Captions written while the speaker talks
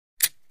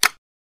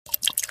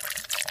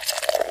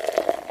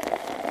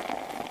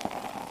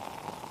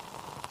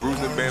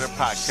Bruising Banner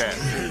Podcast.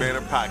 Bruising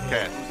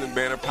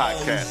Banner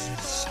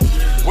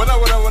Podcast. What up?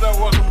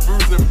 Welcome to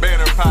Bruising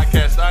Banner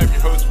Podcast. I'm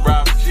your host,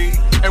 Rob G.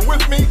 And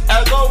with me,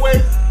 as always,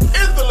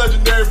 is the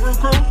legendary Brew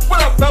Crew.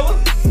 What up, fellas?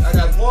 I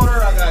got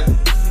water, I got,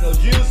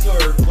 juice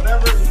or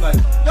whatever. It's like,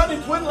 y'all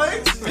need twin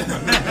legs?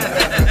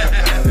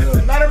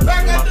 Matter of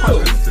fact, I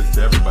do.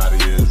 To everybody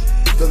is,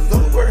 does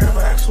Delaware have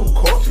an actual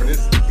culture?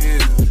 This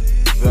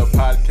is the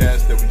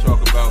podcast that we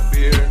talk about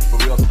beer,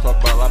 but we also talk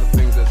about a lot of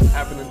things that's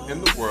happening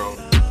in the world,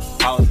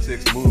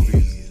 politics,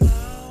 movies,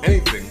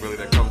 anything really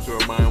that comes to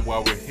our mind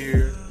while we're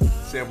here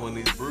sampling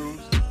these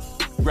brews.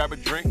 Grab a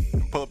drink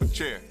and pull up a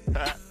chair.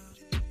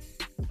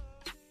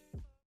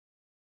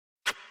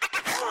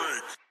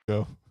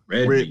 Go.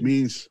 Red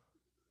means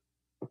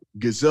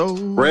gazelle.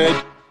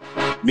 Red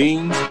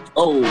means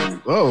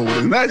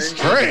and that's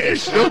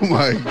trash. Oh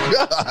my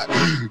god,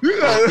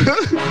 you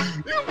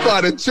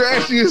buy the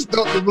trashiest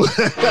stuff.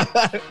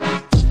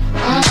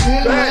 I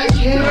feel like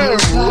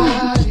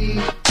everybody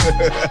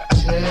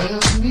tell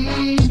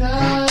me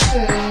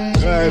nothing.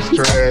 That's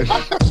trash.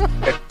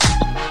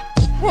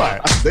 What?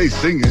 They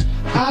singing.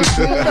 I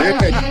feel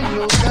like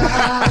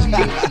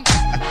nobody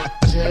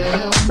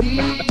tell me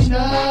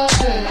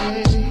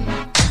nothing.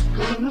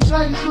 'Cause I'm the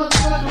flaggest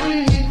motherfucker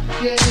with it,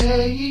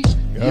 yeah.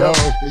 Yo,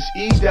 it's E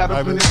that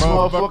up in this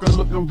motherfucker,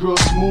 looking real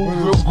smooth,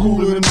 real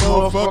cool in this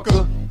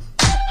motherfucker.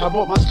 I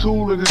bought my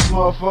tool in this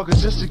motherfucker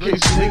just in case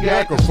a nigga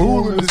act a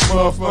fool in this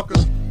motherfucker.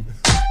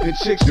 And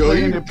chicks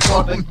playing the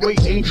part like,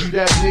 wait, ain't you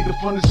that nigga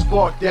from the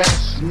spark?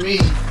 That's me.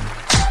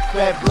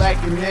 Fat,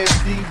 black, and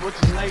nasty, but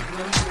tonight,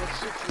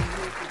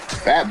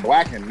 Fat,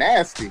 black, and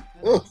nasty.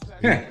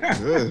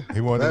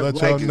 He wanted to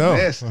let y'all know.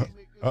 That's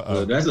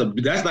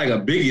like a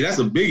biggie. That's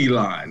a biggie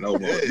line,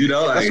 almost.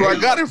 That's where I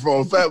got it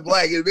from. Fat,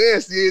 black, and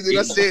nasty. And then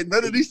I said,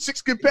 none of these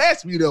chicks can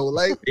pass me though.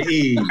 Like,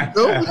 hey.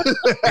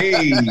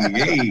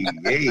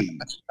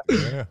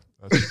 Yeah,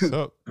 that's what's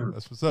up.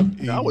 That's what's up.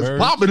 I was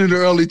popping in the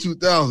early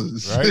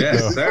 2000s. Right?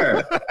 Yes,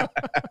 sir.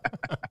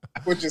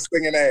 Put your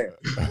singing ass.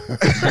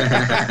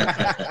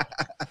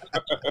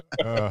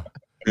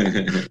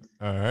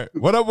 All right.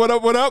 What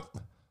up?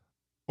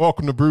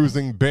 Welcome to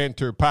Bruising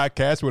Banter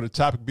Podcast, where the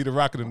topic be the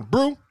rocket and the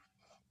brew.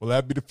 Well,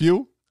 that be the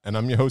fuel. And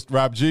I'm your host,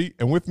 Rob G.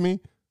 And with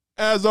me,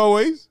 as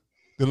always,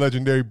 the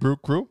legendary Brew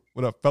Crew.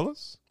 What up,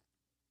 fellas?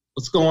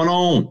 What's going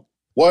on?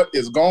 What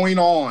is going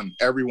on,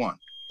 everyone?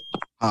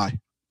 Hi.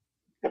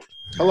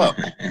 Hello.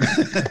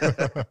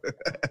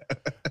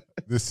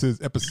 This is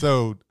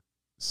episode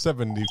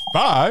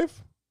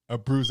 75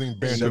 of Bruising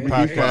Banter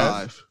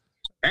Podcast.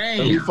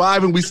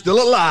 75 and we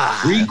still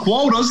alive. 3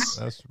 quotas.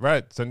 That's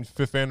right.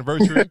 75th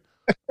anniversary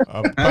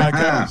of the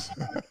podcast.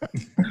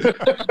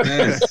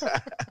 Yes.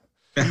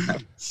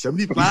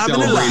 75 We and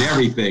celebrate alive.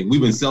 everything.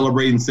 We've been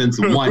celebrating since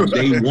day one.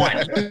 Hey, Week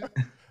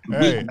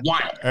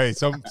 1. hey,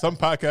 some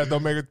podcasts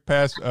don't make it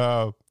past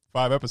 5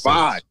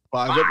 episodes.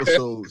 Five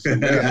episodes.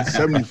 Yeah,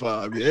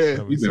 75.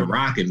 Yeah. We've been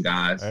rocking,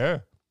 guys. Yeah.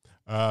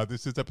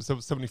 This is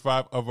episode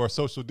 75 of our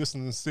social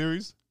distancing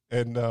series.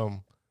 And I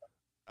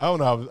don't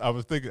know, I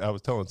was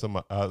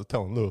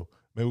telling Lou,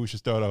 maybe we should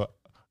start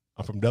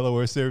a from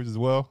Delaware series as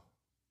well.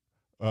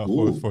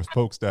 For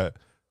folks that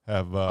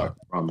have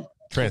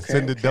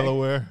transcended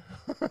Delaware.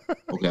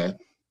 Okay.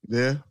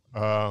 Yeah.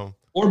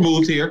 Or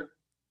moved here.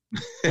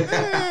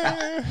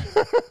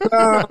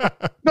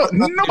 No,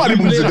 nobody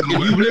moves to If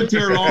Delaware.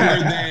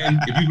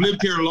 you've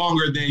lived here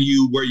longer than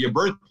where your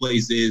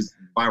birthplace is,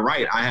 by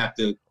right, I have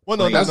to. Well,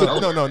 no. That's Yeah,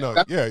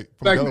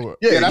 from Delaware.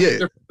 That's a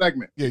different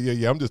segment.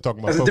 Yeah. I'm just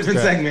talking about That's a folks different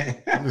that,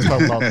 segment.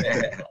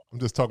 I'm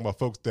just talking about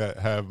folks that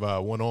have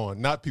went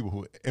on, not people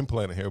who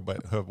implanted here,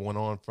 but have went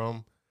on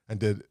from and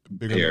did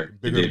bigger,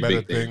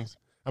 better things.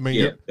 I mean,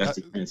 Yeah, that's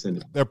the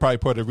transcendent. they're probably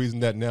part of the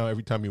reason that now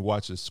every time you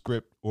watch a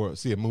script or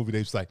see a movie,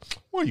 they're just like,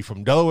 "What are you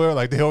from Delaware?"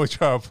 Like they always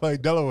try to play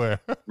Delaware.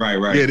 Right.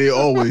 Yeah, they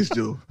always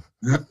do.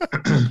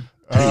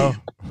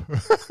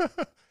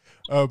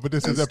 But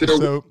this is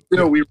episode.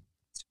 Still we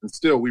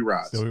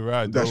rise. Still we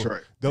ride. That's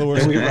right. Delaware.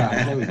 There we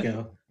ride. There we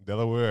go.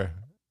 Delaware.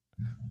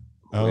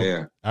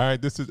 Yeah. All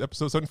right, this is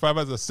episode 75.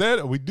 As I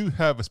said, we do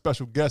have a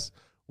special guest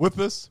with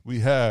us. We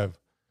have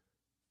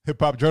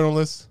hip-hop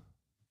journalist,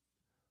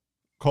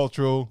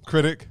 cultural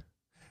critic,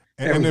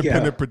 and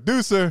independent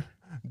producer,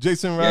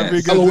 Jason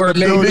Rodriguez Delaware in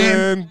the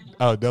building.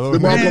 Oh, Delaware.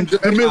 The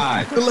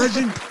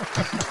legend.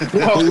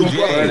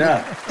 Word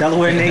up.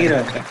 Delaware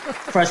native.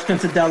 Fresh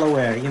Prince of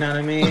Delaware. You know what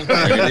I mean?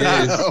 There it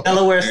is.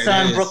 Delaware's There it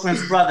son, is.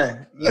 Brooklyn's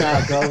brother. You know how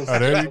it goes. Oh,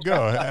 there you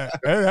go.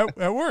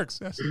 That works.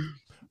 Yes.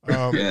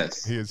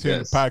 He is here in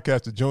the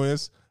podcast to join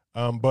us.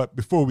 But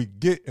before we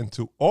get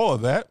into all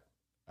of that,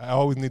 I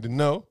always need to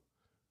know,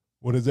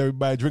 what is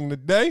everybody drinking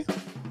today?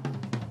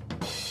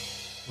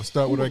 We'll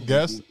start with our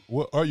guest.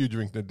 What are you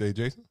drinking today,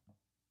 Jason?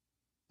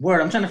 Word,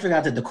 I'm trying to figure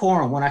out the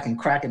decorum when I can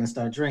crack it and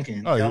start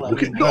drinking. Oh, Y'all you let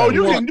can- me know.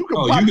 You can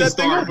pop that thing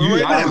start. up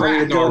right I now.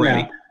 cracked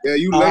already. Yeah,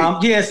 you late.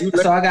 Yes,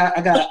 so I got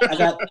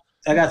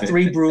I got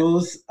 3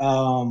 brews.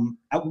 One,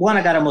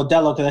 I got a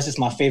Modelo because that's just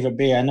my favorite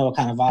beer. I know it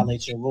kind of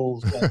violates your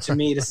rules, but to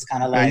me, this is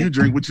kind of like you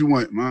drink what you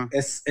want, man.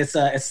 It's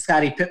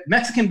Scottie Pippen.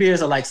 Mexican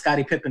beers are like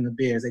Scottie Pippen the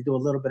beers. They do a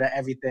little bit of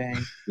everything.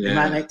 They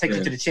might take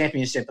you to the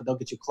championship, but they'll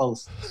get you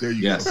close. There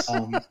you go.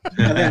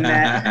 Other than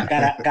that,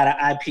 got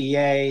an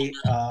IPA.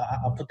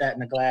 I'll put that in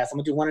the glass. I'm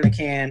gonna do one in a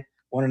can,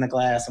 one in a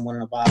glass, and one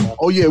in a bottle.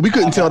 Oh yeah, we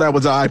couldn't tell that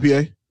was an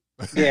IPA.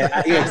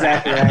 Yeah,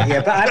 exactly right.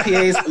 Yeah, but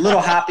IPA's a little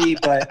hoppy,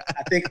 but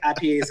I think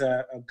IPAs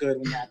are good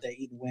when you're out there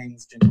eating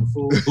wings, drinking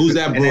food. Who's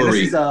that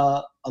brewery? This is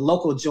a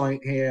local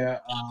joint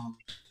here.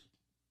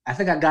 I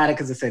think I got it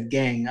because it said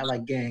gang. I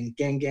like gang.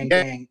 Gang.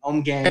 Gang.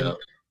 Yeah.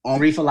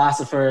 3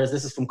 philosophers.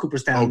 This is from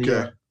Cooperstown, New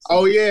York.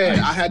 Oh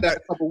yeah, I had that a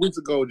couple weeks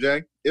ago,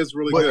 Jay. It's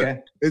really good. Okay.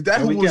 Is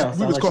that who we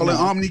was calling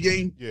Omni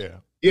Gang?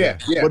 Yeah.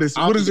 What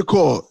is it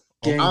called?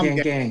 Gang.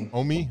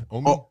 Omi Gang.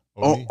 No,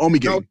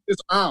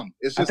 it's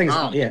It's just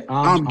Gang. Yeah,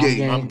 I'm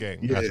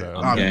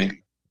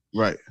gang.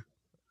 Right.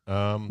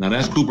 Now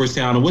that's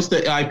Cooperstown. And what's the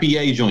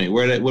IPA joint?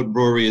 What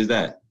brewery is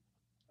that?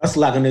 That's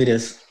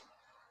Lagunitas.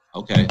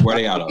 Okay, where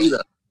they out of?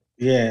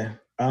 Yeah.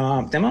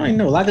 Damn, I don't even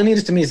know.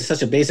 Lagunitas to me is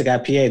such a basic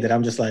IPA that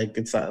I'm just like,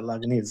 it's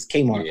Lagunitas,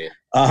 Kmart. Yeah.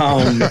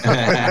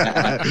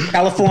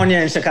 California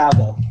and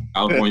Chicago.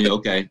 California,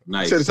 okay,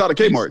 nice. Said it's out of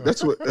Kmart.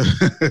 That's what.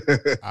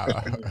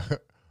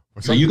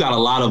 So you got a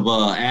lot of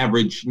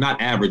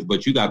not average,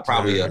 but you got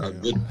probably a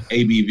good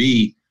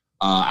ABV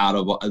out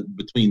of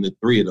between the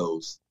 3 of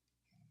those.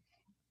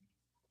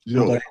 I'm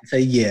going to say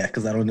yeah,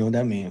 because I don't know what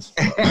that means.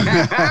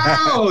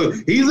 Oh,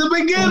 he's a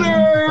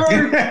beginner.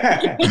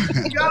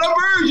 Got a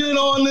virgin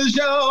on the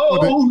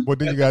show. Well,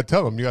 then you got to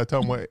tell him. You got to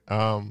tell him what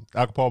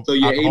alcohol. So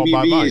your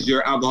alcohol ABV is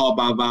your alcohol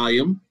by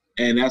volume,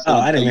 and that's.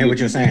 I didn't hear what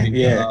you're saying.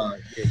 Yeah.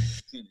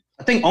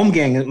 I think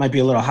Gang might be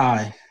a little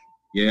high.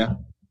 Yeah.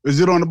 Is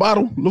it on the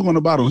bottle? Look on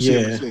the bottle. And see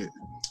what it said.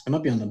 It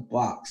might be on the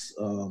box,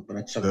 but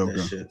I checked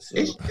that shit. So.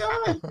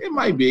 It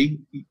might be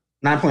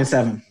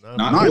 9.7.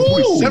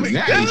 9.7.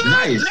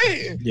 Nice.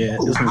 Yeah.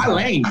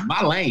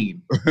 My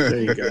lane.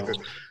 There you go.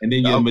 And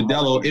then your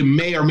Modelo, it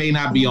may or may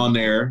not be on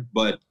there,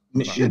 but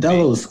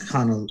Modelo's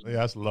kind of. Yeah,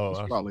 that's low.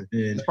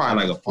 It's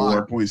probably like a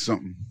 4 point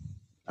something.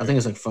 I think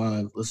it's like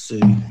 5. Let's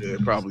see. Yeah,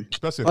 probably.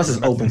 Especially plus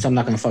it's open, so I'm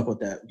not gonna fuck with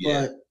that.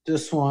 Yeah. But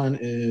this one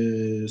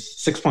is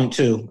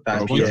 6.2.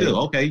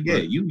 6.2. Okay, yeah.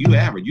 You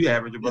average. You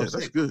average above 6.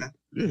 That's good.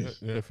 Yeah.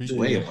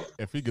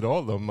 If he get all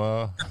of them,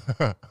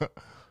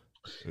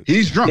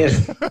 he's drunk.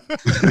 Yes.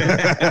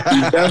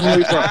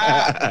 Definitely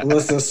drunk.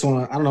 What's this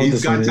one? I don't know.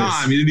 He's what this got one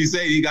time. Did he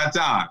say he got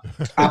time?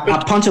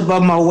 I punch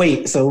above my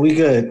weight, so we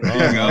good.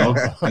 There you go.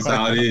 That's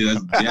how it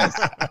is. Yes.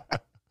 I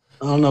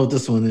don't know what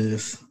this one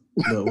is,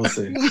 but we'll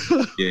see.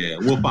 Yeah,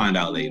 we'll find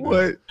out later.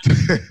 What?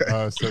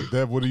 So,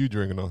 Dev, what are you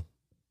drinking on?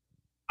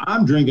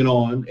 I'm drinking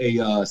on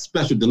a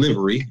special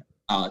delivery.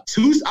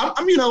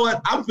 You know what?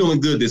 I'm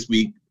feeling good this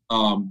week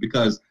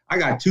because I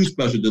got 2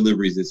 special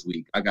deliveries this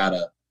week. I got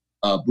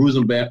a Bruise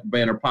and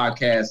Banner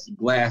podcast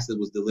glass that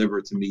was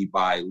delivered to me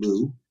by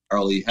Lou.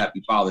 Early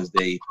Happy Father's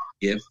Day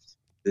gift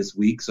this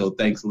week. So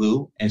thanks,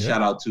 Lou. And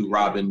shout out to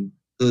Robin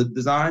Hood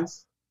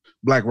Designs.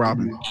 Black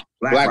Robin.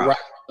 Black Robin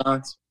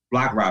Designs.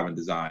 Black Robin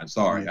Design.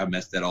 Sorry, I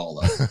messed that all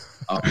up.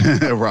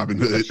 Robin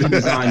Hood. She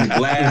designed the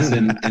glass,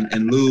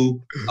 and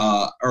Lou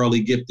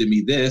early gifted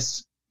me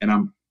this.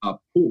 And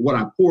what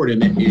I poured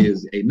in it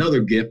is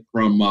another gift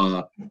from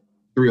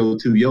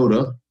 302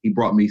 Yoda. He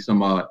brought me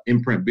some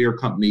Imprint Beer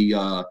Company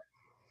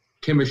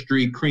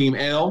Chemistry Cream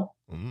Ale.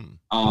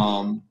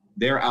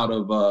 They're out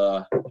of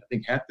I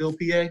think Hatfield,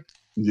 PA.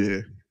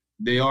 Yeah,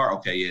 they are.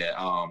 Okay, yeah.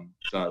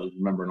 So I was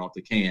remembering off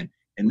the can,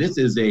 and this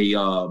is a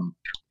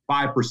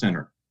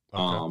 5%er.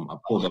 I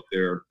pulled up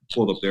their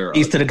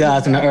East to the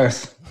gods and the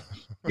earth.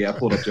 Yeah, I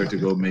pulled up their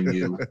to-go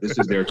menu. This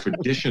is their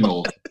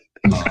traditional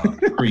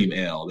cream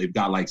ale. They've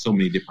got like so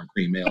many different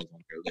cream ales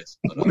on their list.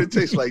 But, what it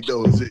tastes like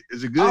though? Is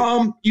it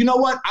good? You know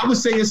what? I would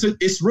say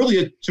it's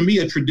really to me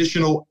a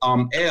traditional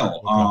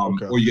ale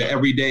or your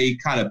everyday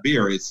kind of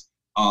beer. It's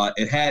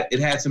it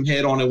had some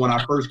head on it when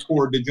I first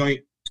poured the joint,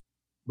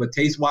 but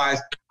taste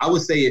wise, I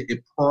would say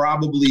it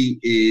probably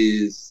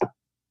is. I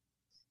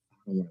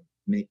don't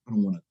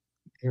want to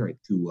compare it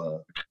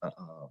to a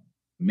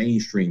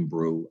mainstream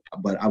brew,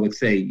 but I would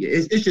say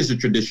it's just a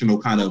traditional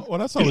kind of. Well,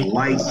 that's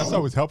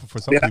always helpful for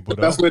some people.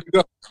 Though. That's where to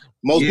go.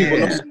 Most people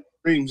know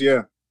creams,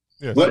 yeah.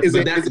 But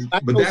that's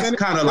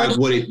kind of like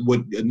what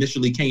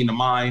initially came to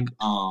mind.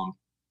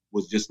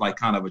 Was just like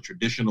kind of a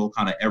traditional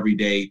kind of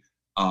everyday.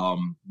 I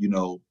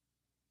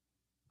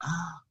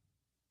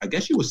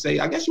guess you would say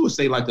like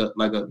a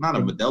not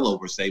a Modelo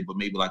per se, but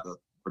maybe like a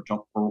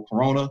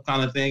Corona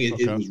kind of thing.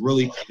 It's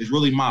really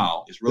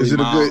mild. It's really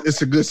mild.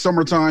 It's a good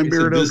summertime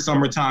beer. It's a good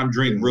summertime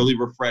drink, really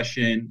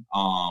refreshing.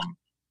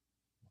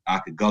 I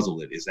could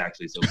guzzle it. It's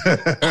actually so good.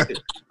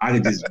 I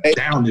could just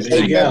down this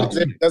thing.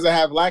 Does it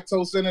have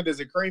lactose in it? Is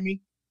it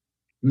creamy?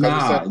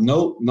 Nah,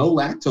 no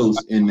lactose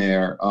in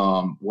there.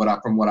 From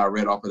what I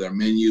read off of their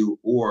menu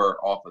or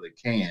off of the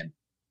can.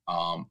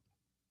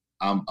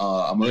 I'm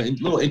a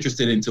little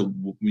interested into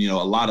a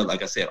lot of,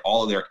 like I said,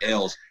 all of their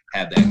ales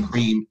have that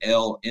cream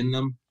ale in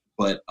them,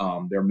 but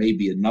there may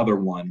be another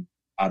one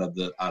out of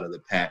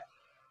the pack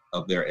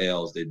of their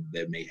ales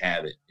that may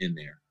have it in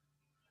there.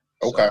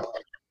 Okay. So,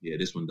 yeah,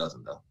 this one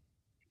doesn't though.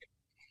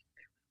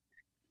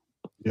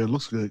 Yeah, it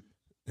looks good.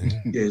 Yeah,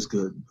 it's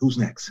good. Who's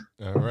next?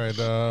 All right,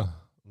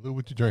 Lou,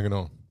 what you drinking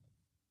on?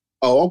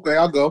 Oh, okay,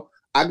 I'll go.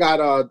 I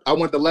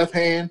went the Left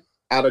Hand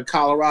out of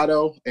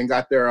Colorado and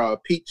got their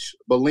peach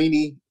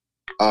Bellini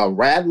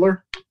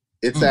Radler.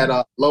 It's at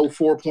a low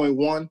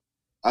 4.1.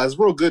 It's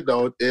real good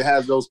though. It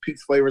has those peach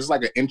flavors. It's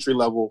like an entry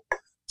level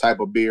type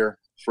of beer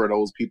for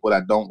those people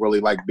that don't really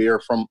like beer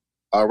from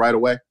right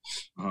away.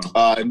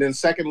 And then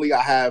secondly,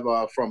 I have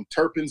from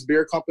Turpin's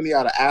Beer Company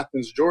out of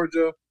Athens,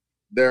 Georgia,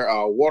 their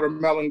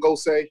watermelon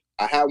Gose.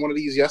 I had one of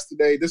these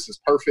yesterday. This is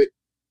perfect.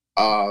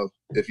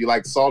 If you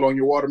like salt on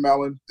your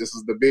watermelon, this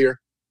is the beer.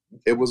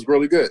 It was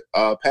really good.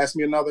 Pass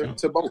me another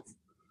to both.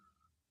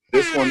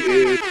 This one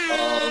is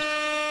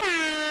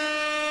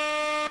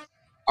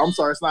I'm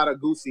sorry, it's not a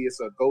goosey, it's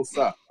a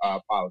Gosa. I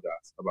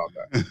apologize about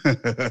that.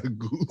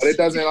 But it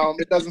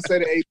doesn't say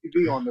the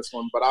ABV on this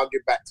one, but I'll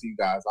get back to you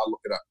guys. I'll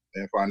look it up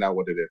and find out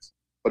what it is.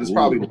 But it's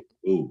probably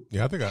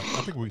Yeah, I think I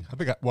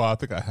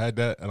had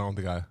that, and I don't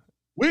think I.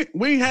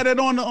 We had it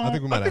on the. I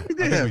think we might have. I think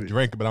we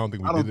drank it, but I don't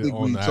think we did it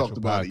on the actual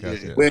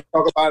podcast yet. We didn't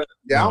talk about it.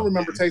 Yeah, I don't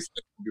remember tasting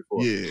it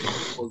before. Yeah,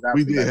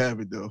 we did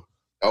have it though.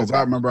 Because I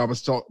remember I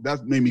was talking.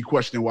 That made me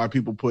question why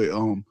people put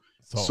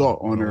salt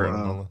on their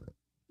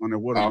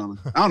watermelon.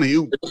 I don't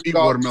even eat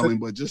watermelon,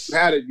 but just you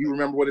had it. You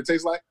remember what it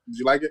tastes like? Did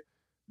you like it?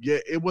 Yeah,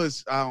 it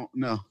was. I don't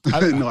know.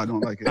 I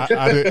don't like it.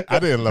 I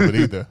didn't love it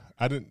either.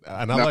 I didn't,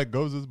 and I like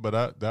Goses,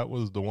 but that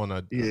was the one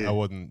I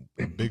wasn't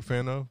a big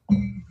fan of.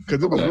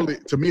 Because it was really,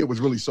 to me, it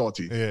was really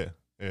salty. Yeah.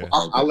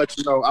 I'll let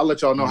you know. I'll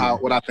let y'all know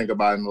what I think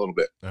about it in a little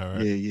bit. All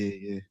right.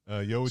 Yeah.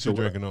 Yo, what you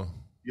drinking on?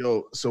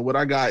 Yo, so what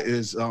I got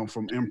is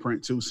from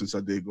Imprint too, since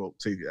I did go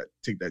take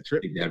that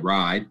trip, Take that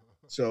ride.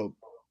 So,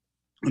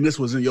 and this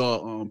was in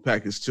your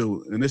package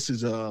too, and this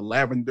is a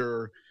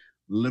lavender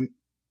limoncello.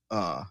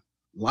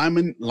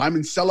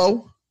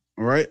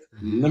 All right,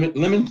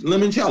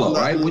 limoncello,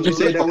 right? Would you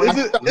say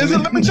that? Is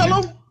it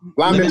limoncello?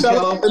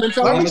 Limoncello.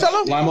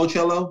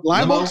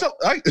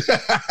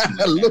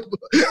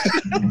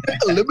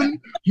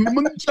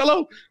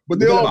 Limoncello. But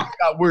they all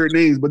got weird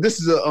names. But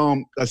this is a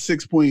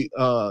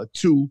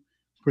 6.2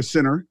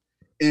 percenter,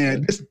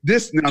 and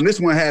this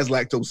one has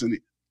lactose in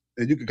it,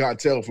 and you can kind of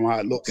tell from how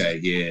it looks. Okay,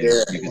 yeah.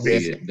 You can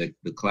see it,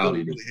 the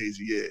cloudiness. Really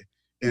hazy, yeah.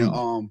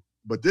 And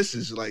but this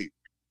is like.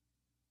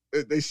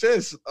 They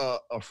says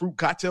a fruit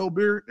cocktail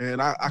beer, and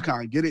I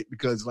kind of get it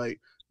because like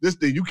this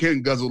thing you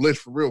can't guzzle this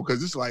for real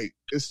because it's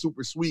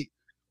super sweet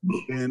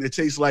and it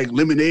tastes like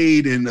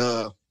lemonade and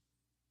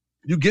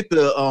you get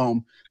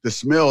the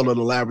smell of the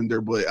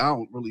lavender, but I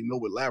don't really know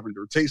what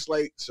lavender tastes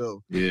like,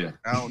 so yeah,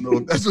 I don't know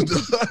if that's what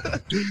it's.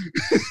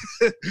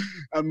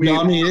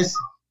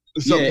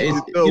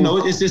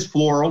 It's just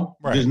floral.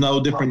 Right. There's no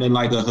different than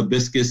like a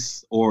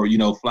hibiscus or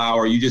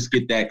flower. You just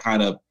get that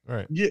kind of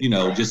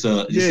just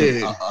a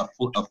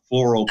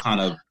floral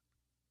kind of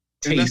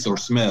taste or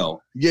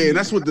smell. Yeah, and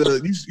that's what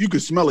you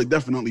can smell it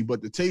definitely,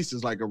 but the taste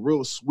is like a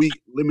real sweet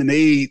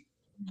lemonade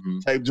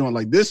type joint.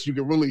 Like this, you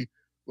can really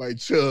like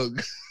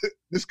chug.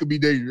 This could be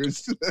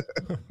dangerous.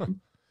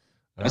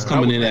 That's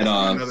coming in at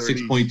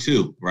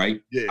 6.2,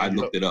 right? Yeah, I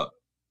looked it up.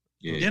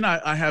 Yeah, and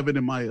I have it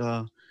in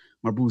my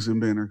my Bruce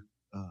and Banner.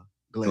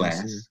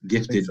 Glass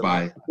gifted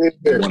by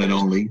the one and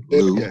only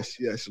Lou.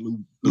 Yes,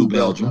 Lou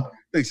Belgium.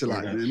 Thanks a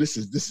lot, man. This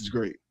is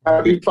great.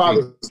 Happy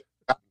Father's Day.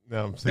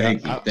 No, I'm saying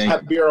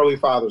Happy early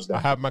Father's Day. I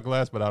have my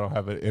glass, but I don't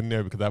have it in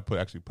there because I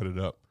actually put it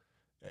up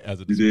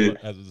as a display.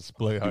 As a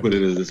display. You put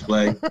it as a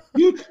display.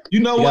 you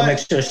know what? Make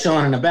sure it's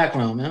showing in the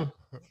background, man.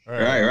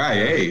 Right.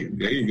 Hey,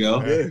 there you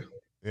go.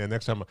 Yeah.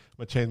 Next time I'm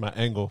gonna change my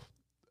angle.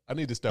 I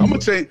need to start. I'm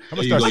gonna change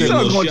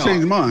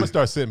mine. I'm gonna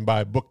start sitting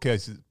by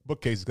bookcases.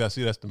 Cause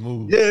see that's the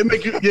move. Yeah, it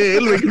make you look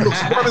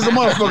smart as a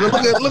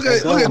motherfucker. Look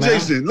at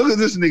Jason. Look at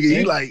this nigga.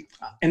 He like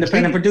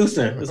independent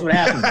producer. That's what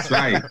happens. That's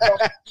right.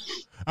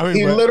 I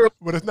mean,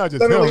 but it's not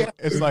just him.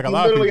 It's like a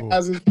lot of people.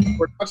 Has his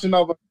production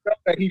of a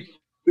that he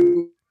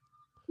do.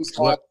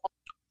 What?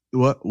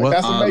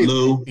 That's amazing.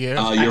 Lou,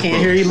 yeah. I can't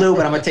hear you, Lou,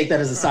 but I'm gonna take that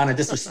as a sign of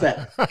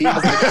disrespect. He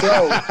has a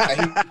show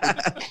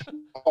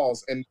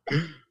and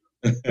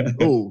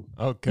oh,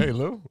 okay,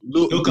 Lou.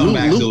 He'll come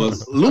back to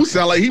us. Lou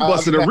sound like he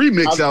busted a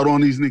remix out on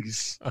these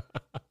niggas.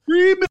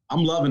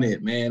 I'm loving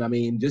it, man. I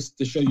mean, just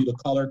to show you the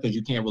color because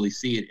you can't really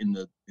see it in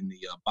the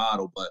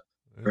bottle, but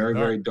very,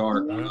 very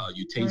dark.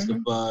 You taste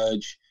the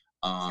fudge.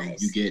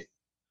 You get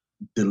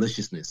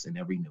deliciousness in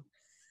every note.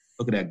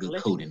 Look at that good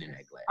coating in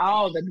that glass.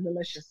 All the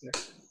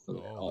deliciousness.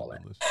 All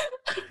that.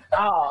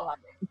 All of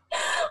it.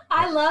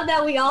 I love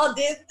that we all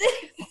did this.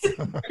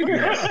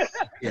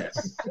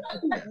 Yes.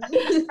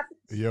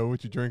 Yo,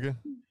 what you drinking?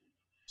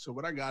 So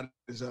what I got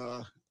is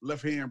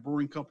Left Hand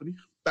Brewing Company.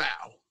 Bow.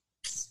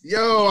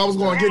 Yo, I was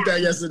going to get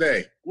that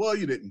yesterday. Well,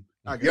 you didn't.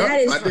 I did.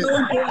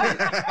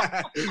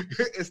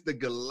 It's the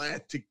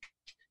Galactic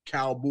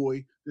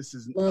Cowboy. This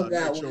is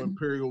Natural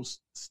Imperial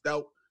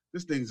Stout.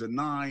 This thing's a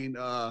 9.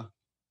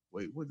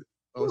 Wait, what?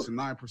 Oh, it's a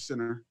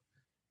 9%er.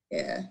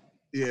 Yeah.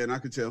 Yeah, and I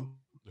could tell.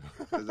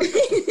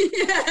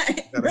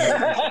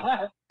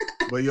 Yeah.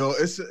 But yo,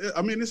 it's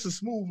a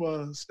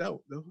smooth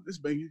stout though. It's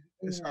banging.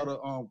 It's out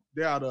of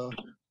they're out of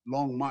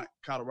Longmont,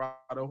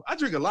 Colorado. I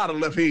drink a lot of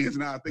left hands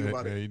now. I think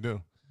about Yeah, it. you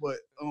do. But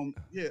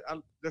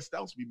that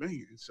stouts be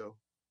banging. So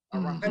I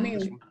rock I with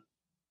this mean, one.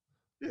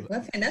 Yeah.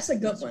 left hand, that's a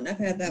good one. I've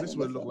had that This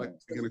one. one look before.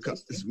 like in a cup.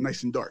 It's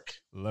nice and dark.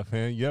 Left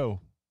hand, yo.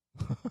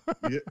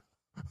 Yeah.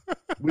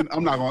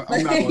 I'm not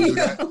gonna do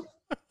that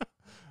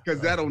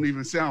because that don't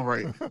even sound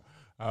right.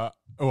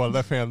 Well,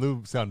 left hand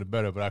lube sounded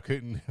better, but I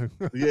couldn't.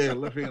 Yeah,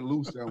 left hand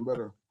loose sound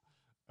better.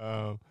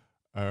 All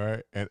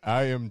right, and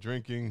I am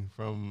drinking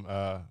from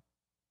our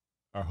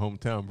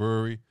hometown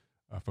brewery,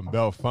 from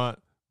Belfont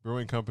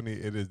Brewing Company.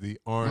 It is the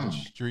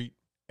Orange Street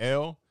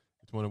Ale.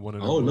 It's one of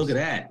their Oh, look at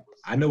that!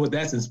 I know what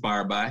that's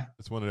inspired by.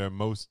 It's one of their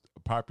most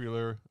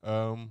popular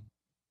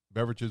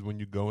beverages when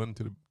you go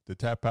into the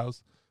tap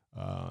house.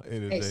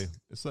 It is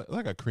it's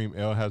like a cream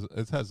ale.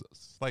 It has a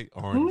slight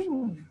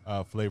orange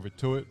flavor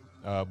to it,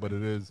 but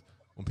it is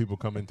when people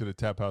come into the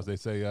tap house, they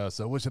say,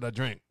 "So what should I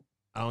drink?"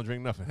 I don't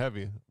drink nothing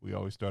heavy. We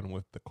always start them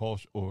with the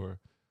Kolsch or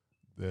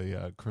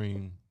the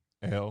cream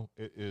ale.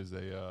 It is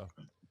a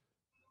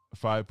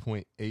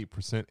 5.8%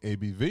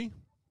 ABV.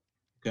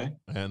 Okay,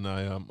 and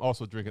I am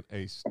also drinking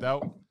a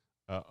stout,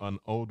 an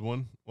old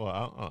one.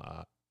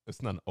 Well,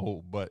 it's not an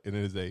old, but it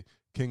is a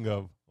King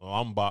of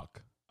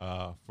Lombok.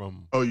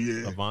 From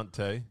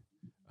Levante.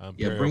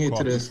 Bring it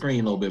to the screen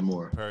a little bit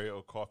more.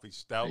 Imperial Coffee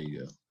Stout. There you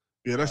go.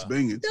 Yeah, that's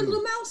banging There's a little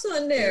too. mouse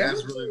on there. Yeah,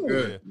 that's really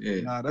good.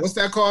 Yeah. Nah, What's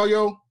that called,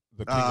 yo?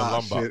 The King of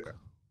Lombok. Shit.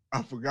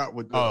 I forgot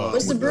what the.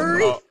 What's the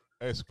brewery?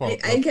 It's I called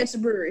didn't catch the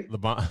brewery. It's,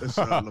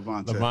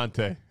 Levante.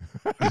 Levante.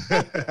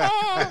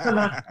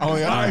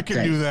 Only I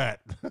can do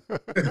that.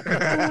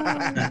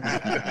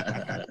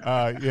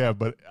 Yeah,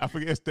 but I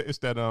forget. It's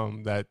that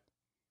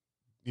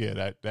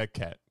that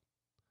cat.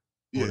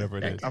 Yeah, whatever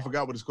it is. I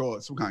forgot what it's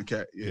called. Some kind of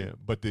cat. Yeah.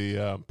 But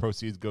the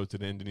proceeds go to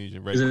the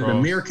Indonesian Red Is it Cross.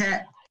 a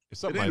meerkat?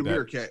 It's something It ain't like a that.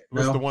 meerkat.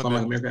 What's No, the one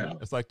something that, like meerkat.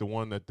 it's like the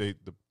one that they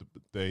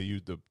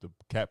use the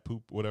cat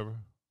poop, whatever.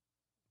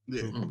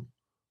 Yeah. Mm-mm.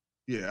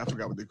 Yeah, I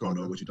forgot what they I call don't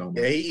know it. what you're talking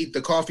Yeah, about. he eat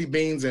the coffee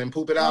beans and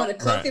poop it Oh, out. the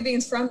coffee Right.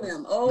 beans from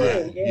them. Oh,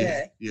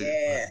 Right.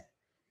 yeah.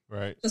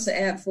 Right. Just to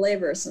add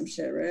flavor or some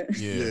shit, right?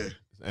 Yeah. Yeah.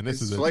 And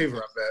this It's is flavor,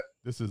 I bet.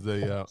 This is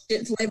a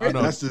Shit I flavor.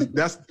 know. That's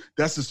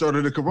the start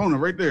of the Corona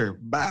right there.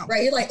 Bow.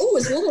 Right, you're like, oh,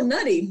 it's a little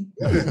nutty.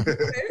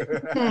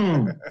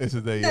 this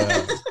is a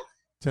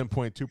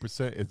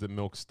 10.2% is a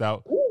milk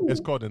stout. Ooh. It's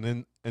called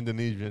an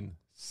Indonesian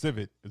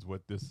civet is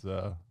what this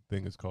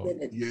thing is called.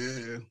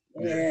 Yeah.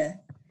 Yeah.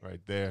 Right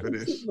there. It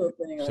is. Cute little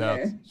thing on Shout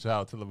there.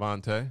 out to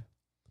Levante.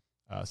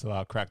 So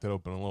I'll crack that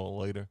open a little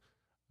later.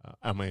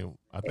 I mean,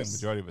 I think the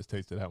majority of us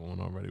tasted that one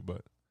already,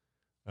 but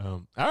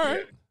all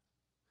right.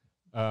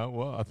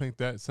 Well, I think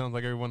that sounds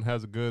like everyone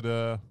has a good,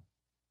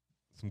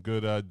 some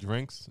good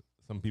drinks.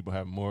 Some people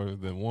have more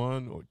than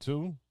one or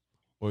two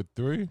or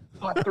three.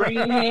 Or 3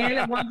 in hand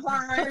at one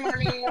time. I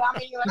mean,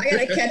 I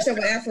gotta catch up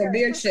with Afro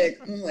Beer Chick.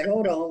 I'm like,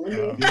 hold on.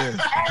 Let me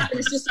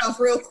finish this off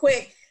real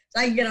quick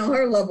so I can get on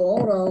her level.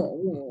 Hold on.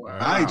 Ooh.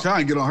 I ain't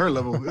trying to get on her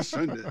level. It's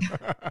Sunday.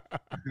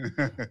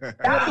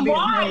 that's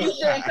why you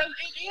said, because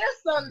it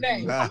is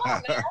Sunday. Come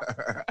on now.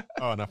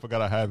 Oh, and I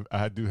forgot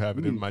I do have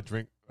it in my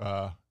drink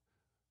for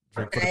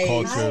the Nice.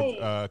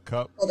 culture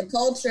cup. Oh, the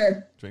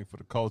culture. Drink for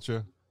the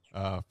culture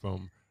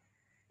from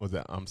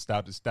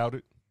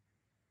Stouted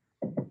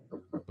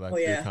Black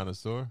Beer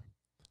Connoisseur.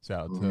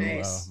 Shout out to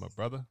my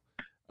brother.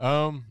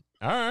 All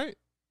right.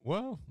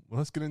 Well,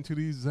 let's get into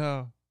these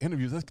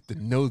interviews. Let's get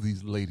to know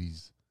these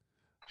ladies.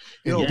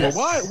 Yo, but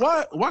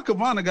why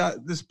Kavana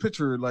got this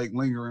picture like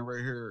lingering right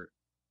here?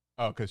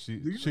 Oh, because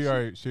she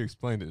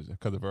explained it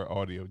because of her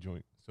audio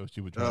joint. So she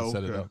would try to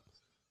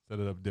set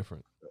it up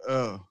different.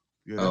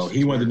 Yeah,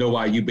 he wanted to know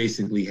why you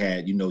basically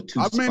had, two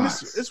spots. I mean,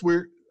 it's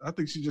weird. I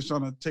think she's just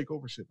trying to take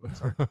over shit. But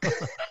sorry. I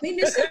mean,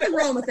 there's something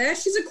wrong with that.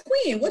 She's a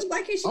queen. Why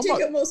can't she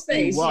take up more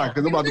space? Why?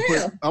 Because I'm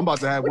about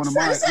to have one of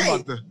mine. Say?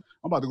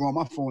 I'm about to go on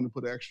my phone and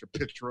put an extra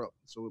picture up.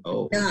 So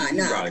you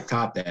gotta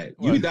top that.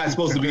 You're not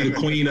supposed to be the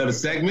queen of the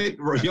segment,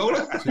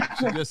 Yoda.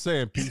 She's just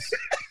saying peace.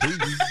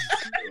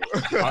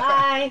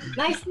 Bye.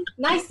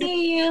 Nice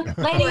seeing you.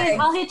 Ladies,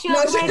 I'll hit you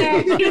up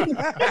later.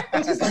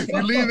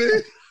 You leave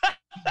it?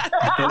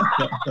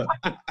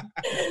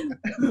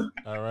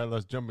 All right,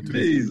 let's jump into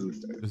these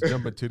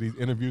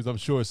interviews. I'm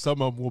sure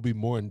some of them will be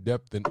more in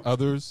depth than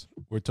others.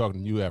 We're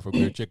talking to you, Afro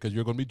Beer Chick, because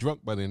you're going to be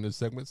drunk by the end of the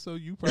segment, so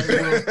you probably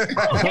will. You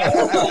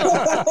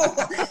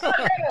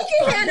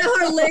can handle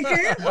her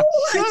liquor.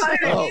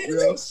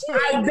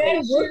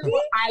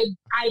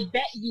 I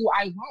bet you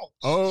I won't.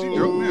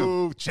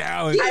 Oh,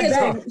 challenge.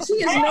 She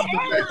is no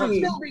I'll rookie.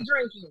 still be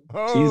drinking.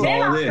 She's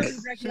all in.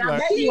 I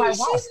bet you I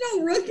won't. She's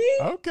no rookie.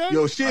 Okay.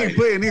 Yo, she ain't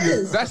playing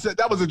either.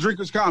 That was a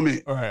drinker's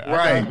comment. All right.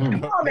 Right.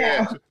 Come on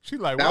now. She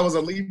like That was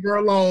a leave her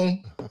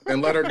alone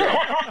and let her go.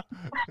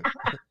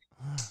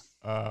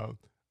 all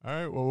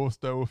right. Well, we'll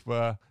start with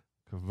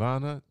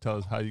Kavana. Tell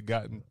us how you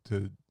got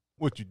into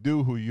what you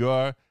do, who you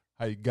are,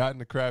 how you got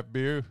into craft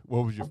beer.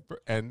 What was your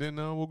and then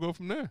we'll go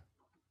from there.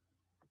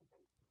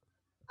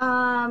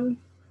 Hi,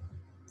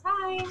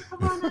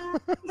 come on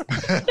up.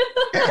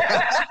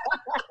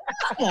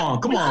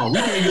 Come on.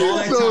 We gave you all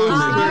that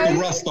time to get the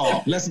rust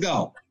off. Let's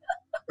go.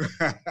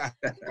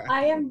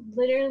 I am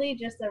literally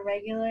just a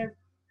regular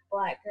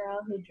Black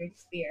girl who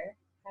drinks beer.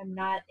 I'm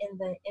not in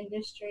the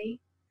industry,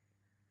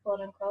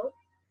 quote unquote,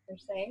 per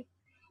se.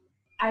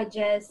 I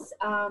just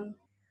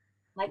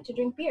like to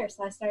drink beer,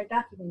 so I started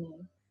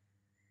documenting.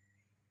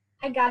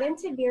 I got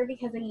into beer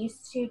because I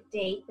used to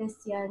date this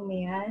young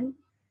man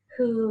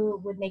who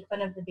would make fun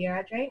of the beer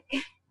I drank.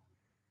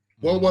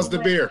 What was the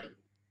beer?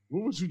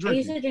 What was you I drinking?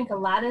 used to drink a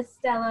lot of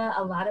Stella,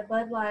 a lot of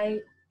Bud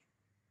Light,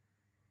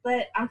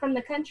 but I'm from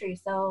the country,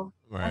 so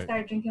I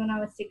started drinking when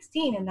I was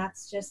 16, and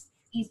that's just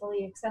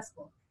easily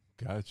accessible.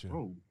 Gotcha.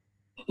 Oh,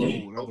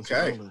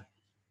 okay.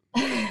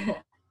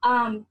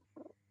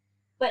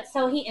 But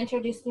so he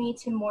introduced me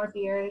to more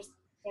beers,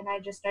 and I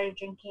just started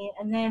drinking.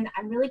 And then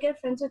I'm really good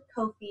friends with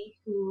Kofi,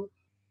 who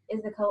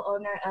is the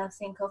co-owner of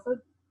Sankofa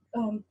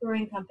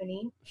Brewing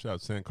Company. Shout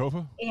out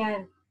Sankofa.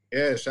 And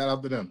yeah, shout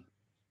out to them.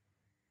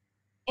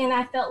 And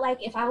I felt like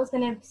if I was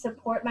going to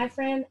support my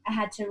friend, I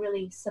had to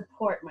really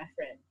support my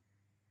friend.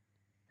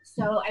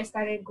 So I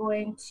started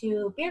going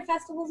to beer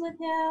festivals with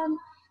him,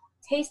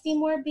 tasting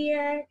more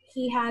beer.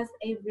 He has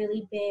a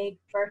really big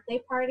birthday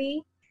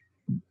party,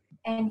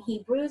 and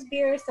he brews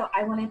beer. So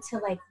I wanted to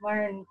like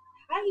learn,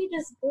 how are you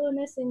just brewing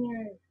this in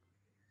your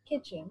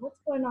kitchen?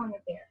 What's going on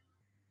with there?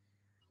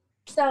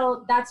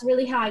 So that's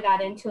really how I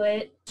got into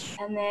it.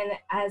 And then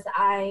as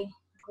I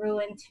grew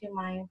into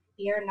my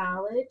beer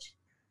knowledge,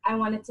 I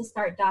wanted to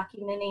start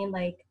documenting,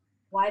 like,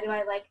 why do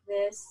I like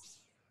this?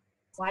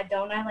 Why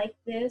don't I like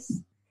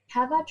this?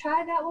 Have I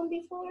tried that one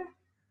before?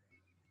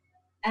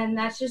 And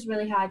that's just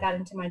really how I got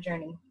into my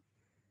journey.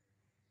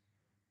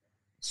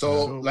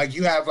 So like,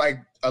 you have like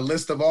a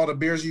list of all the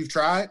beers you've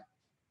tried?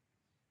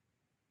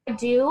 I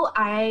do.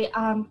 I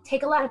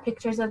take a lot of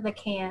pictures of the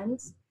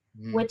cans,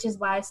 which is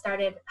why I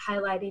started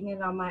highlighting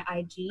it on my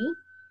IG.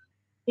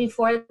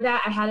 Before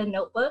that, I had a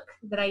notebook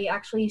that I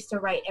actually used to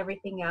write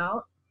everything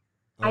out.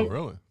 Oh,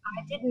 really?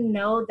 I didn't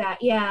know that.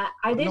 Yeah,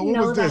 I didn't what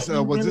know was this?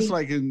 that. Was this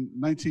like in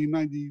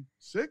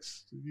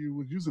 1996? You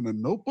were using a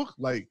notebook?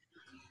 Like,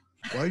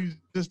 why you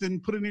just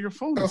didn't put it in your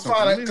phone?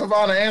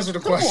 Kavana, answer the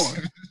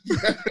question.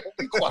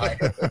 Be quiet.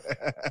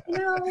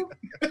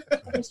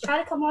 Just try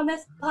to come on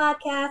this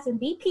podcast and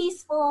be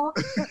peaceful.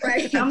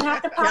 Right. You don't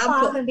have to pop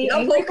off and be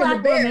angry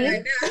Black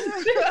woman.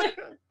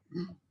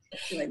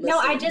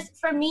 No,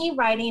 for me,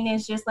 writing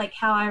is just like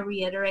how I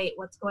reiterate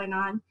what's going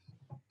on.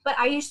 But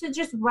I used to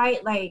just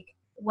write like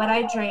what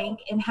I drank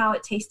and how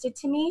it tasted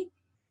to me.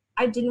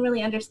 I didn't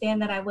really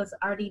understand that I was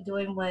already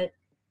doing what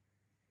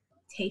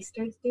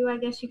tasters do, I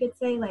guess you could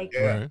say. Like,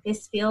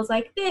 this feels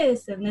like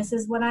this, and this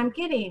is what I'm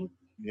getting.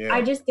 Yeah.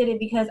 I just did it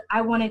because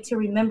I wanted to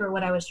remember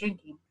what I was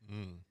drinking.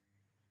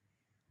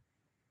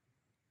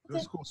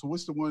 That's cool. So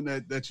what's the one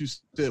that you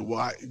said,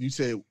 you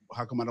said,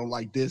 how come I don't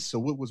like this? So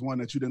what was one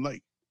that you didn't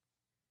like?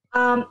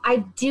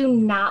 I do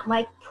not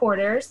like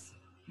porters.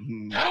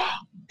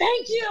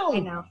 Thank you. I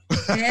know.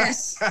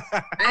 Yes.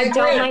 I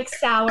don't like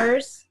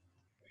sours.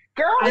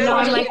 Girl, I know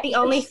I'm like the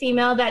only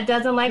female that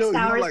doesn't like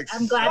sours. Like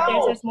I'm glad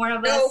there's more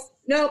of us.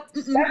 No.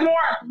 There's more.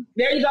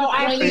 There you go.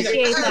 I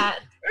appreciate that.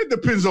 It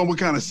depends on what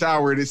kind of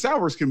sour it is.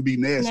 Sours can be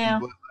nasty,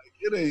 but like,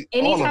 it ain't.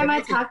 Anytime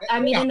I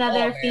meet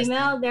another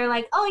female, they're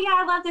like, "Oh yeah,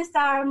 I love this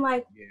sour." I'm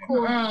like,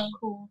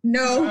 "Cool."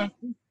 No.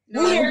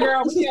 We here,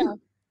 girl. We here.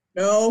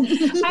 No.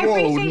 I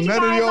appreciate you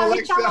guys. I'll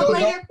hit y'all up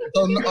later.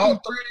 All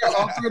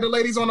three of the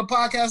ladies on the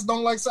podcast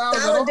don't like sour.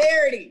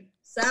 Solidarity.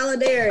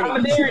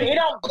 It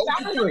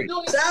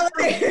don't.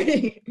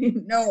 Solidarity.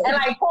 No. And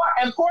like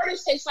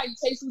porters tastes like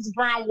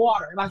brown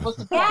water. Like what's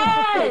the point?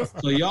 Yes.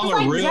 So y'all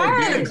are real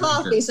beer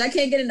coffee, so I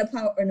can't get into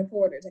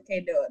porters. I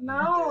can't do it.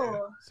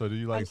 No. So do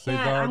you like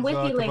saisons, I'm with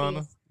you, Kavana?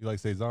 ladies. You like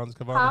saisons,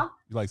 Kavana? Huh?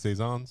 You like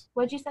saisons?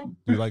 What'd you say?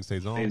 Do you like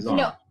saisons?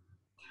 No,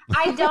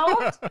 I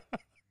don't.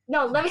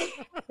 No, let me.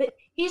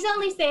 He's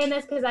only saying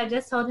this because I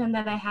just told him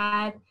that I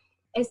had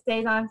a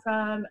saison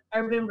from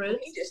Urban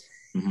Roots.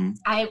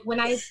 When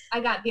I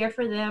got beer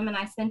for them and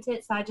I sent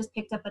it, so I just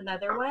picked up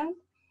another one,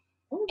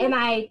 and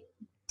I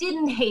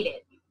didn't hate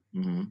it.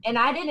 And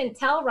I didn't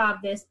tell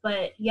Rob this,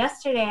 but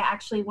yesterday I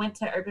actually went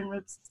to Urban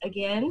Roots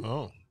again,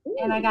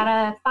 and I got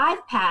a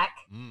 5-pack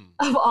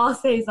of all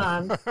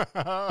saisons.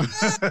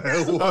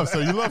 So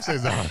you love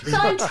saisons? So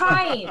I'm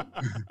trying.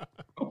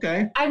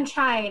 Okay. I'm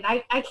trying.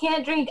 I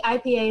can't drink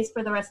IPAs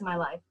for the rest of my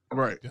life.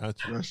 Right.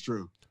 Gotcha. That's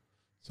true.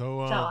 So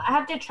I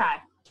have to try.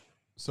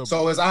 So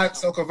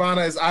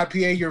Kavana, is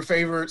IPA your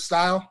favorite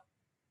style?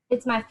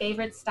 It's my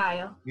favorite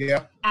style.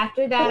 Yeah.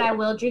 After that, I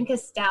will drink a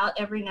stout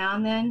every now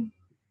and then,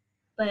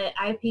 but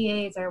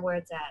IPAs are where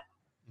it's at.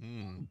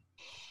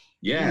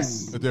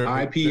 Yes,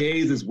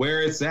 IPAs is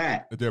where it's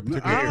at. Is there a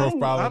particular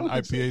profile in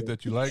IPAs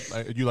that you like?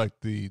 You like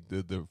the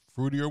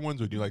fruitier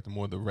ones, or do you like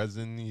the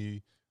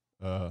resiny,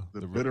 the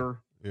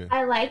bitter? Yeah.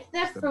 I like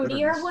the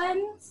fruitier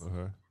ones.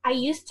 I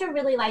used to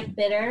really like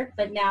bitter,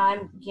 but now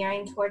I'm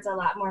gearing towards a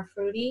lot more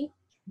fruity.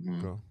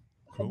 Cool.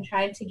 I'm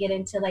trying to get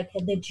into like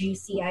the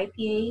juicy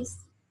IPAs.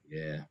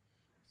 Yeah.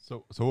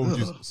 So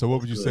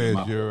what would you say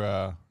is your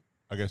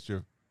I guess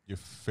your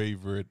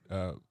favorite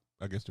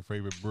your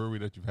favorite brewery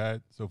that you've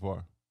had so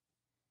far?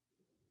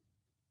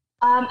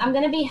 I'm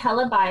gonna be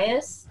hella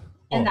biased,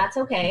 and that's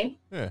okay.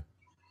 Yeah.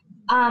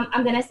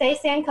 I'm gonna say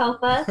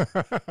Sankofa.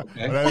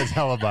 That is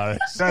hella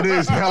biased. That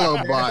is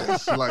hella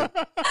biased. Like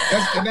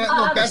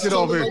that's it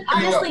over.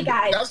 Honestly,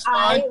 guys,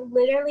 I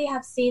literally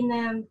have seen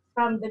them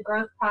from the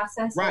growth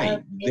process.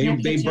 Right. They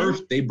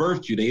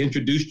birthed you. They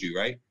introduced you,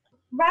 right?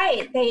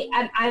 Right.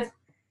 I've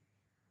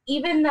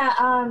even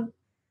the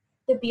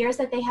beers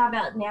that they have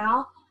out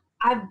now.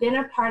 I've been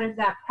a part of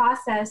that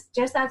process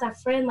just as a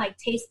friend, like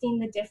tasting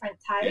the different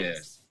types.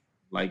 Yes.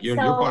 Like you're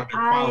part of their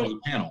quality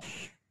panel.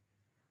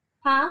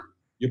 Huh?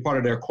 You're part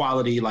of their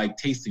quality like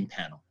tasting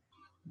panel.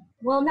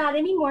 Well, not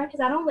anymore because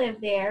I don't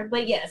live there,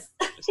 but yes.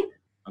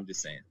 I'm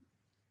just saying.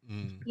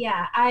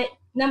 Yeah,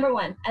 number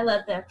one, I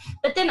love them.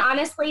 But then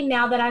honestly,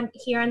 now that I'm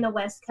here on the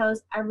West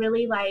Coast, I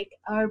really like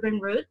Urban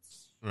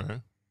Roots. Uh-huh.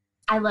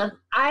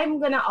 I'm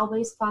gonna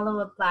always follow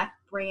a Black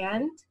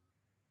brand.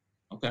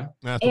 Okay.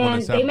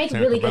 And they make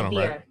really good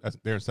beer. Right?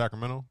 They're in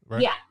Sacramento,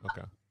 right? Yeah.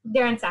 Okay.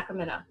 They're in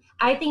Sacramento.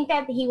 I think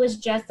that he was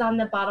just on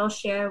the bottle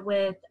share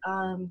with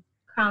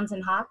Crowns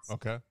and Hops.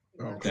 Okay.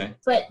 Okay.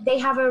 But they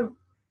have a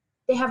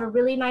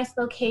really nice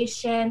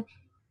location.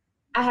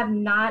 I have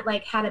not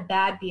like had a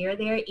bad beer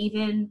there.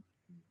 Even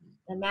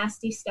the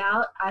Nasty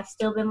Stout, I've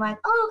still been like,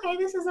 oh, okay,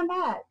 this isn't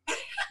bad.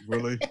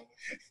 Really?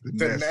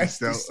 The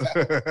nasty stout.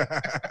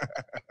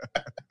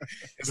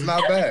 It's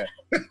not bad.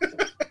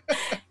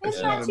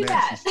 It's not too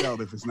bad.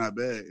 Stout, if it's not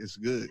bad, it's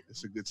good.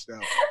 It's a good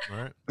stout.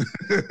 Right.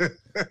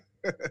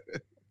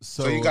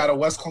 So you got a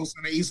West Coast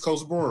and an East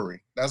Coast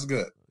brewery. That's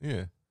good.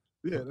 Yeah.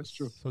 Yeah, that's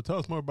true. So tell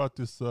us more about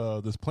this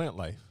plant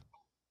life.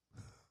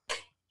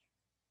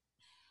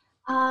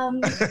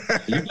 You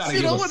gotta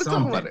give us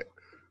something.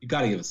 You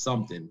gotta give us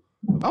something.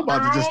 I'm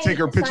about to just take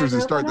her pictures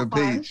and start the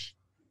page.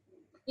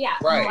 Yeah,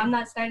 right. No, I'm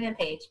not starting a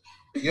page.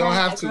 You don't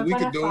have to. We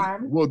can do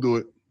it. We'll do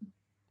it.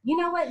 You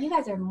know what? You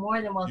guys are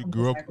more than welcome.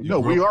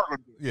 We are.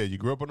 Yeah, you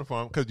grew up on the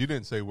farm because you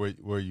didn't say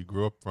where you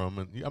grew up from,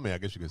 and I mean, I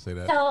guess you could say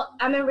that. So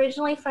I'm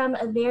originally from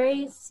a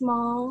very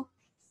small.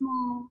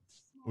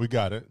 We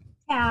got it.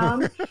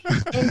 Town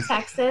in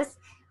Texas.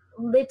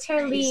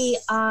 Literally,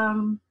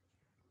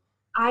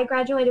 I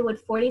graduated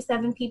with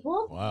 47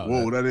 people. Wow.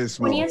 Whoa, that is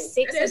small.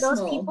 26 of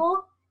those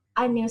people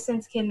I knew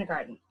since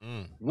kindergarten.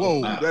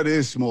 Whoa, that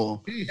is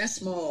small. That's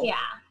small. Yeah.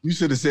 You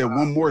should have said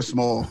one more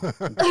small.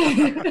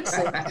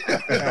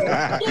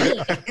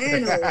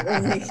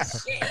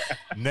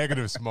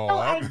 Negative small. So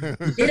I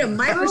Did a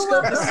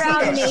microscope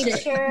around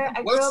nature.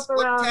 I grew up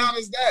around. What town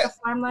is that?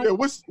 Farmland. Yeah,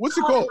 what's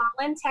it called?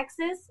 Holland,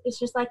 Texas. It's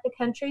just like the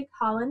country,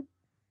 Holland.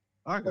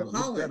 I gotta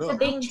look that It's a up.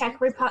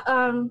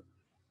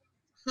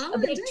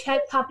 big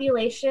Czech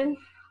population.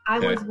 I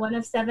was one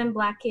of 7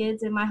 Black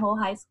kids in my whole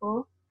high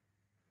school.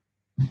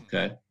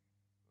 Okay.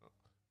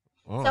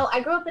 Oh. So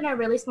I grew up in a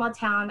really small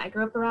town. I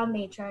grew up around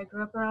nature. I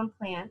grew up around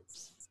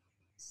plants.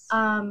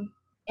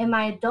 In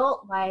my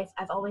adult life,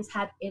 I've always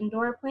had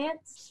indoor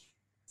plants.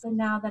 So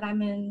now that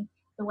I'm in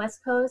the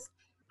West Coast,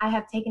 I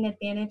have taken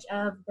advantage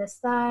of the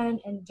sun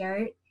and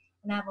dirt,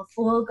 and I have a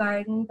full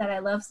garden that I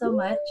love so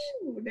much.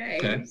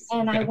 Okay.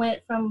 And I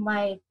went from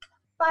like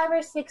 5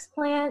 or 6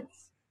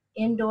 plants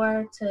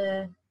indoor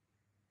to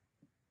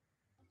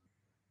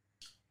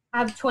I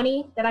have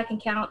 20 that I can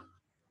count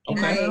in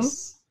my room.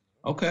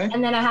 Okay.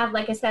 And then I have,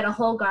 like I said, a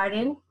whole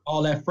garden.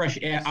 All that fresh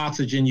air,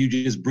 oxygen you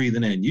just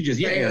breathing in.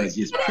 Your air is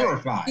just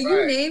purified. Do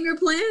you name your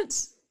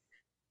plants?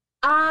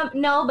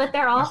 No, but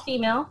they're all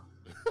female.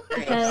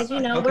 Because,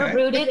 we're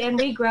rooted and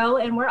we grow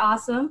and we're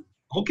awesome.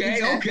 Okay,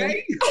 Exactly.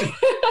 okay.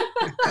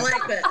 I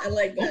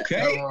like that.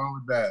 Okay. Nothing wrong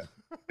with that.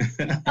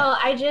 So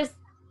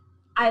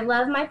I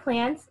love my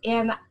plants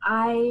and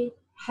I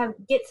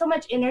get so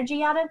much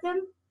energy out of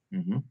them.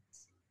 Mm-hmm.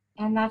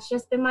 And that's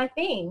just been my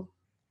thing.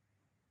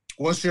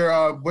 What's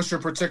your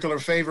particular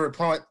favorite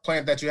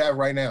plant that you have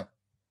right now?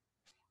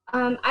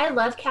 I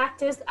love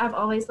cactus. I've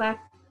always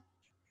liked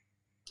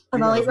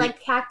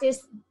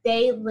cactus.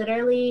 They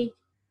literally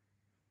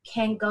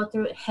can go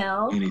through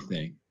hell.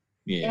 Anything.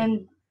 Yeah.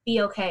 And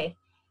be okay.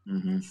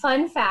 Mm-hmm.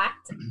 Fun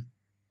fact,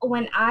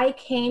 when I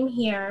came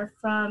here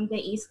from the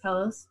East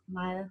Coast,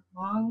 my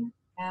long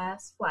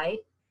ass flight,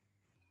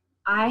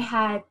 I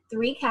had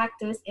 3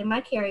 cactus in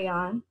my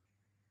carry-on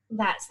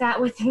that sat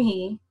with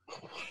me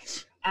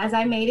as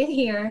I made it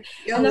here.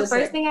 And the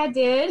first thing I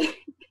did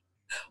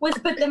was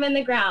put them in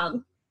the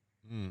ground.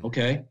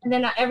 Okay. And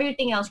then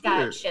everything else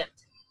got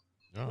shipped.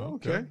 Oh,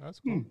 okay. That's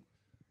cool.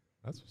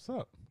 That's what's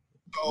up.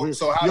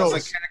 So how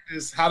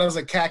does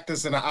a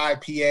cactus and an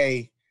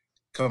IPA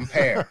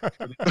compare?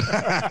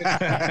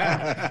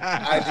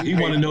 You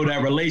want to know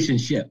that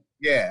relationship.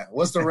 Yeah.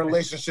 What's the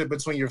relationship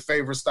between your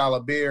favorite style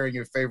of beer and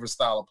your favorite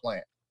style of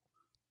plant?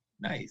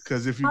 Nice.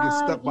 Because if you get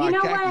stuck by you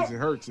know cactus, what? it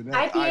hurts. And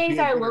that IPAs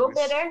are a little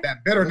bitter,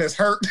 That bitterness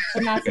hurt.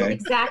 and that's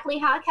exactly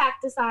how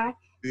cactus are.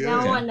 They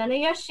don't want none of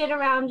your shit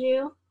around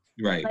you.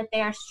 Right. But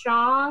they are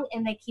strong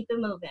and they keep it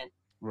moving.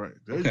 Right.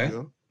 There Okay. you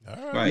go.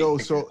 Right. Yo,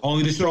 so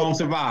only the strong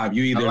survive.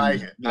 You either I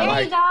like it.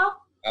 There you go.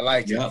 I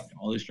like it. Yep.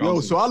 Only the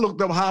strong. so I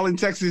looked up Holland,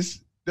 Texas.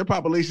 Their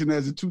population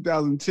as of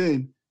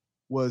 2010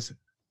 was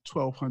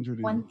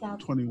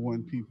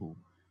 1,221 people.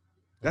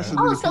 That's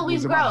how many people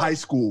was in my high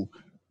school.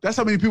 That's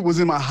how many people was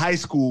in my high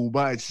school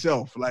by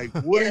itself. Like,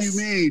 what do you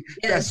mean?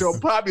 That's your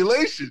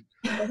population.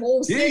 The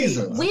whole city.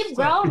 Jesus. We've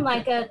grown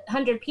like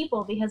 100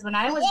 people because when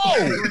I was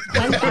there, it was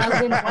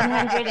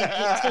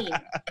 1,118.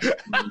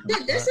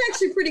 That's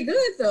actually pretty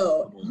good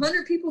though.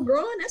 100 people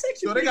growing. That's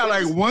actually. So they pretty got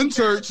good. like one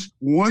church,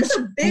 one That's a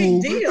school.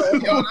 big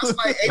deal. Yo, that's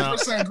like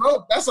 8%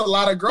 growth. That's a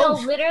lot of So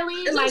growth.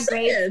 literally, That's what my I'm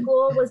grade saying.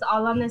 school was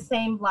all on the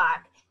same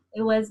block.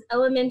 It was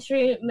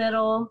elementary,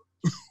 middle,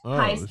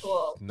 high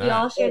school. We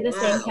all shared the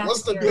same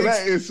What's the cafeteria.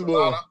 That is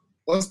small.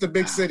 What's the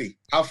big city?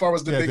 How far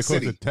was the big to close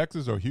city? to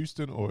Texas or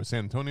Houston or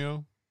San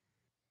Antonio?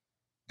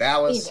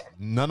 Dallas. Either.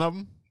 None of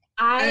them.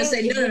 I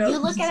say If no, no. you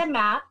look at a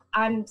map,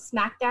 I'm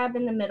smack dab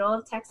in the middle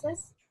of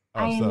Texas.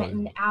 Oh, I'm sorry.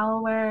 an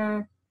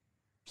hour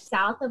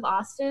south of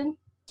Austin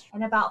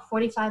and about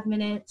 45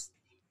 minutes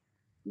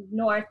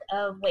north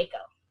of Waco.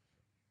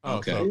 Oh,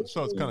 Okay.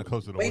 so it's kind of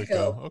closer to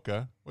Waco. Waco.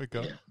 Okay,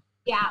 Waco.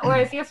 Yeah, or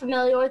if you're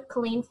familiar with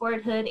Killeen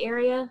Fort Hood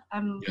area,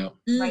 I'm Yep.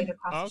 right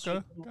across the street.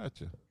 Okay, from it.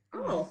 gotcha.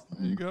 Oh,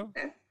 There you go.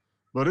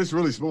 But it's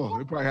really small.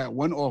 They probably had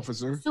one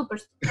officer. Super.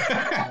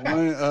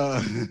 One,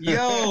 Oh,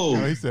 Yo.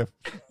 he said.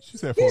 She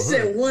said. he For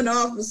said her. one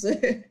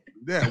officer.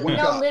 yeah, one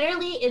No, cop.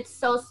 literally, it's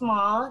so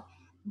small.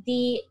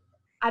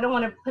 I don't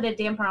want to put a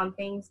damper on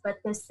things, but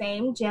the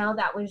same jail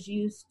that was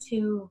used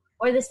to,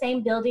 or the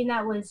same building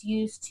that was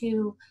used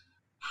to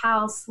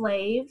house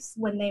slaves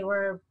when they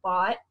were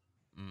bought,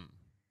 Mm.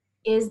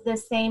 is the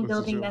same What's the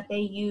building jail? that they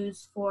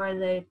use for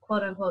the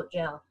quote unquote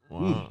jail.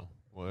 Wow.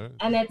 Well,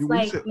 And it's Dude, we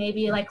like said-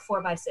 maybe like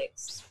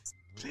 4x6.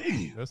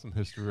 Damn. that's some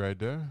history right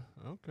there.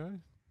 Okay,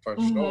 For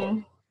Mhm.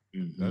 sure.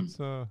 that's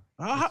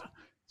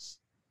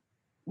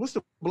What's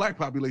the black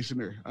population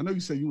there? I know you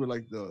said you were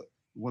like the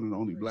one and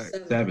only black.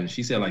 7.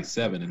 She said like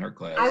 7 in her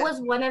class. I was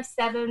one of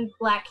 7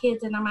 black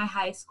kids in my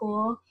high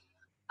school.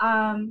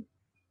 Hold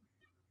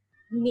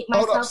up,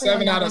 Myself and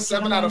 7 out another of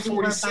 7 out of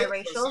gentleman, we were 46, or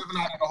biracial. 7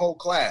 out of the whole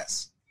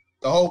class.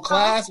 The whole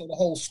class or the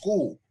whole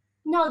school?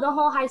 No, the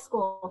whole high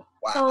school.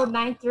 Wow. So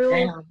 9th through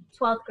Damn.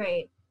 12th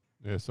grade.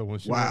 yeah. So when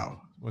she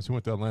Wow. went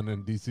to Atlanta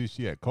and DC,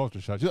 she had culture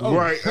shock. She,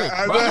 Right. shit,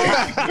 You know,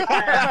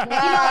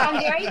 I'm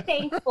very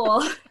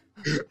thankful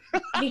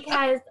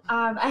because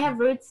I have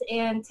roots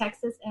in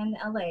Texas and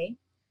LA.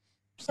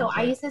 So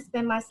I used to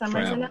spend my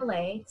summers in Travel.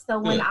 LA. So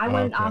when Yeah. I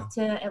went Okay. off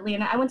to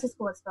Atlanta, I went to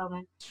school at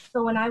Spelman.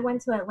 So when I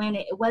went to Atlanta,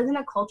 it wasn't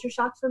a culture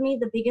shock for me.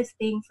 The biggest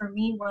thing for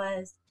me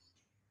was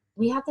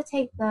we have to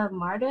take the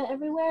MARTA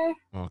everywhere.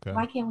 Okay,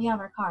 Why can't we have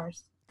our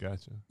cars?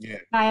 gotcha.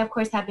 I, of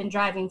course, have been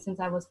driving since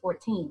I was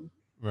 14.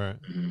 Right.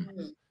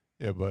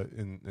 Yeah, but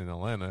in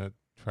Atlanta,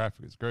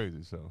 traffic is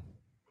crazy. So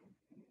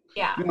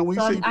Yeah. You know, when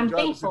you So say you I'm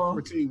drive to thankful.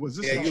 14, was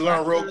this Yeah, a you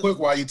learn real tractor? quick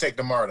while you take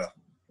the MARTA.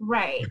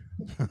 Right.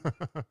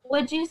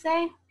 What'd you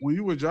say? When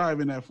you were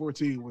driving at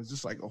 14, was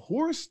this like a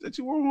horse that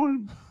you were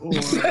on? Or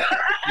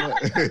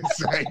it's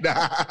like,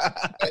 nah.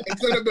 It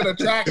could have been a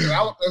tractor.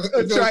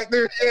 A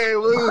tractor? Yeah, it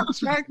was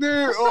a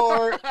tractor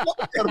or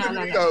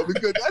No.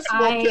 because that's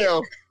small I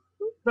town.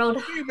 rode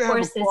You even have a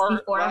horses car,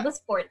 before I right?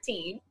 was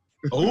 14.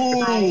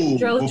 Oh, I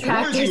drove before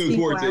tractors she was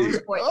before I 14. was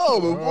 14.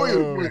 Oh, before you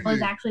Oh. were I was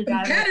 14. actually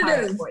driving a car at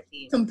Competitive.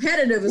 14.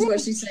 Competitive is what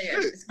she's saying.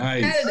 It's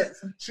Nice.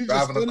 competitive. She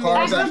Driving a stood car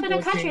I in grew at up in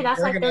the 14, country. That's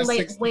like working their at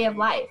 16. way of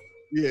life.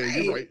 Yeah,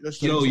 you're right.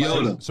 That's Yo, true.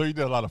 Yoda. you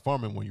did a lot of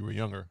farming when you were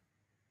younger.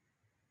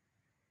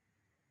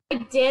 I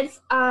did.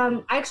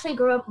 I actually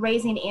grew up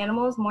raising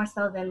animals more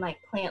so than like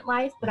plant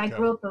life, but I Okay.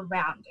 grew up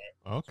around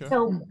it. Okay.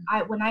 So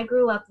when I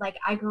grew up,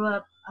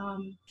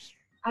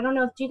 I don't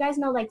know if do you guys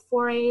know like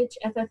 4-H,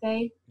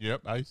 FFA?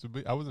 Yep, I used to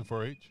be. I was in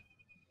 4-H.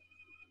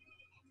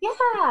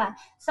 Yeah.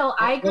 So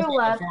I What's grew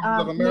that, up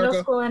Farmers of middle America?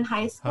 school and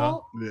high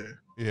school. Yeah.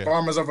 Yeah,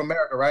 Farmers of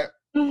America, right?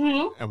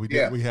 Mm-hmm. and we did.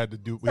 Yeah. We had to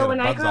do. We So had when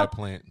a I grew bonsai up-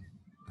 plant.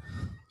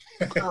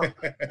 Oh.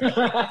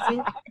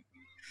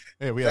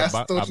 Yeah, we had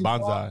That's a what you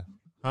bonsai.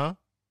 Huh?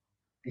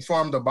 You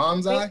farmed a Great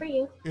bonsai? for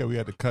you. Yeah, we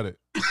had to cut it.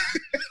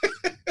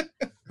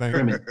 Thank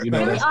Kermit, you know,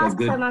 Really that's awesome.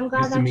 good. I'm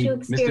glad Mr. that you Mr.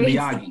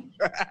 experienced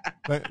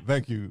Miyagi.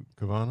 Thank you,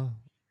 Kavana.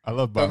 I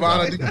love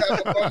Savannah, bonsai. do you have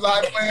a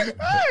bonsai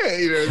plant?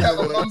 Hey, You have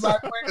a bonsai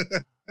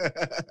plant?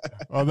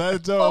 Oh,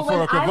 that's Well, all for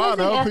when I was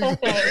Kavana. in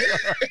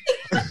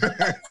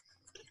FFA,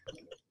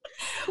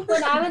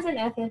 when I was in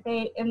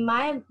FFA,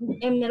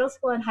 in middle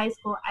school and high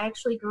school, I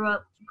actually grew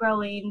up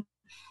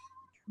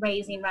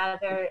raising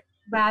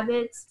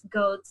rabbits,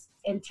 goats,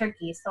 and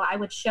turkeys. So I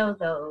would show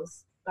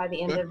those by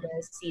the end of the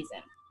season.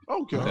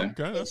 Okay. Okay,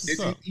 that's Did what's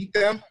you up. eat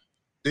them?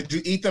 Did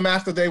you eat them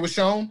after they were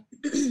shown?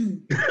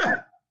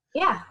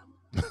 Yeah.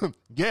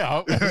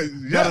 Yeah,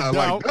 Yeah,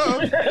 like,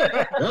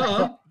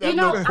 You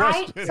know,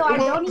 I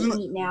don't eat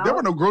meat now. There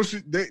were no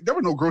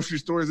grocery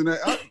stores in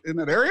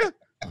that area.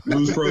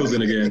 Who's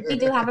frozen again? We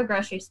do have a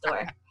grocery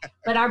store,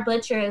 but our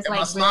butcher is Am I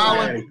like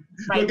smiling?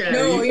 right Look at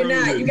there. it. No, you're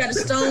not. You got a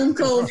stone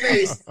cold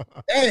face.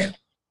 Damn.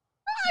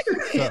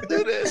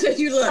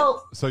 You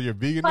look. So you're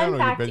vegan now, Fun or you're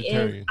fact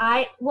vegetarian? is,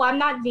 I'm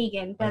not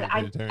vegan, but you're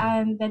vegetarian.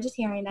 I'm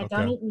vegetarian. I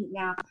don't Okay. eat meat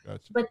now.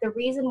 Gotcha. But the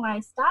reason why I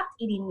stopped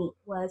eating meat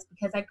was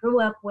because I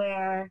grew up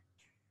where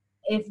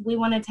if we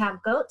wanted to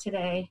have goat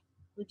today,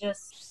 we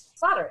just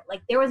slaughter it.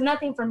 Like there was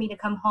nothing for me to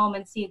come home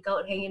and see a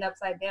goat hanging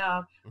upside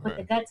down with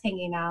the guts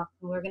hanging out,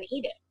 and we were gonna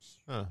eat it.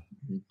 Huh.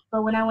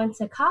 But when I went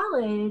to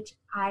college,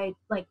 I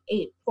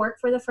ate pork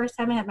for the first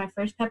time. I had my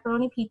first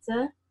pepperoni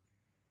pizza.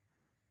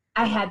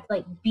 I had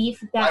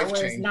beef that was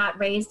Life-changing. not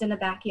raised in the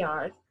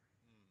backyard,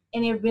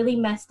 and it really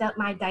messed up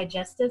my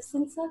digestive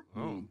system.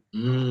 Oh.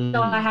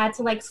 So I had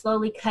to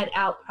slowly cut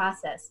out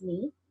processed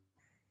meat,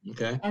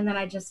 Okay. and then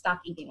I just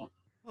stopped eating it.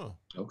 Huh.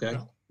 Okay.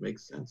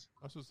 Makes sense.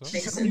 That's what's up.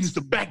 Makes Let me use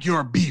the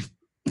backyard beef.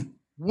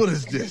 What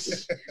is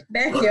this?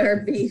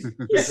 Backyard beef.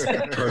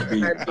 Backyard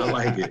beef. I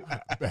like it.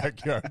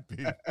 Backyard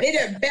beef. They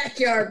did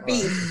backyard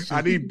beef.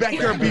 I need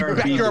backyard beef,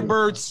 backyard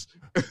birds.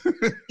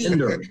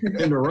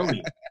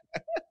 Tenderoni.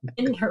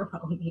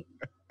 Tenderoni.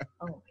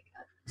 Oh my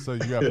So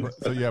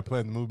you got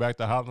planned to move back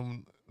to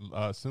Harlem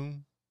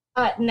soon?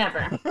 god.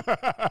 Never.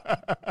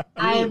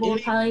 I will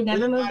probably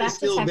never move back to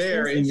still Texas.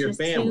 there in It's your just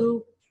family?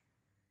 too-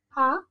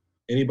 Huh?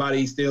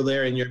 Anybody still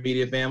there in your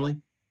immediate family?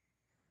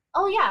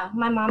 Oh yeah,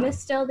 my mom is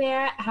still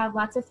there. I have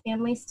lots of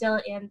family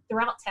still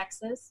throughout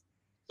Texas,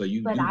 So but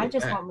you I go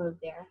just back. won't move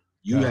there.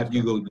 You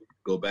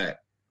go back.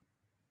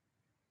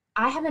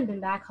 I haven't been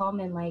back home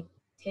in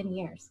 10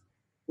 years.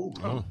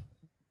 Oh.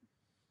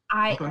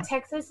 Okay.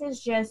 Texas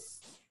is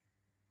just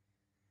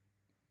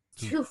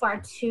too far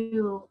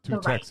to the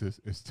right. Texas.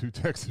 It's too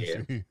Texas.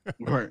 Yeah.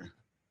 Right.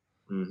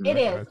 Mhm. It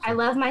is. Gotcha. I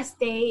love my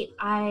state.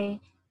 I'm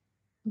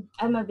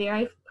a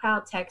very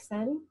proud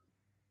Texan,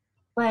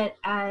 but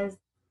as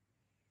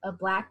a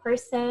Black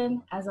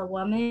person, as a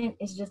woman,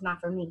 it's just not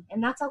for me,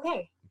 and that's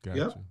okay.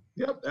 Gotcha.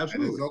 Yep, That is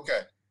absolutely.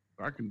 okay.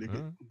 I can dig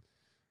it.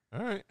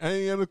 All right.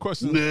 Any other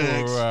questions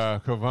Next.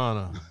 for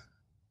Kavana?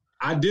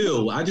 I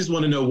do. I just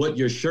want to know what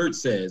your shirt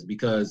says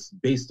because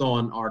based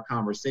on our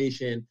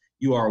conversation,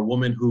 you are a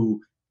woman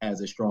who has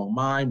a strong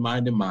mind,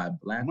 minding my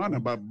black. Mine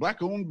about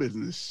black-owned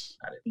business.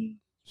 There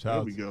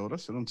Shout we go.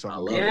 That's what I'm I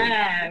talking love about.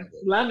 Yes,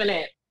 loving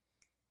it.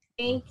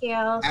 Thank you.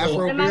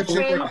 Afro And my beard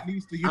chick,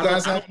 friend- do you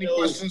guys have any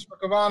questions for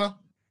Kavana?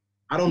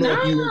 I don't know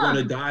if you were No. going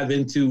to dive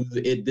into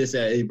this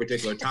at a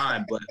particular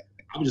time, but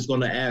I'm just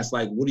going to ask,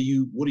 what are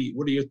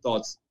your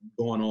thoughts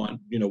going on,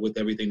 with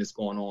everything that's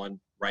going on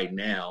right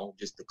now,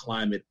 just the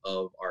climate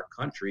of our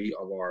country,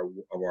 of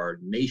our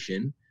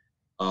nation.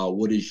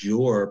 What is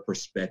your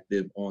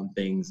perspective on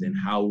things, and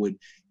how would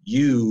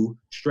you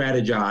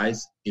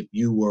strategize if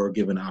you were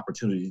given an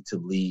opportunity to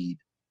lead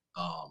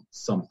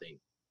something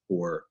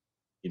for,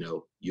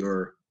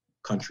 your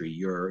country,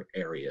 your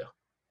area?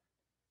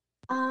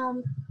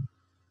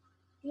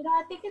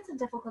 I think it's a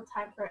difficult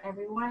time for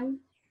everyone.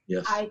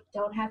 Yes. I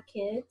don't have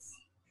kids.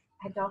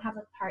 I don't have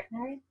a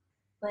partner,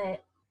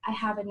 but I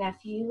have a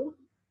nephew.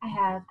 I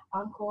have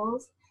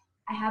uncles.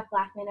 I have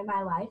Black men in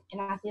my life.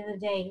 And at the end of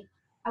the day,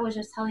 I was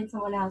just telling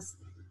someone else,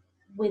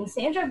 when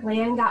Sandra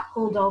Bland got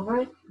pulled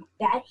over,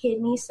 that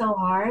hit me so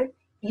hard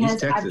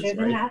because Texas, I've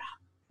driven right? that.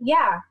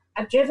 Yeah,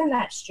 I've driven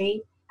that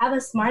street. I have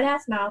a smart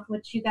ass mouth,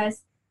 which you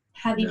guys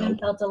have even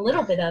felt a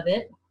little bit of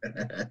it.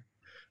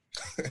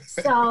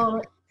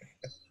 So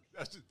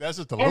That's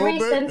just a ever little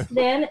bit. since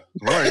then,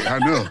 Right, I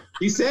know.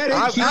 He said it.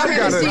 I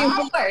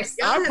force.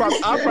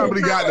 I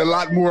probably got a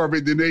lot more of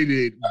it than they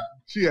did.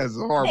 She has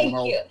a hard Thank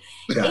one. you.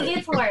 It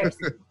gets worse.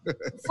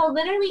 So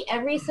literally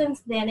ever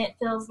since then, it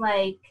feels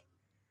like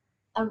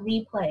a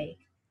replay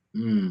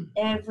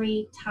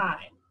every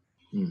time.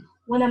 Mm.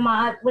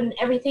 When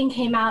everything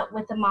came out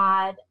with the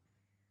mod,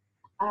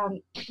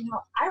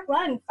 I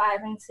run 5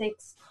 and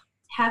 6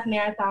 half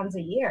marathons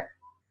a year.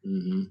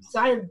 Mm-hmm. So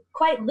I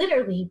quite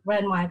literally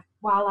run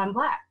while I'm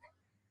Black.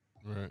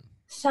 Right.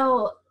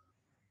 So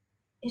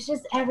it's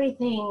just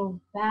everything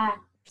back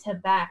to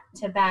back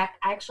to back.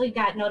 I actually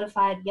got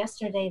notified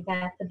yesterday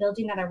that the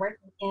building that I work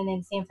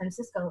in San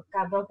Francisco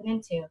got broken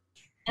into.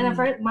 And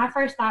my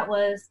first thought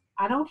was,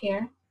 I don't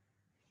care.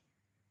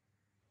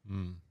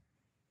 Mm.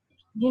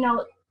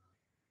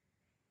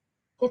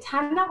 The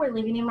time that we're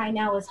living in right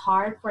now is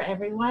hard for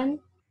everyone,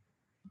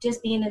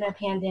 just being in a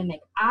pandemic.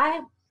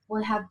 I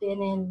would have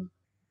been in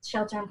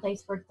shelter in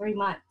place for 3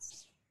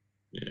 months.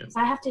 Yeah. So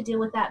I have to deal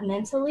with that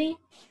mentally,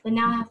 but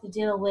now I have to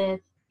deal with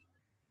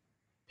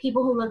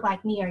people who look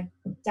like me are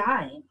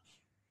dying.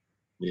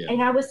 Yeah.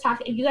 And I was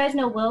talking, you guys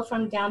know Will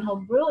from Down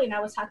Home Brewing. I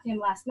was talking to him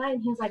last night,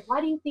 and he was like,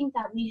 why do you think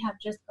that we have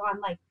just gone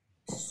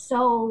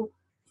so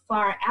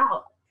far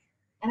out?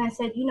 And I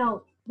said,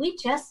 we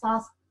just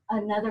saw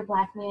another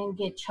Black man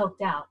get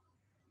choked out.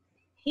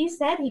 He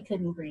said he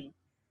couldn't breathe.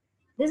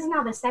 This is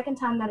now the second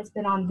time that it's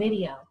been on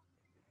video.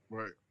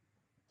 Right.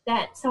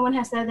 That someone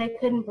has said they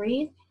couldn't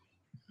breathe.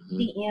 Mm-hmm.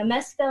 The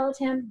EMS failed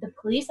him. The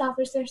police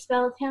officers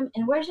failed him.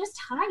 And we're just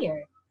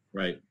tired.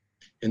 Right.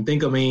 And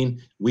think, I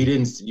mean, we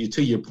didn't,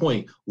 to your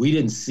point, we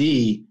didn't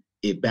see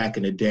it back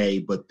in the day,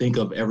 but think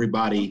of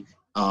everybody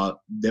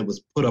that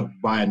was put up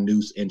by a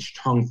noose and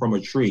hung from a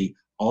tree.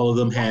 All of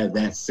them had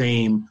that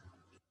same,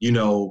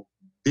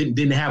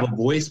 didn't have a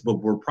voice,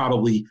 but were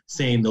probably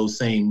saying those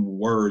same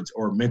words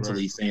or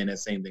mentally saying that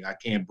same thing. I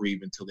can't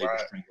breathe until they were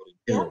strangled and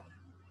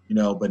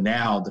killed. But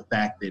now the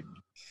fact that,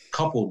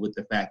 coupled with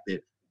the fact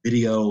that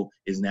video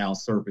is now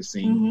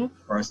surfacing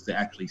for us to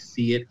actually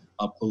see it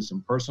up close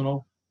and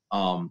personal,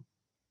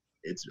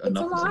 it's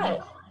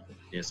enough.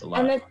 It's a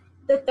lot. And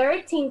the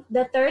third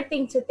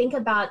thing to think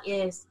about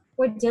is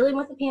we're dealing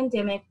with a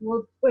pandemic.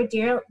 We're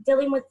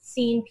dealing with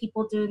seeing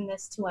people doing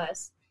this to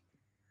us.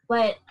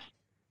 But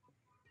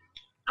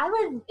I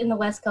live in the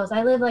West Coast.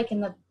 I live like in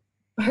the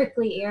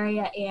Berkeley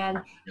area, and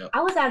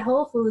I was at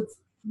Whole Foods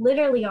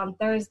literally on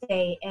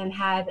Thursday and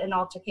had an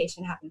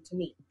altercation happen to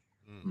me.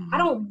 I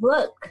don't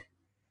look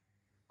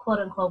quote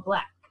unquote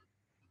black.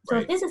 So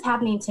if this is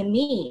happening to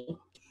me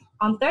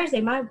on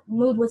Thursday, my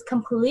mood was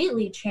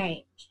completely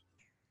changed.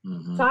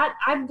 So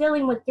I'm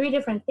dealing with 3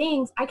 different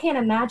things. I can't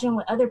imagine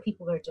what other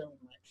people are dealing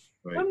with.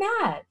 We're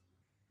mad.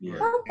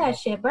 Fuck that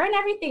shit. Burn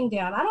everything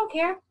down. I don't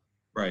care.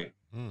 Right.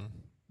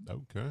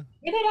 Okay.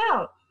 Get it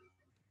out.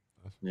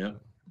 Yeah.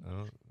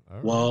 Right.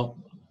 Well,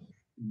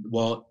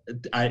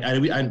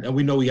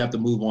 we know we have to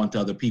move on to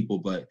other people,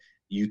 but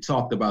you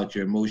talked about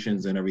your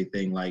emotions and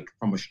everything. Like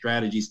from a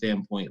strategy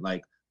standpoint,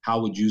 like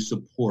how would you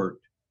support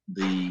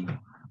the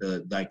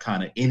like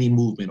kind of any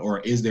movement, or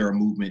is there a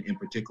movement in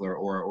particular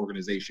or an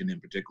organization in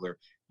particular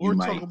you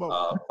might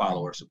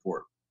follow or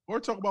support? Or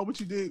talk about what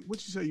you did.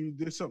 What you say you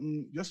did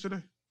something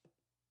yesterday?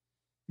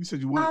 You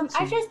said you went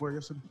somewhere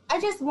yesterday?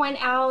 I just went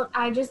out.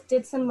 I just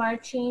did some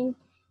marching.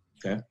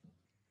 Okay.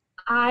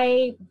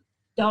 I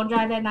don't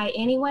drive at night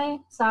anyway,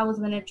 so I was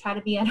going to try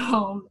to be at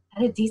home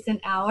at a decent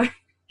hour. Okay.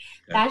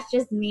 That's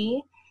just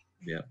me.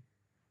 Yeah.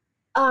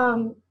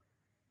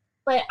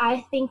 But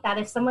I think that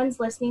if someone's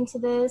listening to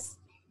this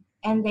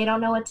and they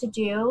don't know what to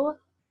do,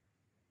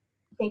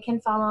 they can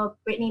follow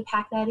Brittany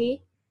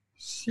Packnetty.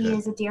 She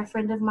is a dear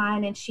friend of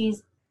mine, and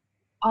she's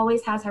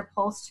always has her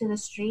pulse to the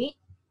street.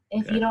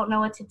 If you don't know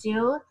what to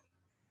do,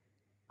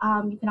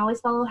 you can always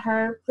follow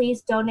her.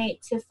 Please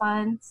donate to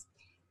funds,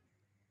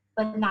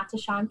 but not to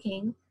Sean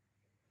King.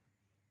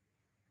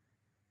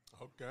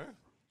 Okay.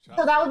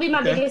 So that would be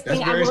my biggest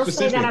thing. I will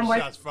say that I'm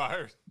working. Shots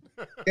fired.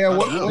 What's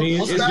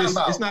that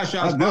about? It's not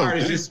shots fired.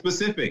 It's just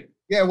specific.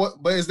 Yeah.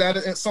 But is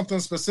that something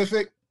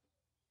specific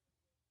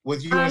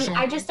with you?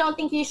 I just don't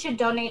think you should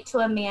donate to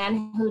a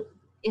man who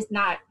is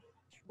not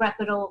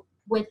reputable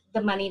with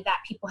the money that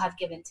people have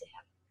given to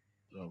him.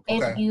 Okay.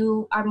 If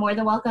you are more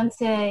than welcome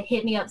to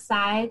hit me on a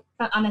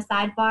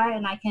sidebar,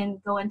 and I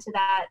can go into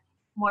that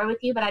more with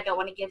you, but I don't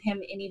want to give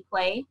him any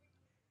play.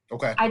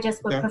 Okay. I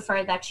just would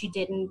prefer that you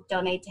didn't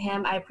donate to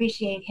him. I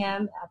appreciate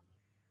him.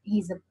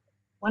 He's a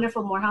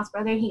wonderful Morehouse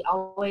brother. He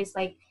always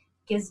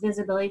gives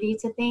visibility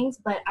to things,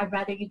 but I'd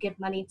rather you give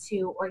money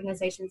to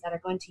organizations that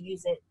are going to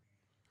use it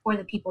for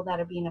the people that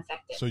are being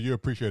affected. So you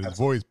appreciate his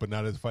voice, but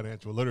not his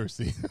financial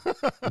literacy.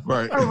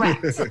 Right.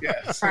 Correct.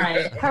 Yes.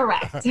 Right.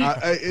 Correct.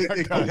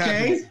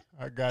 Okay.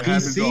 I got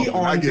PC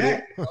on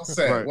deck.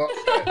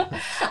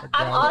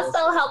 I'm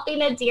also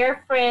helping a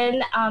dear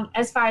friend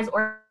as far as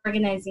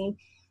organizing.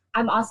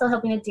 I'm also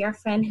helping a dear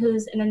friend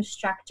who's an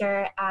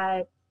instructor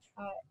at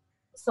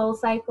Soul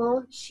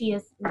Cycle. She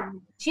is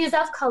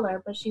of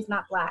color, but she's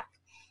not black.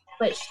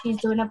 But she's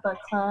doing a book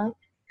club,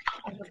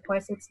 and of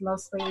course, it's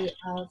mostly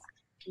of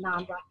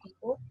non-black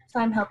people. So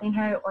I'm helping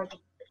her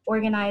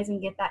organize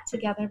and get that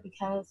together,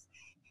 because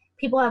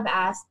people have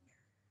asked,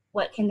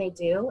 what can they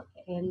do?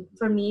 And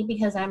for me,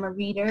 because I'm a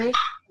reader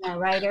and a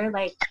writer,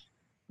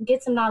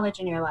 get some knowledge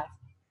in your life.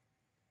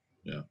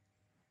 Yeah.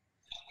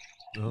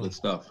 Good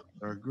stuff.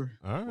 I agree.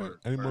 All right.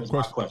 Any more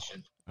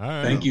questions? All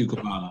right. Thank you,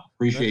 Kamala.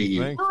 Appreciate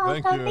you.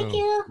 Thank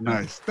you.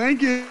 Nice.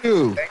 Thank you.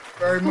 Thank you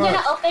very much. I'm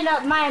going to open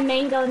up my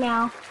mango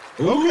now.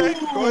 Okay.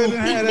 Go ahead and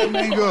have that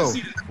mango.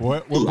 I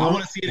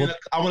want to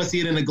see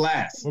it in a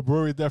glass. What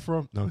brewery is that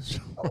from? No.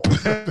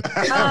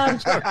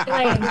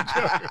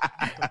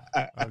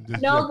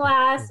 No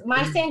glass.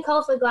 My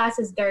Sankofa glass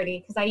is dirty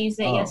because I used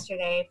it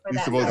yesterday for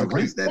that. You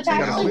rinse that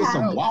thing out with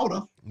some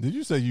water. Did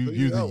you say you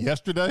used it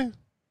yesterday?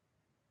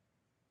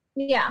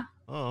 Yeah.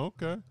 Oh,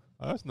 okay.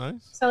 Oh, that's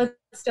nice. So it's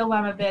still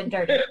by my bed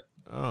dirty.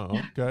 Oh,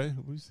 okay.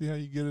 We see how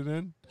you get it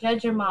in.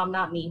 Judge your mom,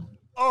 not me.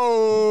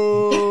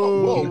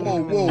 Oh!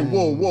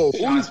 Whoa!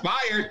 Shots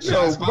fired.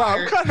 Yo,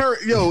 Rob, cut her.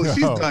 Yo,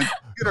 she's done.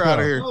 Get her out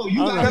of here. Oh, you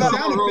got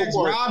sound effects,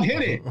 Rob.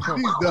 Hit it.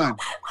 She's done.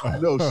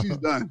 No, she's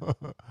done.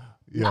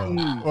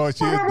 Yeah. Oh,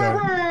 she is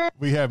done.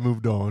 We have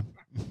moved on.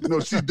 No,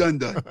 she's done.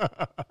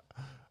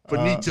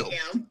 Finito.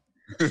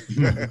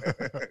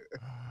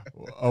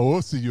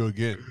 We'll see you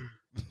again.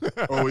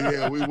 Oh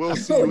yeah, we will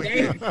see you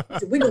again.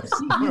 We will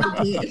see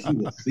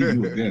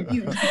you again.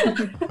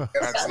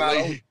 That's not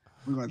over.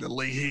 We're going to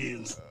lay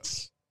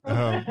hands.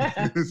 God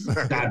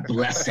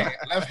bless it.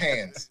 Left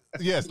hands.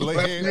 Yes, lay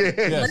hands.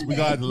 Yes, we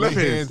got lay left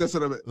hands. That's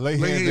what I meant. Lay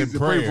hands and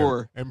pray prayer. for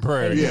her. And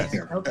prayer. Yes,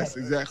 Okay. that's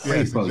exactly.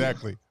 Yes,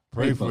 exactly.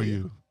 Pray for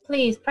you.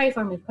 Please pray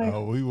for me. Pray.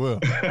 Oh, we will.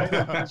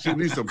 She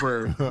needs some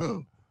prayer.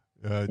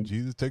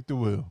 Jesus, take the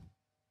wheel.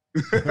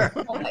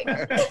 Oh my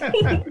God.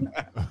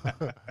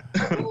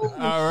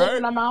 All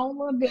right. I'm my own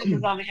little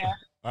business over here.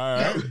 All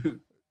right.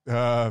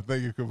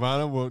 Thank you,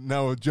 Kavana.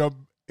 Now we'll jump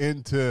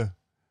into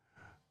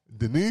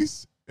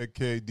Denise,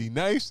 aka D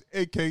Nice,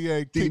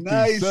 aka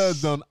Kinky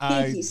Suds on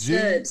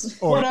IG.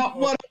 Or, What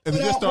up? Is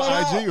it just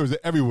on IG or is it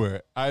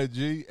everywhere?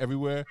 IG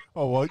everywhere.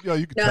 Oh well,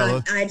 you can tell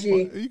us. IG.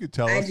 You can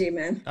tell us. IG,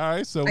 man. All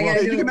right, so I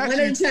gotta do it one at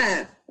a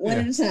time. One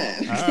at a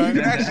time. All right.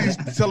 You can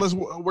actually tell us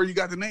where you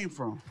got the name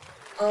from.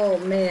 Oh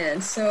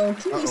man, so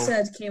Kinky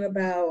Suds came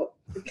about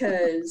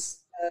because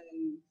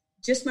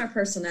just my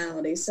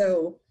personality.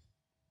 So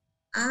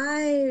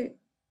I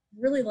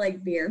really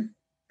like beer.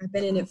 I've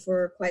been in it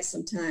for quite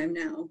some time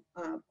now,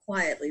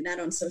 quietly, not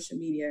on social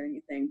media or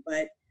anything,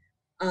 but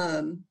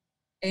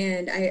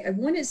and I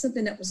wanted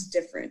something that was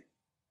different.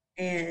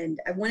 And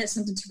I wanted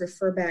something to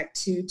refer back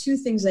to two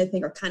things I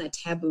think are kind of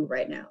taboo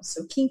right now.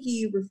 So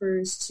kinky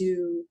refers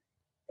to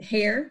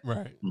hair.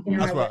 Right. You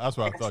know, That's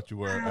what I thought you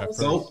were at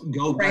first.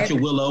 Go, got your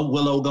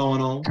willow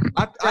going on.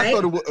 I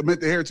thought it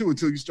meant the hair too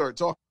until you start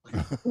talking.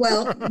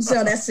 Well,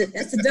 so that's it.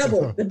 That's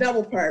the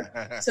double part.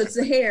 So it's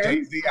the hair.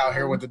 Jay-Z out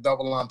here with the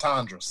double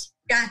entendres.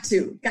 Got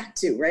to,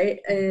 right?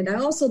 And I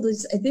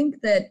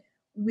think that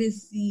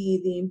with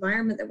the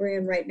environment that we're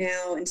in right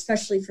now, and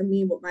especially for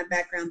me, with my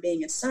background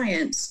being in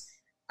science,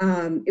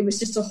 it was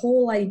just a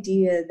whole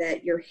idea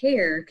that your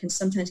hair can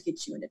sometimes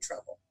get you into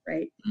trouble,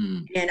 right?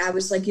 And I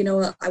was like, you know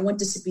what? I want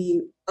this to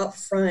be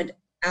upfront,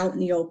 out in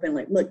the open.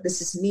 Like, look,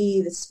 this is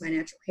me. This is my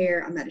natural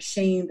hair. I'm not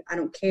ashamed. I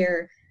don't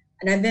care.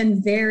 And I've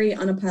been very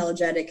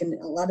unapologetic in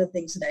a lot of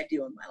things that I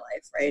do in my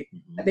life, right?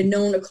 I've been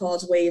known to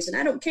cause waves, and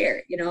I don't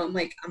care. You know,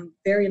 I'm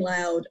very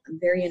loud. I'm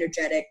very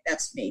energetic.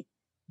 That's me.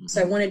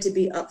 So I wanted to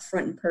be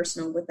upfront and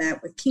personal with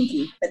that, with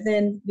kinky. But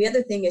then the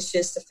other thing is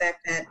just the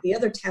fact that the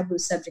other taboo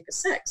subject is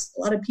sex.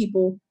 A lot of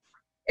people,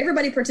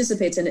 everybody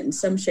participates in it in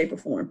some shape or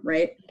form,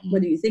 right?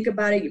 Whether you think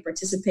about it, you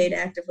participate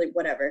actively,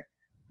 whatever.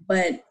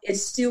 But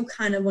it's still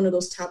kind of one of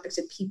those topics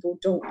that people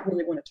don't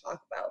really want to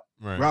talk about.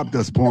 Right. Rob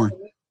does porn.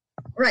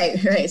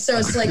 Right. So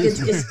it's like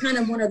it's kind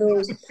of one of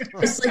those.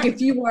 It's like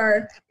if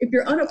you're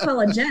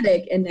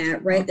unapologetic in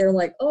that, right? They're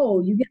like,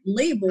 oh, you get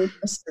labeled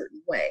a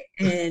certain way,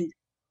 and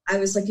I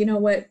was like, you know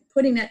what?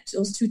 Putting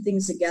those two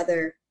things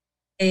together,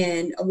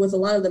 and with a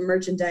lot of the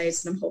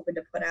merchandise that I'm hoping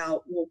to put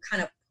out, will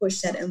kind of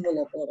push that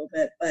envelope a little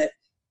bit. But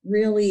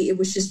really, it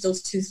was just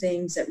those two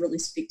things that really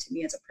speak to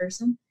me as a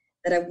person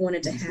that I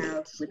wanted to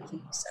have with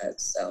Kinky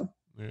Suds. So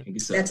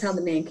that's how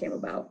the name came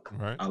about.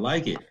 Right. I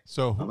like it.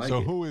 So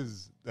who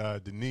is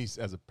Denise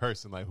as a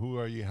person? Like, who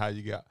are you? How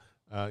you got?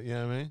 You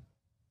know what I mean?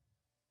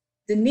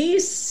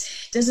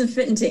 Denise doesn't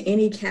fit into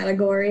any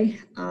category.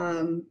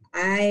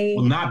 I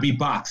will not be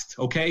boxed.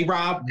 Okay,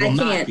 Rob? Will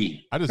not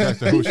be. I just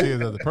asked her who she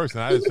is as a person.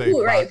 I didn't say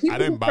people I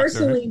didn't who box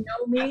personally her.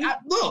 know me.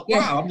 Look,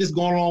 Rob, I'm just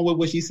going along with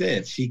what she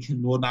said. She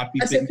will not be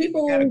fit into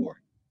any category.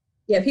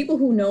 Yeah, people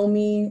who know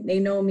me, they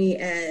know me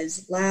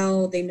as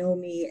loud. They know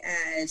me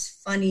as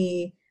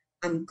funny.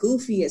 I'm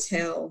goofy as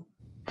hell.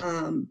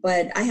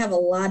 But I have a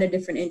lot of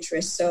different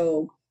interests.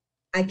 So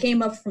I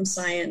came up from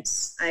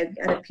science. I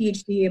got a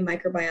PhD in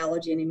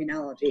microbiology and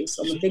immunology.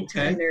 So I'm a big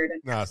time nerd.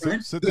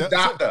 Sit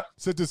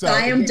this out.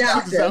 I am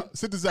doctor.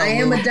 Sit this out. I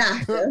am a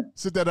doctor.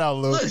 Sit that out,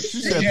 Lou.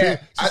 She said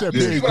PhD.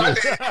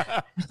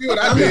 You see what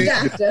I I'm did?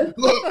 a doctor.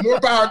 Look, more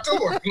power to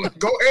her. Look,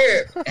 go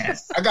ahead.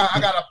 Yes. I got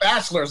a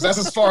bachelor's. That's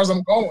as far as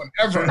I'm going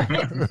ever.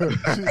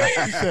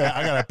 she said,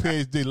 I got a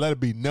PhD. Let it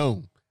be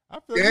known.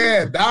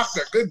 Yeah,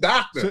 doctor, good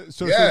doctor.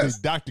 So yes. it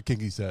should be Dr.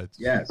 Kinky Suds.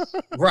 Yes,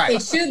 right.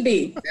 It should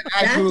be.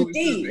 Dr.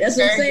 D. That's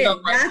what I'm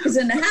saying. Doc is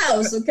in the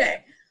house.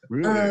 Okay.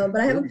 Really?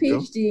 But I have a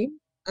PhD,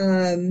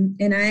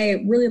 and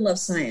I really love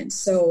science.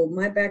 So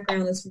my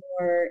background is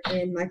more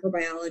in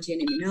microbiology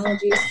and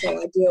immunology.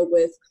 So I deal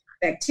with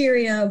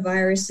bacteria,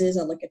 viruses.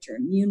 I look at your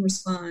immune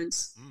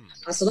response.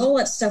 So all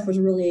that stuff was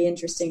really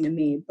interesting to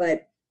me.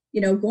 But you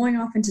know, going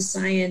off into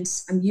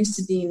science, I'm used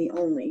to being the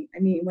only. I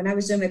mean, when I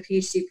was doing my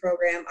PhD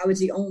program, I was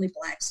the only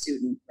Black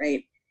student,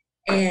 right?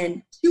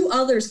 And 2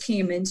 others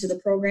came into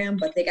the program,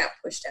 but they got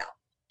pushed out.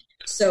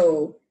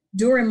 So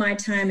during my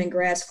time in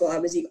grad school, I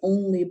was the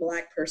only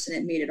Black person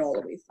that made it all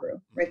the way through,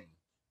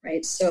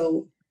 right?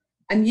 So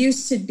I'm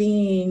used to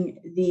being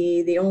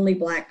the only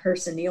Black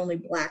person, the only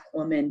Black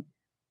woman,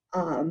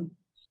 and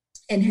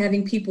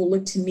having people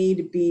look to me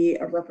to be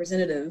a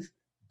representative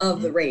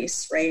of the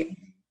race, right?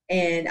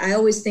 And I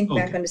always think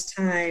back on this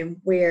time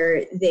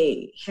where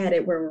they had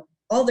it where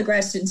all the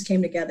grad students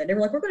came together. They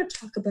were like, we're going to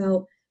talk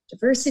about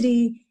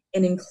diversity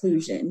and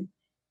inclusion.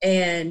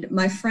 And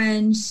my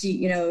friend,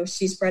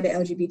 she's part of the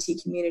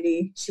LGBT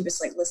community. She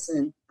was like,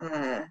 listen,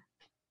 I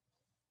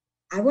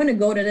want to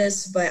go to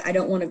this, but I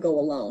don't want to go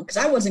alone. Because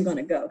I wasn't going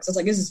to go. Because I was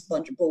like, this is a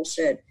bunch of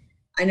bullshit.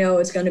 I know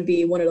it's going to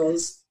be one of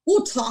those,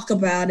 we'll talk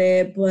about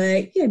it,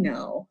 but you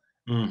know.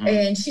 Mm-hmm.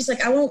 And she's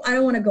like, I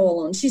don't want to go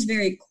alone. She's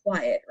very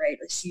quiet, right?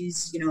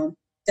 She's,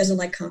 doesn't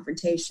like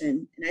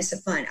confrontation. And I said,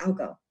 fine, I'll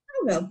go.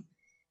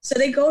 So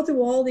they go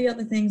through all the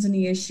other things in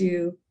the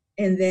issue,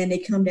 and then they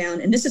come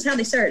down, and this is how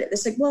they started.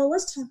 It's like, well,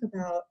 let's talk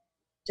about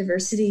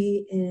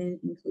diversity and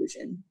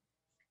inclusion.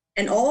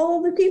 And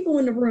all the people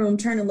in the room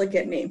turn and look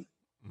at me.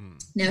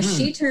 Now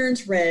she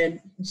turns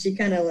red, and she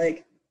kind of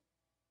like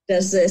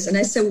does this. And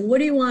I said, well, what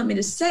do you want me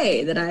to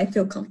say? That I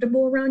feel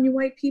comfortable around you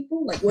white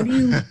people? Like, what do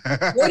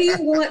you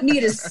want me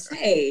to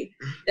say?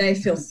 That I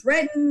feel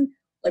threatened?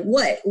 Like,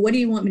 what do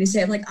you want me to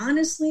say? I'm like,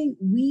 honestly,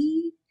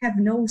 we have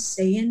no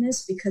say in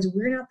this because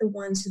we're not the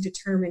ones who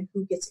determine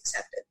who gets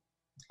accepted.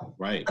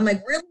 Right. I'm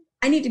like, really?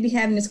 I need to be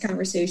having this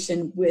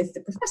conversation with the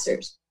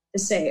professors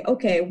to say,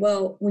 okay,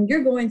 well, when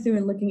you're going through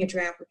and looking at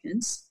your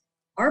applicants,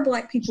 are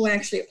Black people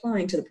actually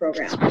applying to the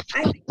program?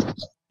 I think so.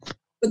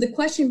 But the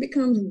question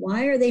becomes,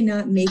 why are they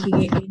not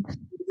making it into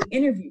the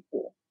interview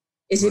pool?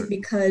 Is it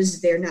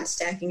because they're not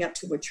stacking up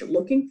to what you're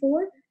looking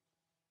for?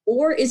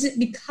 Or is it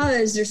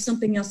because there's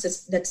something else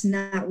that's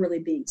not really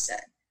being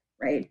said,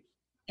 right?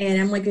 And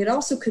I'm like, it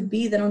also could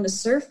be that on the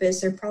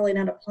surface, they're probably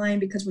not applying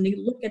because when they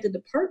look at the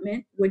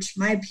department, which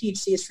my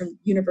PhD is from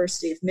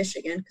University of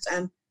Michigan, because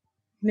I'm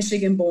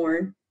Michigan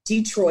born,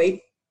 Detroit,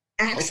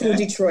 actual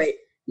Detroit,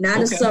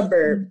 not a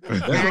suburb.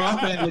 That's where I'm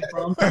family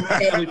from.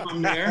 Family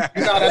from there.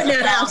 Put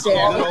that out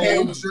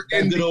there.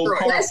 Good old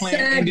car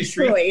plant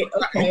industry. Detroit,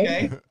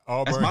 okay.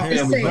 That's my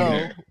family from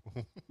there.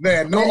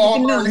 Man, no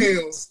Auburn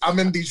Hills. I'm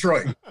in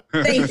Detroit.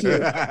 Thank you.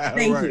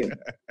 Thank you.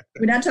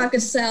 We're not talking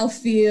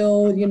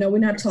Southfield, we're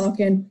not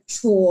talking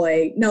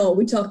Troy. No,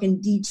 we're talking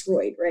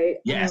Detroit, right?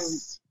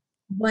 Yes.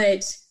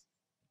 But,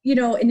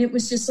 and it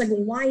was just like,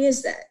 well, why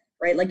is that?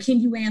 Right? Like, can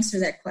you answer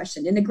that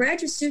question? And the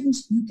graduate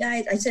students,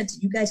 I said,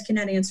 you guys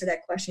cannot answer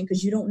that question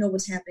because you don't know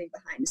what's happening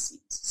behind the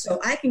scenes. So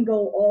I can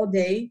go all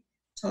day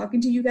talking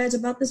to you guys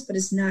about this, but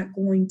it's not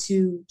going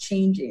to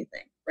change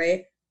anything,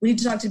 right? We need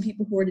to talk to the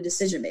people who are the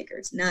decision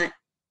makers, not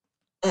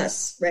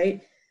us, right?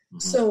 Mm-hmm.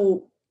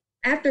 So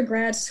after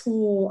grad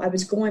school, I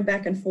was going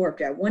back and forth.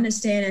 Do I want to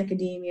stay in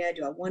academia?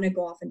 Do I want to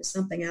go off into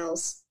something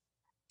else?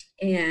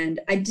 And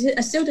I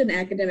still did an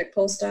academic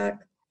postdoc.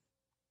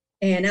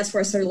 And that's where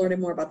I started learning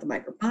more about the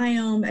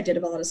microbiome. I did a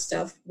lot of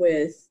stuff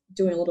with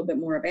doing a little bit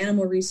more of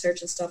animal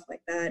research and stuff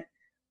like that.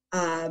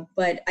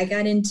 But I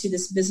got into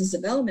this business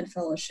development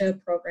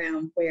fellowship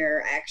program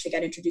where I actually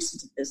got introduced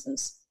into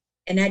business.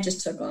 And that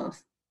just took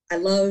off. I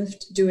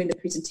loved doing the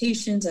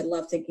presentations. I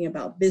loved thinking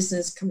about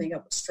business, coming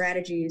up with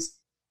strategies.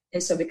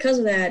 And so because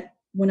of that,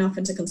 went off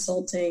into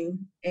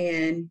consulting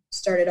and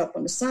started up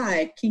on the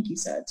side, Kinky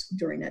Suds,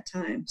 during that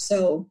time.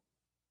 So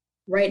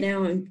right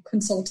now I'm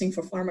consulting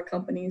for pharma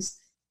companies.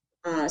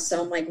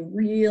 So I'm like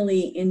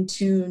really in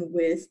tune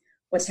with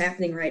what's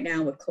happening right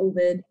now with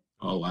COVID.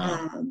 Oh,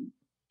 wow.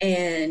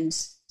 And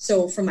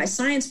so from my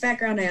science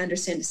background, I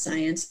understand the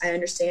science. I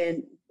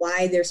understand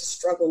why there's a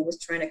struggle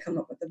with trying to come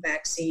up with a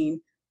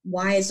vaccine,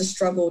 why it's a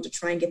struggle to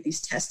try and get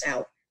these tests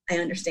out. I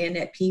understand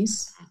that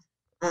piece.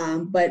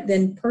 But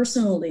then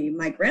personally,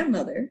 my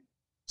grandmother,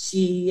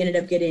 she ended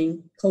up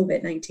getting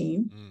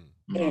COVID-19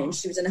 and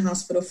she was in the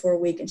hospital for a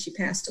week and she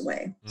passed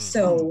away.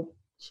 So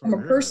from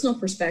a personal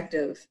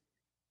perspective,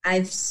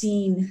 I've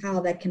seen how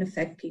that can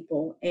affect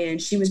people.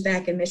 And she was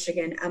back in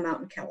Michigan. I'm out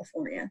in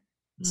California.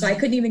 So I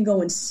couldn't even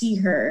go and see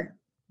her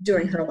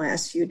during her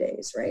last few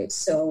days, right?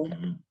 So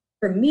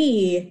for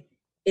me,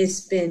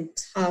 it's been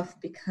tough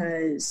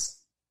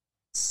because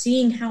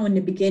seeing how in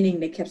the beginning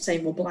they kept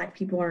saying, well, Black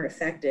people aren't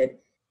affected.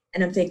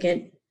 And I'm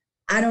thinking,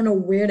 I don't know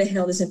where the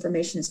hell this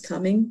information is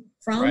coming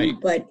from,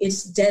 but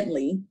it's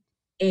deadly.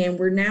 And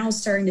we're now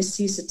starting to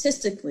see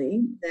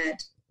statistically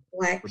that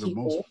Black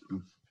people,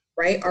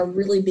 right, are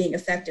really being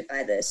affected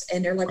by this.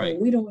 And they're like, well,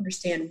 we don't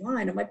understand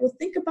why. And I'm like, well,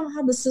 think about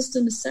how the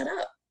system is set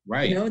up.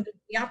 Right.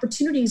 The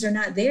opportunities are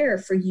not there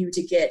for you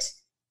to get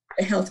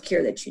the health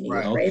care that you need.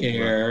 Right.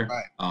 It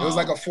was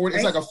like a 40,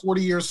 it's like a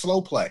 40-year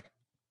slow play.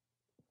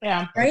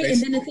 Yeah. Right.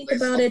 And then to think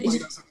about it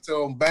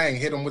until bang,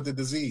 hit them with the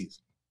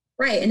disease.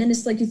 Right. And then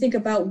it's like you think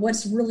about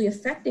what's really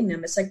affecting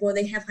them. It's like, well,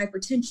 they have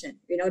hypertension,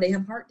 they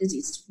have heart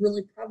disease. It's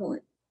really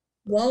prevalent.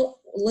 Well,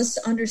 let's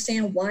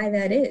understand why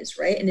that is,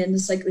 right? And then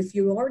it's like, if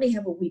you already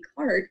have a weak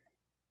heart,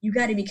 you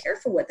got to be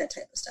careful with that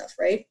type of stuff,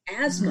 right?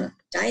 Asthma,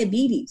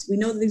 diabetes. We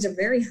know that these are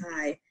very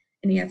high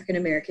in the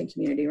African-American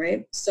community,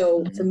 right?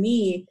 So for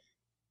me,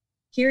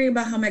 hearing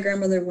about how my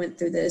grandmother went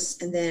through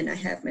this, and then I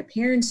have my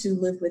parents who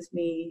live with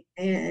me,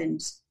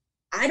 and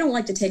I don't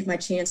like to take my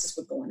chances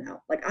with going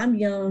out. Like, I'm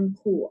young,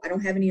 cool. I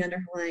don't have any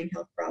underlying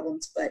health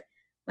problems, but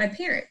my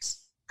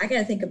parents, I got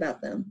to think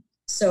about them.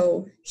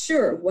 So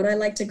sure, would I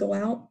like to go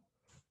out?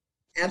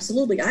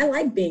 Absolutely. I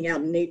like being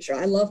out in nature.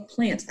 I love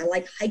plants. I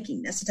like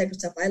hiking. That's the type of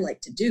stuff I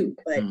like to do.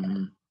 But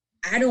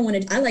I don't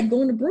want to, I like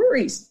going to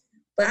breweries,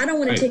 but I don't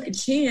want to take a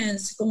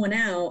chance going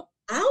out.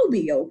 I'll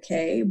be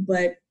okay,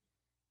 but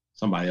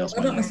somebody else.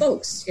 What about my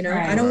folks?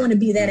 I don't want to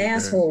be that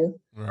asshole,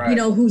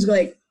 who's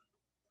like,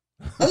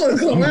 I'm going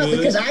to go out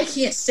because I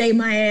can't stay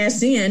my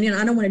ass in.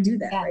 I don't want to do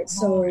that. Right.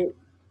 So,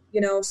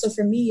 so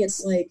for me,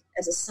 it's like,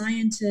 as a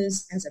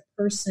scientist, as a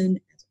person,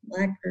 as a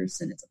Black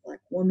person, as a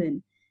Black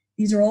woman,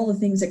 these are all the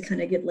things that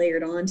kind of get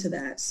layered onto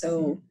that.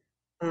 So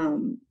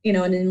You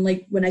know, and then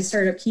like when I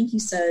started up Kinky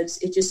Suds,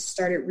 it just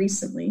started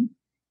recently.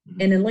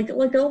 And then like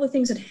all the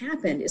things that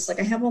happened, it's like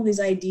I have all these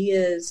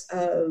ideas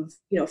of,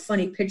 you know,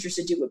 funny pictures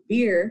to do with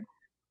beer,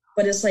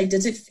 but it's like,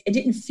 it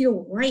didn't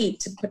feel right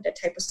to put that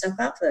type of stuff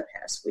out for the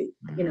past week,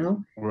 you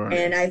know? Right.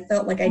 And I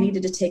felt like I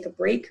needed to take a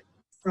break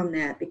from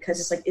that because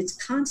it's like, it's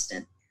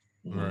constant.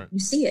 Right. You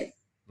see it.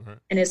 Right.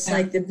 And it's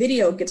like the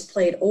video gets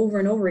played over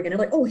and over again. I'm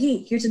like, oh, hey,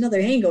 here's another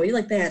angle. You're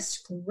like, that's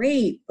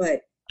great.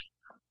 But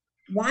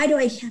why do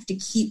I have to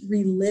keep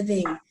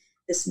reliving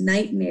this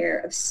nightmare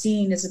of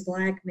seeing as a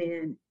Black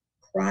man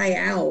cry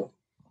out,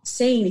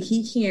 saying that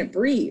he can't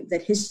breathe,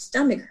 that his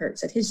stomach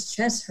hurts, that his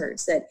chest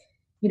hurts, that,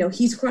 you know,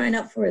 he's crying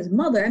out for his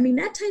mother. I mean,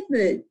 that type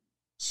of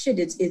shit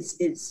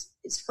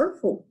it's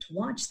hurtful to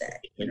watch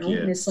that, you know?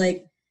 And it's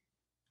like,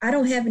 I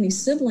don't have any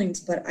siblings,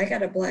 but I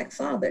got a Black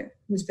father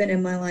who's been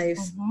in my life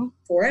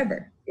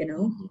forever, you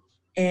know?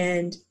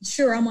 And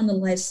sure, I'm on the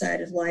light side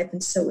of life,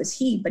 and so is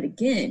he. But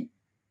again,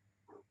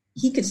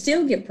 he could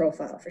still get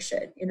profiled for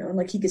shit, you know?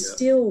 Like he could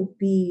still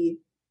be,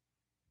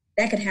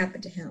 that could happen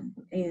to him.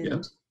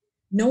 And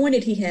knowing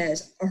that he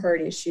has a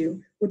heart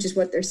issue, which is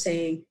what they're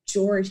saying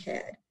George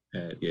had,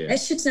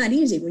 that shit's not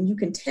easy when you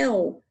can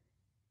tell.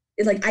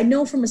 Like, I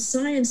know from a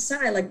science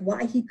side, like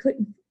why he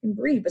couldn't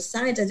breathe.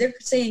 Besides, as they're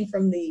saying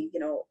from the, you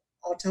know,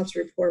 autopsy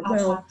report,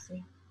 well,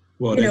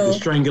 the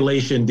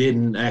strangulation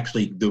didn't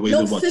actually do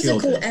no what physical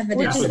killed him.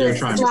 evidence. That's what they're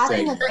trying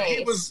to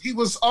say. He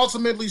was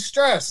ultimately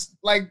stressed.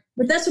 Like,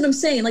 but that's what I'm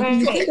saying. Like when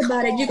you think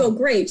about it, you go,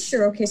 great,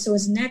 sure, okay. So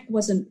his neck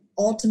wasn't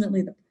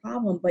ultimately the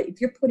problem, but if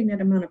you're putting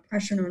that amount of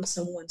pressure on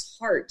someone's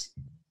heart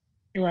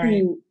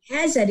who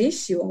has that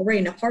issue already,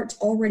 and the heart's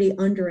already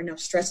under enough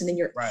stress, and then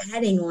you're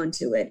adding on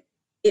to it,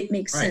 it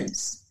makes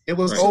sense. It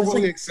was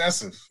overly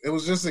excessive. It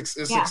was just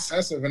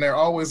excessive, and they're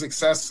always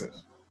excessive.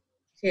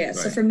 Yeah.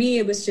 So for me,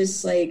 it was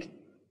just like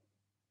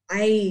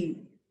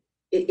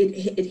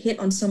it hit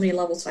on so many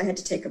levels, so I had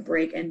to take a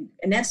break. And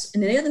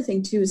the other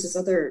thing too is this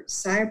other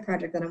side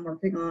project that I'm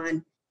working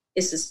on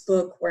is this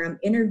book where I'm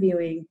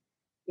interviewing,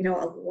 you know,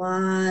 a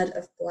lot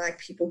of Black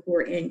people who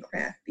are in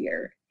craft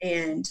beer.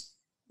 And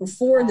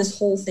before this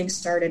whole thing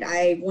started,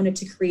 I wanted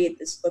to create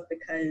this book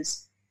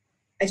because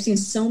I've seen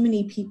so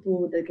many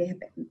people that have,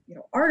 you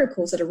know,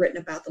 articles that are written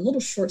about them,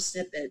 little short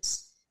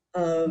snippets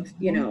of,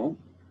 you know,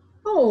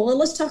 oh, well,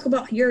 let's talk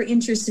about your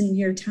interest in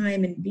your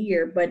time in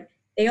beer. But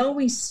they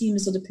always seem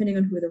as though, depending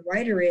on who the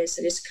writer is,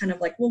 that it's kind of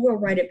like, well, we'll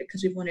write it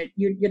because we want to,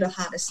 you're the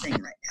hottest thing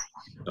right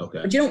now.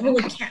 Okay. But you don't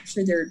really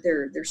capture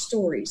their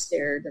stories,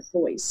 their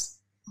voice.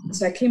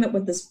 So I came up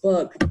with this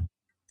book.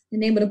 The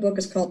name of the book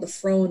is called The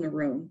Fro in the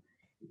Room.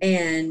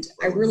 And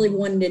I really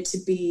wanted it to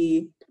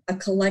be a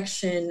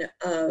collection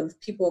of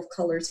people of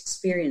color's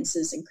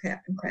experiences in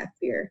craft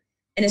beer.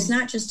 And it's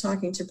not just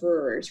talking to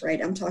brewers,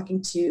 right? I'm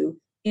talking to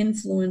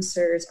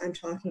influencers. I'm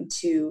talking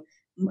to, you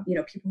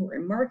know, people who are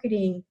in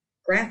marketing,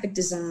 graphic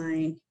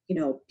design, you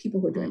know, people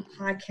who are doing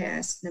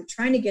podcasts. And I'm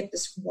trying to get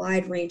this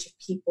wide range of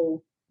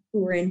people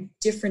who are in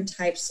different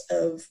types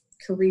of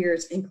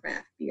careers in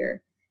craft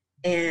beer.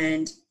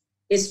 And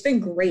it's been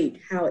great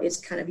how it's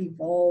kind of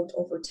evolved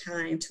over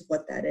time to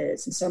what that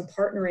is. And so I'm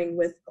partnering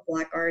with a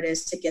Black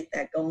artist to get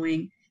that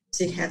going,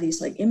 to have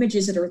these like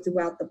images that are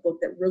throughout the book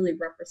that really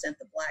represent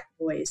the Black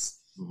voice.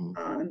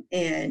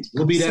 And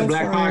we'll be that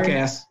Black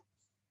podcast.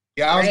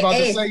 Yeah, I was about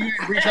to say, you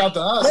didn't reach out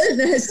to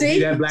us. See,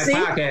 that Black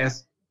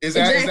podcast. Is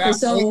that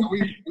so?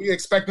 We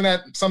expecting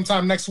that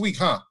sometime next week,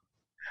 huh?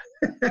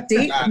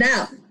 See,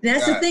 now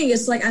that's the thing.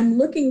 It's like I'm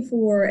looking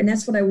for, and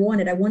that's what I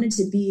wanted. I wanted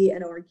to be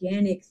an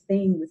organic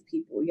thing with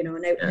people, you know,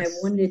 and I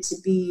wanted it to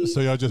be. So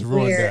y'all just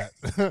ruined that.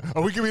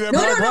 Are we giving that?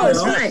 No,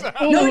 it's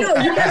fine. No,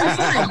 you guys are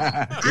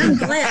fine. I'm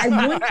glad.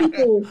 I want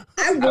people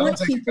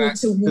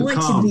to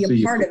want to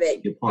be a part of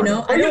it. You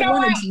know, I don't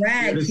want to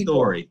drag people.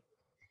 Story.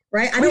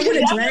 Right? I don't want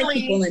to drag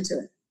people into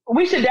it.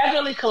 We should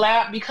definitely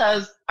collab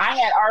because I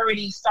had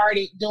already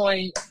started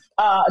doing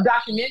a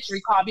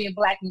documentary called Being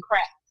Black in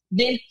Craft.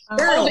 Then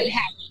COVID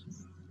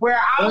happened, where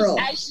I was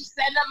actually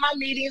setting up my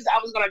meetings. I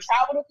was going to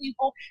travel to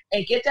people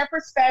and get their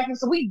perspective.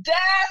 So we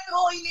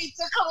definitely need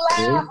to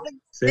collab.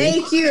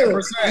 Thank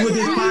you.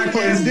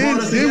 And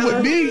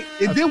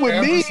then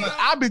with me,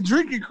 I've been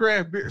drinking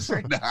craft beer. We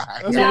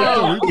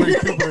bring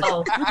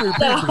people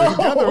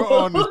together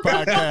on this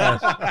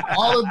podcast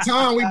all the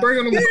time. We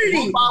bring them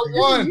one by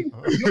one.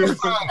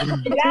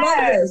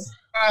 Yes.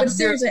 But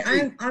seriously,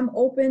 I'm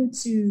open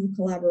to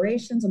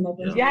collaborations. I'm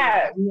open to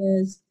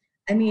ideas.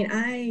 I mean,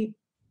 I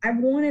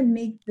want to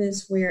make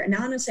this where, and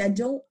honestly, I'm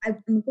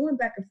going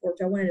back and forth.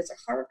 I want it as a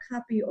hard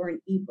copy or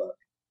an ebook.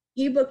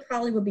 Ebook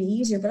probably would be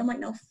easier, but I'm like,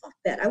 no, fuck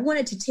that. I want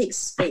it to take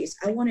space.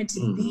 I want it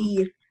to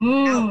be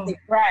out there.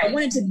 Right. I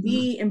want it to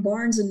be in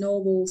Barnes and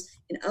Nobles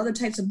and other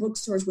types of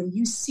bookstores when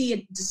you see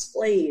it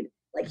displayed,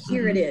 like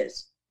here it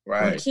is.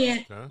 Right.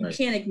 You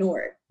can't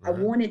ignore it. Right. I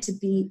want it to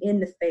be in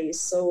the face.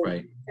 So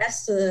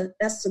that's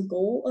the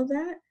goal of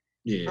that.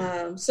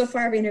 Yeah. So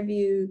far, I've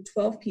interviewed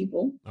 12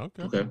 people.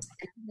 Okay. I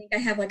think I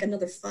have like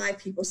another 5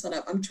 people set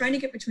up. I'm trying to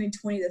get between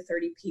 20 to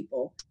 30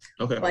 people.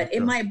 Okay. But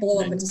it might blow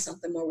up into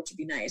something more, which would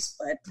be nice.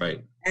 But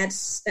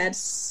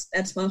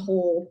that's my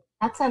whole.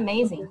 That's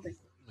amazing.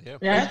 Yeah,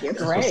 that's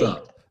great. What's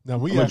up? Now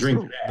we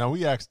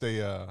asked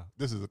a.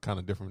 This is a kind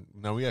of different.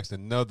 Now we asked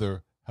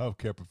another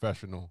healthcare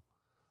professional.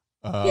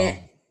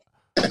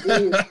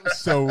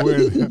 So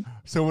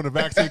when the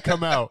vaccine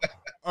come out,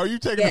 are you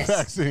taking the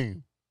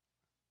vaccine?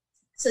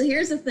 So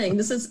here's the thing.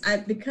 This is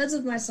because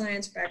of my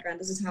science background.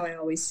 This is how I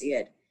always see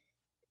it.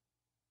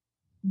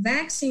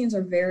 Vaccines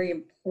are very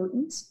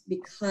important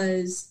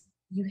because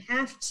you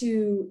have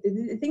to.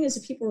 The thing is,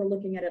 if people are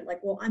looking at it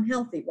like, "Well, I'm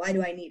healthy. Why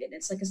do I need it?"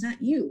 It's like it's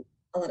not you.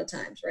 A lot of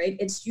times, right?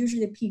 It's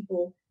usually the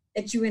people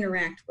that you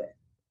interact with,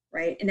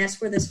 right? And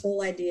that's where this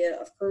whole idea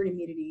of herd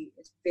immunity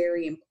is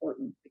very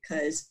important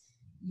because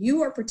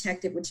you are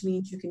protected, which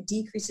means you can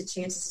decrease the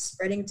chances of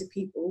spreading to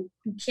people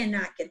who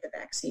cannot get the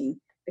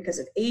vaccine because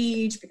of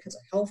age, because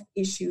of health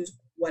issues,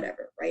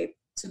 whatever, right?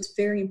 So it's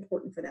very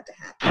important for that to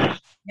happen.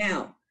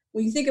 Now,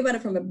 when you think about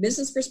it from a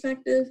business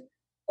perspective,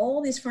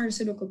 all these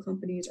pharmaceutical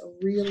companies are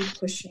really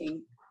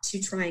pushing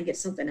to try and get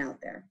something out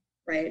there,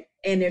 right?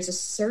 And there's a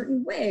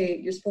certain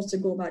way you're supposed to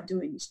go about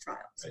doing these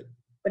trials. Right.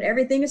 But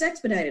everything is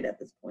expedited at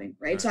this point,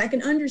 right? So I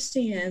can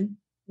understand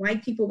why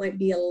people might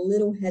be a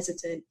little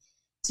hesitant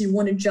to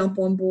want to jump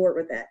on board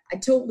with that. I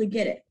totally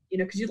get it,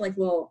 because you're like,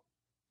 well,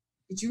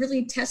 did you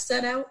really test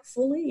that out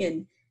fully?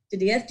 And did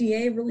the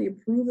FDA really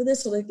approve of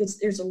this? So like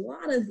there's a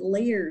lot of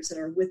layers that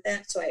are with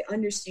that. So I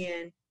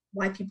understand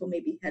why people may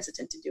be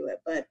hesitant to do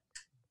it. But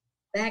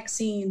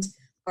vaccines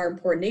are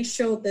important. They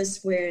showed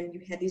this when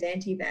you had these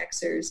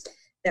anti-vaxxers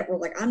that were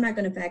like, I'm not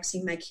going to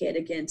vaccine my kid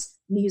against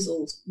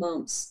measles,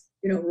 mumps,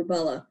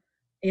 rubella,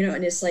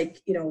 and it's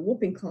like,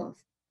 whooping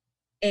cough.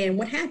 And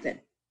what happened?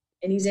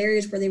 In these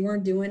areas where they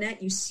weren't doing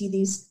that, you see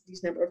these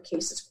number of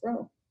cases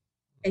grow.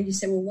 And you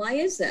say, well, why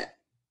is that?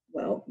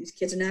 Well, these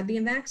kids are not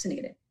being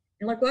vaccinated.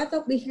 And like, well, I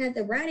thought we had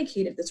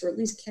eradicated this or at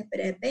least kept it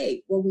at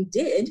bay. Well, we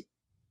did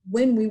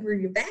when we were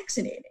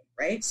vaccinating,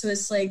 right? So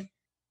it's like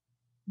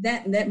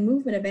that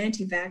movement of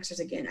anti-vaxxers,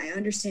 again, I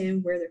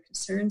understand where their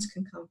concerns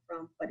can come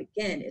from. But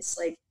again, it's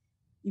like,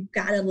 you've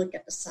got to look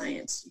at the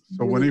science.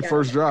 So when they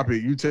first drop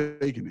it, you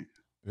taking it?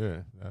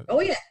 Yeah.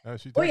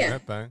 She's taking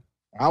that thing.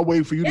 I'll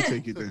wait for you to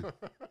take it then.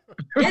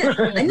 Yeah,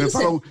 and if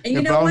I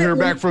don't hear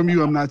back from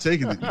you, I'm not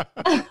taking it.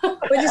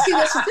 But you see,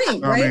 that's the thing,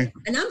 right? I mean,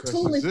 and I'm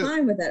totally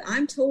fine with that.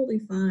 I'm totally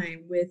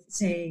fine with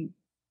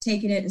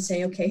taking it and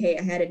saying, okay, hey,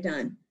 I had it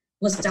done.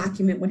 Let's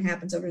document what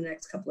happens over the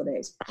next couple of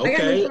days.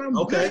 Okay,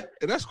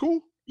 that's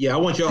cool. Yeah, I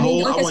want your whole,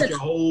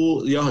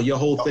 your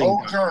whole thing. The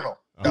whole journal.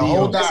 The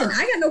whole listen,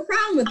 I got no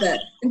problem with that.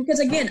 And because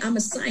again, I'm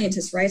a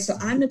scientist, right? So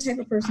I'm the type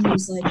of person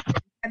who's like,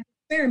 have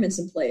experiments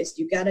in place.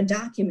 You got to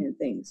document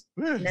things.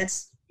 And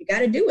you got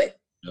to do it.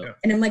 Yeah.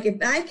 And I'm like, if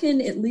I can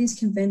at least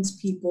convince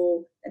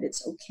people that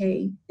it's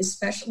okay,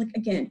 especially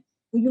again,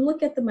 when you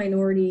look at the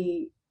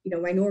minorities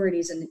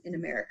in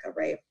America,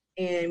 right?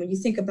 And when you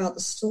think about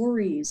the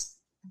stories,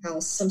 how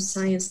some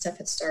science stuff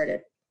had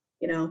started,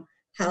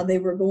 how they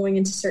were going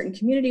into certain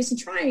communities and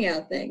trying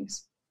out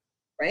things,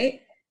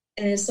 right?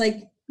 And it's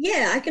like,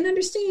 yeah, I can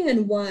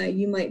understand why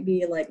you might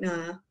be like,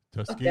 nah,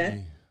 fuck that.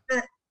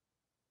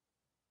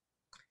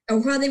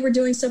 Or how they were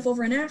doing stuff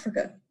over in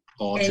Africa.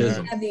 And you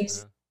have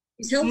these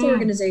health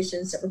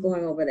organizations that were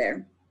going over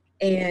there.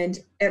 And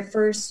at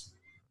first,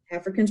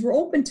 Africans were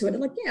open to it. They're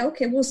like, yeah,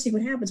 okay, we'll see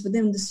what happens. But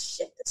then the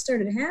shit that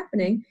started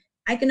happening,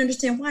 I can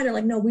understand why. They're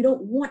like, no, we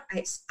don't want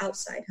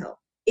outside help.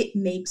 It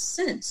makes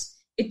sense.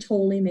 It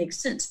totally makes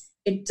sense.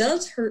 It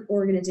does hurt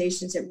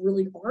organizations that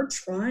really are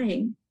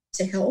trying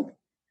to help.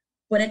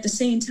 But at the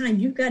same time,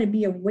 you've got to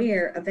be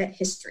aware of that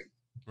history.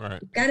 Right.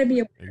 You've got to be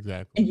aware.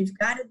 Exactly. And you've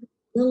got to be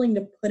willing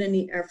to put in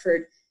the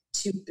effort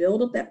to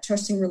build up that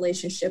trusting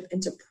relationship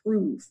and to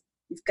prove.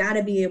 You've got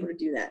to be able to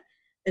do that.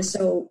 And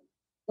so,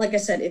 like I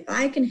said, if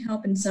I can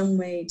help in some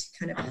way to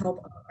kind of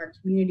help our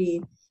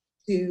community,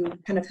 to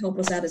kind of help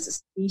us out as a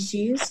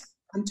species,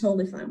 I'm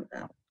totally fine with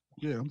that.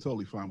 Yeah, I'm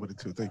totally fine with it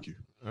too. Thank you.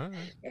 All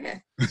right. Yeah.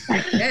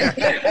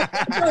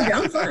 I told you,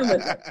 I'm fine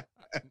with it.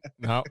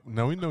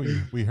 Now we know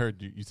you. We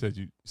heard you. You said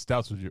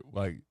stouts was your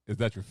is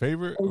that your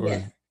favorite or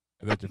is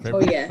that your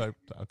favorite? Oh yeah. Type?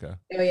 Okay.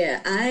 Oh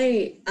yeah.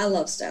 I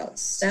love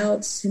stouts.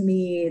 Stouts to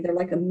me, they're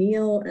like a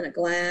meal in a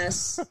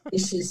glass.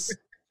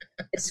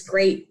 It's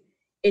great.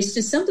 It's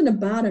just something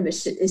about them.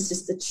 It's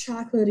just the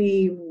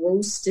chocolatey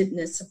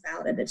roastedness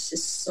about it. It's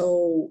just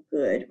so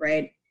good,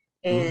 right?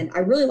 And I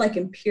really like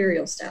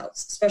imperial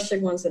stouts, especially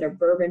ones that are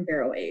bourbon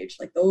barrel aged.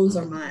 Like those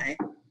are my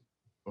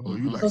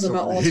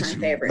all-time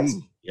favorites.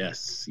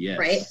 Yes.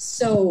 Right.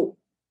 So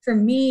for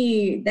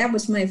me, that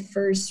was my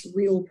first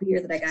real beer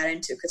that I got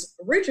into because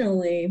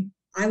originally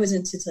I was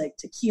into like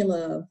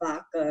tequila,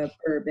 vodka,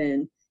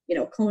 bourbon,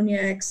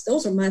 cognacs.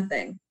 Those are my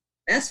thing.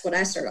 That's what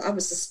I started. I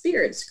was a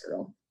spirits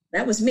girl.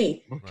 That was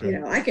me.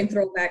 Okay. I can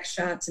throw back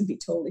shots and be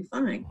totally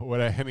fine.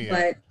 What a Henny.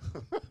 But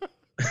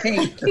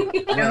Hey,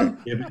 you know,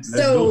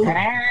 so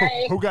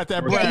who got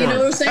that brown? you know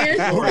what I'm saying?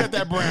 Who got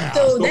that brown?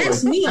 So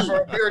that's me.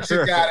 Beer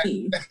chick got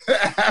it.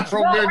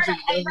 Afro No, beer right, chick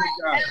and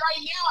right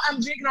now,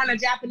 I'm drinking on a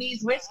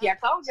Japanese whiskey. I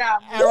told y'all.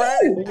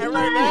 And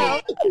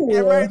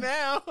right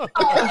now.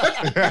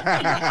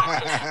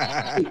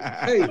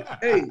 Hey.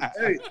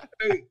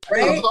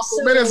 Right? A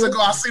couple minutes ago,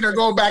 I seen her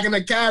go back in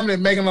the cabinet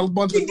making a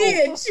bunch of. She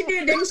did.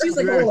 Then she's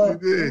like,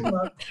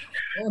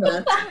 hold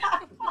on.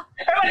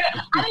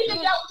 I didn't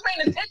think y'all was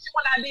paying attention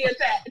when I did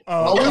that.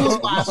 Oh, we was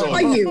watching. Saw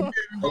you.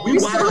 We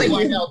saw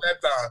you out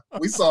that time.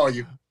 We saw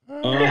you.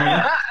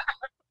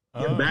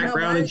 Your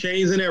background and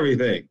chains and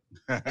everything.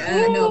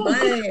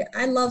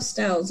 I love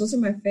stouts. Those are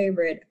my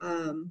favorite.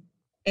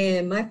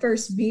 And my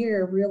first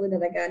beer really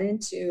that I got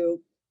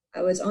into,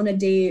 I was on a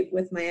date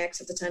with my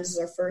ex at the time. This is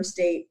our first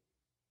date.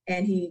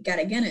 And he got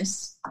a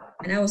Guinness.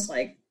 And I was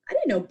like, I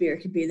didn't know beer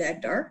could be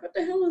that dark. What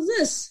the hell is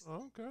this?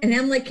 Okay. And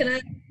I'm like,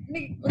 let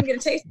me get a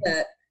taste of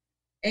that.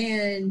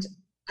 And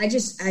I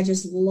just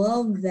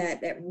love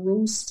that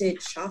roasted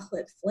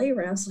chocolate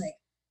flavor. I was like,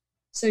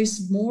 so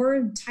it's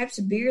more types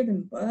of beer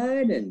than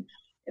Bud and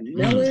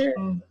Miller,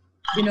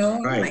 you know.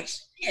 Right. I'm like,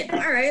 shit, all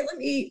right, let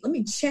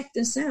me check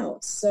this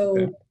out.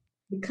 So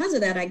because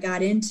of that, I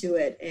got into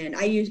it, and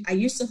I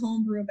used to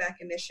homebrew back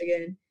in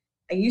Michigan.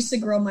 I used to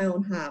grow my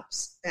own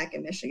hops back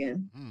in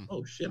Michigan.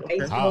 Oh shit! I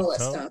used to do all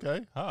that stuff.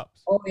 Okay,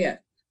 hops. Oh yeah,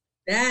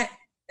 that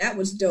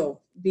was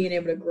dope. Being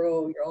able to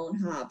grow your own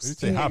hops. Did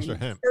you say hops or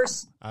hemp?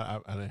 First, I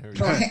didn't hear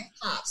you. oh,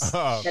 hops.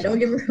 Oh, Now, don't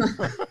get me wrong.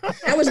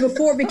 That was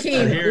before it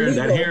became illegal.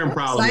 That hearing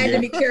problem. So I had to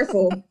be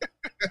careful.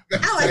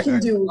 Now I can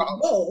do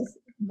both.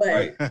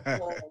 But,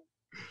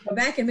 but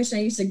back in Michigan,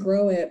 I used to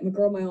grow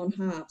my own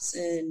hops,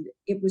 and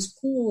it was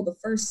cool. The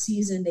first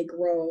season they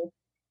grow,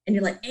 and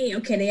you're like, hey,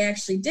 okay, they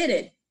actually did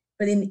it.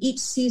 But in each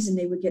season,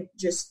 they would get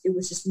it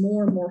was just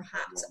more and more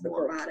hops that would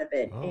grow out of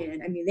it. Oh.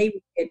 And I mean,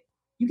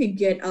 you could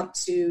get up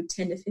to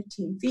 10 to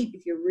 15 feet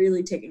if you're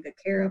really taking good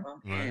care of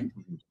them. Right. And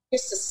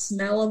just the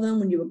smell of them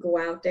when you would go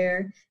out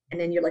there, and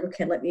then you're like,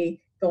 okay, let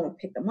me go and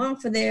pick them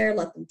off of there,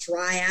 let them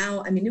dry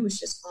out. I mean, it was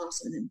just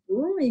awesome. And then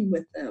brewing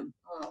with them,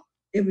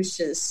 it was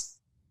just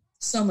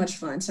so much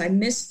fun. So I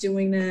miss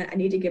doing that. I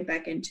need to get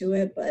back into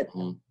it. But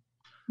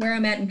where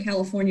I'm at in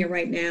California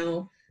right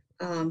now,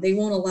 they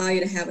won't allow you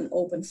to have an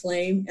open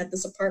flame at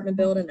this apartment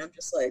building. I'm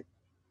just like,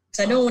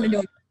 because I don't want to do it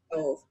on the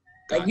stove.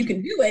 Like, you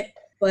can do it,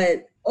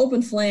 but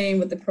open flame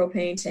with the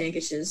propane tank,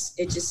 it's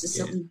just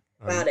something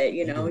about it,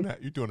 you know.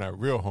 You're doing that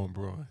real home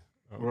brewing.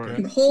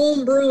 Okay.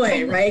 Home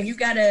brewing, right? You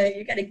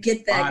gotta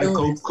get that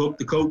going. Cook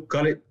the coke,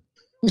 cut it.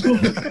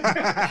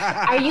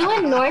 Are you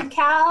in North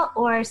Cal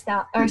or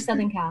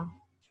Southern Cal?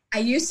 I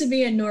used to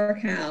be in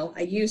NorCal.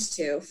 I used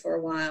to for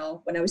a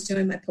while when I was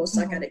doing my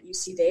postdoc out at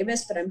UC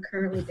Davis, but I'm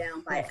currently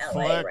down by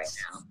LA right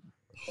now.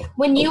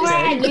 When you were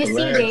at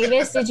UC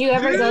Davis, did you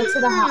ever go to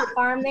the hop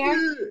farm there?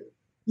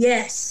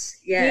 Yes.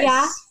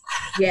 Yeah.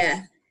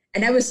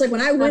 And I was like,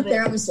 when I went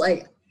there, I was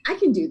like, I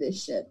can do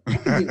this shit. I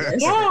can do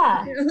this.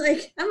 Yeah. You know,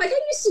 I'm like,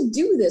 I used to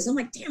do this. I'm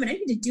like, damn it, I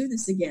need to do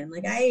this again.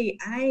 Like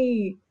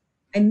I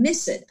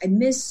miss it. I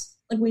miss,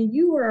 like, when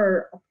you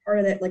are a part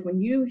of that, like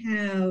when you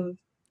have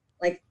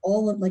like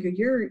all of, like,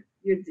 when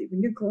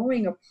you're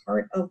growing a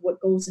part of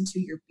what goes into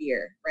your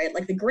beer, right?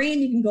 Like the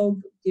grain, you can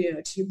go, you know,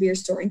 to your beer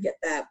store and get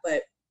that.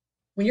 But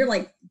when you're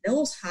like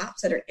those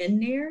hops that are in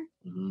there,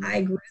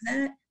 I grew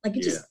that. Like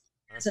it just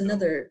adds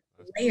another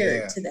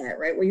layer to that,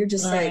 right? Where you're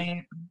just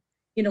like,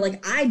 you know,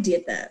 like I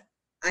did that.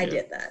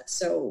 Did that.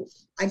 So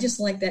I just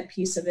like that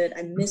piece of it.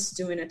 I miss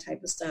doing that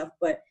type of stuff.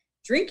 But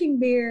drinking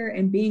beer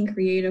and being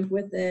creative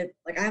with it,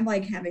 like I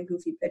like having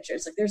goofy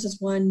pictures. Like there's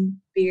this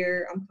one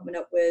beer I'm coming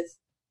up with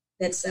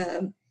that's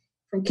from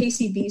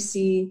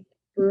KCBC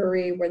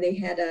Brewery, where they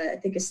had I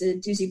think it's a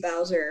Doozy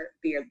Bowser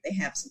beer. They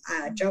have some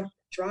double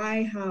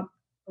dry hop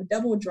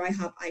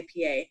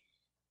IPA.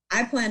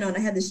 I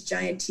had this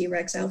giant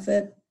T-Rex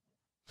outfit,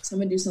 so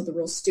I'm gonna do something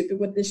real stupid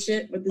with this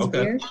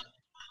beer.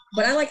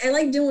 But I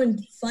like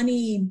doing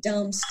funny,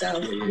 dumb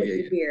stuff with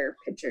the beer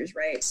pictures,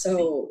 right?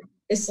 So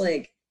it's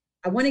like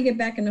I want to get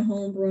back into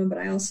home brewing, but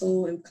I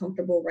also am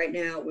comfortable right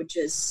now with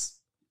just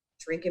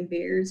drinking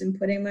beers and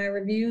putting my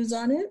reviews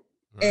on it.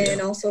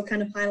 And also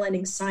kind of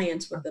highlighting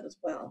science with it as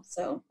well.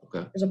 So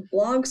there's a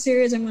blog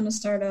series I'm going to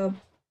start up.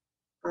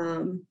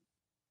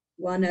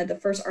 One of the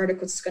first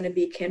articles is going to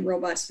be, can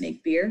robots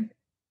make beer?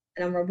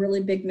 And I'm a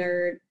really big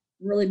nerd,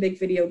 really big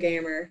video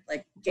gamer.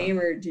 Like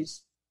gamer,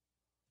 just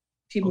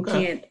people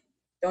don't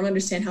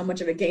understand how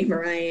much of a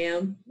gamer I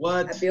am.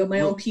 I build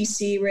my own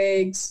PC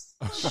rigs.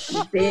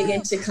 I'm big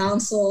into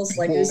consoles.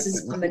 Like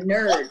I'm a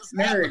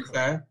nerd.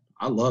 Okay.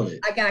 I love it.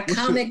 I got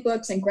comic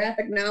books and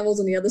graphic novels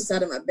on the other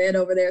side of my bed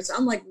over there. So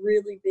I'm like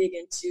really big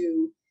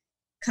into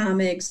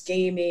comics,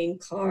 gaming,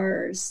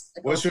 cars.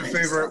 Like what's your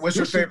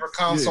favorite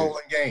console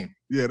and game?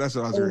 Yeah, that's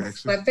what I was going to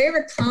ask. My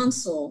favorite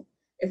console,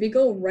 if we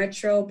go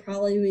retro,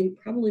 probably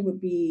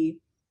would be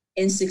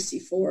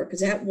N64, because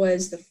that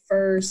was the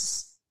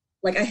first.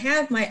 Like I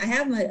have my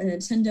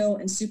Nintendo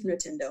and Super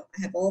Nintendo.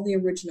 I have all the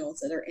originals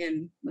that are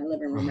in my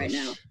living room right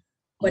now.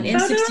 But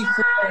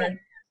N64.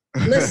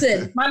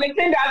 Listen, my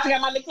Nintendo. I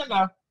got my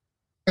Nintendo.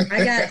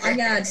 I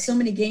got so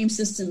many game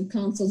system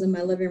consoles in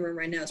my living room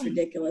right now. It's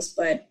ridiculous.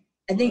 But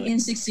I think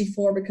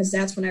N64, because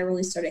that's when I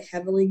really started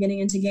heavily getting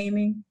into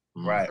gaming.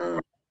 Right.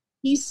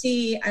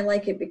 PC, I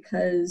like it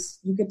because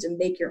you get to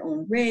make your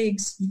own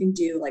rigs. You can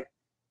do like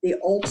the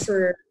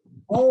ultra,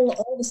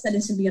 all the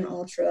settings can be an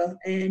ultra,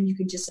 and you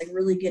can just like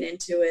really get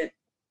into it.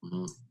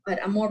 Mm-hmm.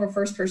 But I'm more of a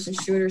first person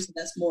shooter, so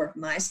that's more of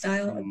my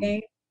style of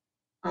game.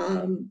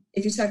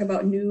 If you talk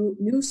about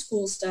new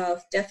school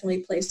stuff,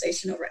 definitely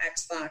PlayStation over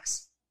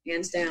Xbox,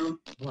 hands down.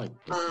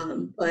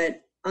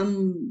 But I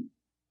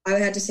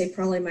would have to say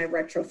probably my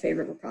retro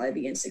favorite would probably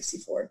be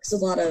N64 because a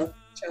lot of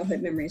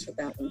childhood memories with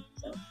that one.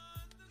 So.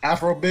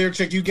 Afro Beard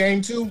Chick, you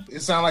game too?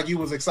 It sounded like you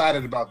was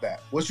excited about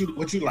that. What you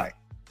like?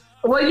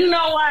 Well, you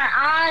know what?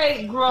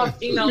 I grew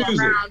up,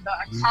 around the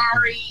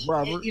Atari,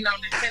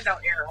 Nintendo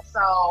era.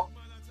 So,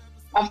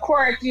 of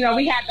course, we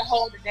had to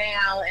hold it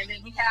down, and then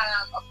we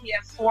have a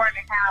PS4 in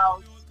the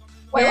house.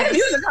 Wait, where's the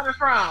music coming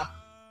from?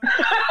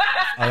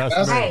 Oh,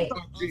 that's right.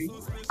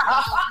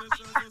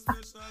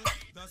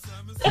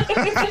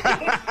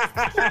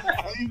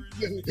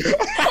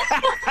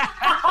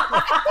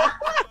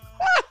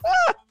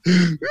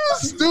 You're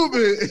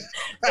stupid.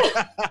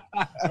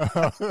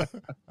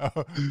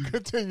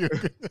 Continue.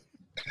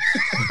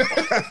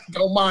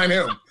 Don't mind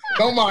him.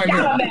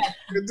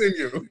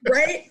 Continue.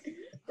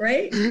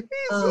 Right? He's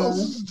so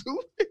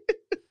stupid.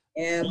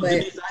 Yeah, but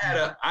Denise,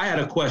 I had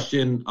a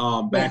question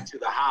back to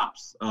the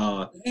hops.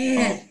 A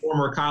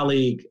former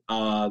colleague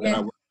that I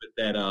worked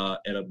with at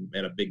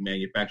a big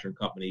manufacturing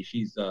company.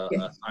 She's a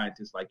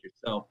scientist like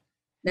yourself.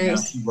 Nice. Now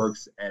she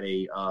works at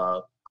a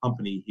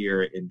company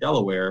here in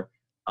Delaware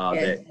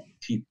that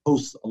she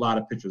posts a lot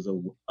of pictures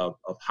of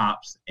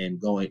hops and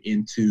going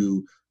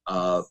into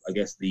I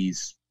guess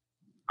these,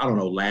 I don't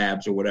know,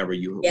 labs or whatever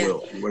you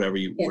whatever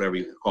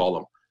you call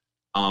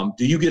them.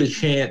 Do you get a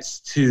chance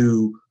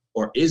to,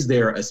 or is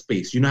there a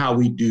space? You know how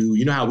we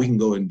can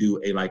go and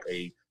do a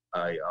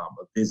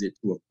visit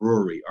to a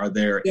brewery.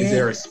 Is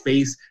there a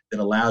space that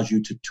allows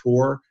you to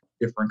tour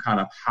different kind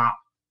of hop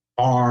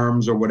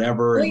farms or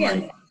whatever?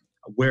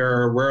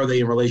 Where are they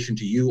in relation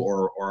to you,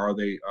 or are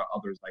they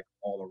others like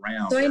all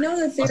around? So I know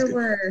that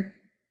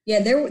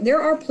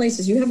there are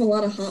places. You have a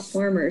lot of hop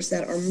farmers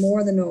that are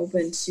more than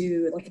open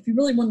to, like, if you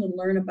really wanted to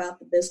learn about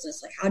the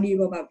business, like how do you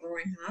go about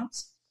growing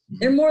hops? Mm-hmm.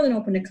 They're more than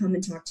open to come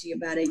and talk to you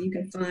about it. You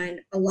can find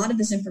a lot of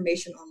this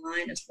information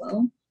online as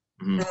well.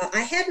 Mm-hmm.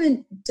 I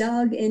haven't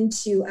dug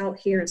into out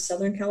here in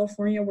Southern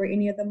California where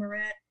any of them are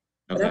at,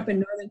 but up in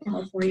Northern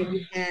California,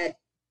 we had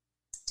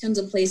tons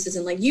of places,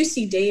 and like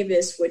UC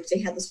Davis, which they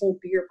had this whole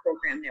beer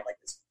program there, like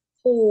this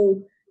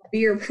whole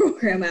beer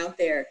program out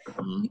there.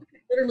 Mm-hmm. You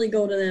could literally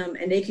go to them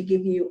and they could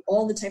give you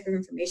all the type of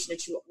information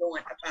that you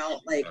want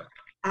about like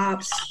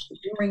hops, the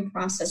brewing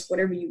process,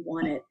 whatever you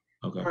wanted.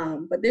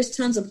 But there's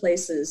tons of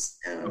places,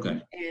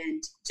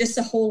 and just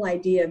the whole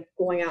idea of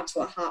going out to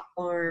a hop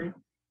farm,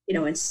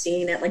 and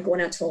seeing it, like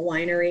going out to a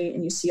winery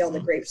and you see all the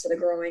grapes that are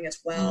growing as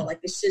well. Like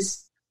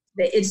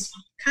it's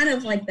kind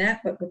of like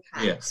that, but with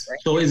hops. Right?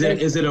 So is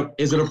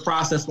it a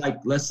process like,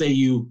 let's say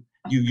you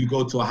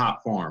go to a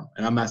hop farm,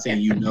 and I'm not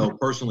saying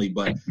personally,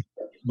 but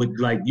with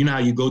like how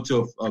you go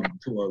to a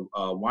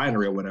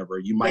winery or whatever,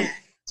 you might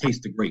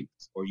taste the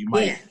grapes, or you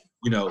might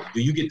do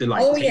you get to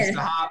taste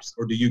the hops,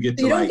 or do you get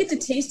to don't get to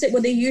taste it?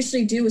 What they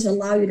usually do is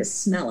allow you to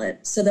smell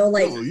it. So they'll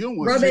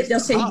rub it. They'll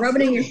say rub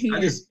it in your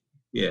hand.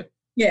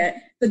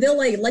 But they'll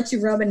let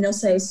you rub it and they'll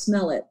say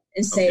smell it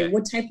and say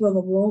what type of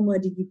aroma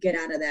did you get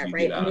out of that,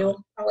 right? And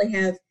they'll probably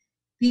have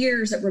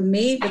beers that were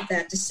made with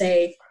that to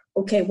say,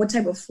 okay, what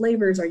type of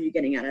flavors are you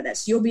getting out of that?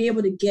 So you'll be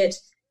able to get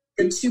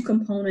the two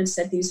components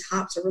that these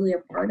hops are really a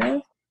part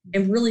of,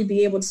 and really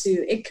be able to,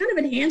 it kind of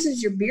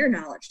enhances your beer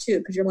knowledge too,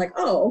 because you're like,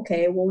 oh,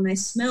 okay, well, when I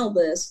smell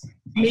this,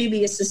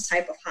 maybe it's this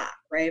type of hop,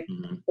 right?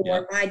 Mm-hmm.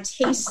 Or if I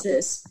taste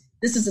this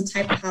is a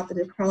type of hop that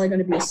is probably going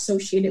to be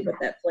associated with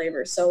that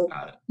flavor. So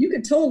you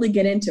could totally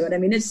get into it. I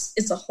mean,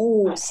 it's a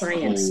whole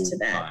science to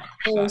that,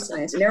 whole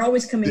science. And they're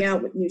always coming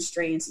out with new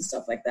strains and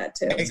stuff like that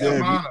too. Hey,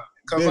 Kavana,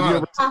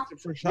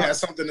 you have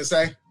something to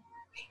say?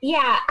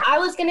 Yeah, I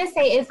was going to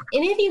say, if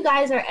any of you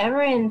guys are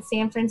ever in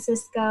San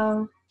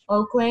Francisco,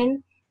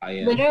 Oakland,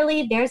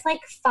 literally there's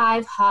like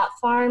 5 hop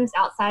farms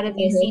outside of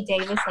UC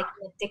Davis, like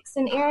in the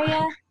Dixon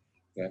area.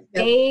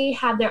 They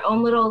have their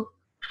own little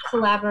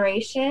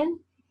collaboration.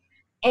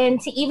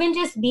 And to even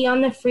just be on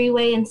the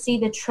freeway and see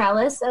the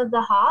trellis of the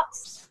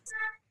hops,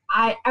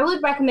 I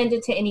would recommend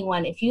it to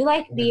anyone. If you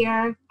like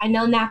beer, I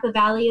know Napa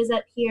Valley is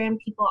up here and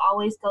people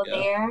always go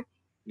there.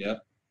 Yeah.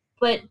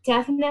 But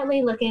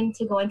definitely look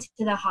into going to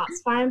the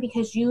hops farm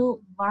because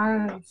you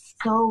learn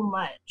so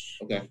much.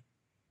 Okay.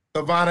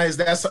 Savannah, is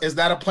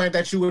that a plant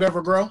that you would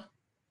ever grow?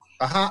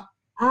 A hop?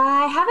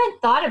 I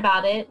haven't thought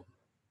about it,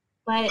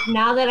 but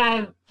now that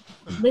I've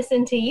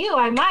listened to you,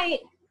 I might.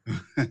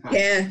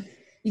 Yeah.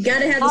 You got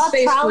to have the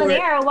space trial for and it.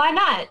 Error, why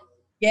not?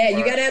 Yeah,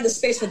 you got to have the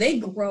space for they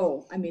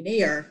grow. I mean,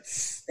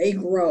 they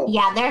grow.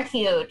 Yeah, they're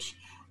huge.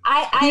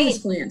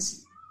 Huge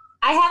plants.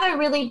 I have a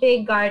really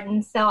big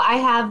garden, so I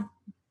have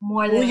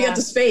more Oh, than you got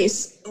the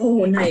space.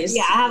 Oh, nice.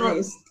 Yeah, I have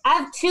nice. I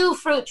have 2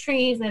 fruit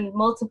trees and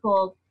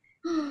multiple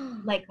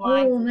like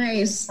lines. Oh,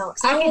 nice. So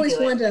I can always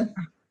do it. wanted to.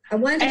 I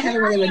wanted to And have it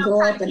here where they I would am go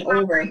trying up to and keep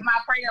over. my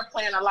prayer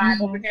plan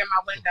alive over here in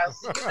my window.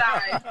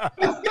 Sorry.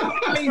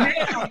 I mean,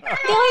 damn.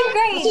 Doing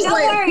great. She's Don't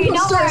like, worry. "We gonna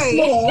Don't start worry.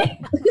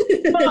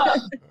 small."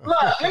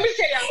 Look, let me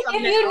tell y'all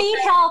something. If you need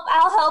help,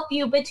 I'll help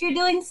you. But you're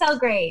doing so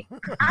great.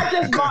 I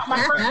just bought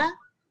my first.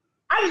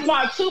 I just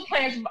bought 2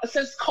 plants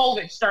since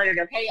COVID started.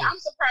 Okay, I'm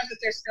surprised that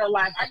they're still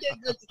alive. I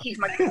did good to keep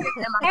my kids and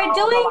my They're dogs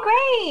doing alive.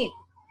 great.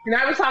 And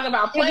I was talking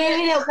about You're plants.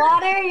 giving it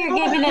water. You're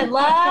giving it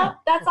love.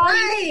 That's all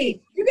you Right.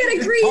 need. You got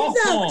a green Talk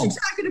thumb. to What you him.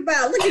 talking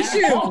about? Look at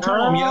you. Talk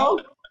to him, yo.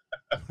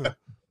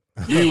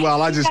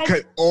 Meanwhile, I just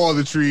cut all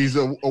the trees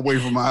away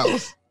from my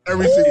house.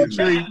 Every single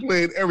tree,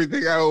 plant,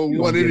 everything. I don't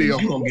want any of You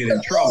them. gonna get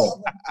in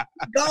trouble.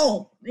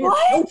 Go. What?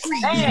 No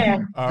trees.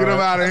 Man, All Get them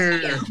right. out of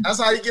here. That's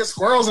how you get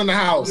squirrels in the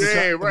house. Yeah, Let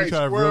me right. try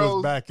to reel Squirrels.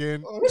 us back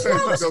in. What's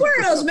wrong with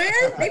squirrels, man?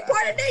 They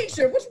part of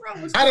nature. What's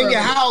wrong with Not squirrels? in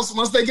your house.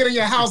 Once they get in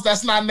your house,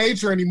 that's not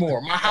nature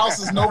anymore. My house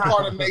is no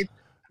part of nature.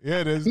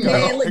 Yeah, it is.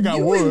 Man, look, It got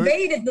you wood.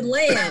 invaded the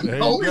land. There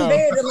you You go.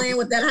 invaded the land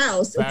with that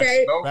house, Facts,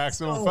 okay?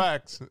 facts on So,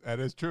 facts. That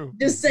is true.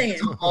 Just saying.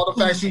 All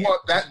the facts you want.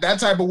 That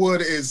type of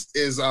wood is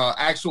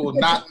actual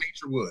not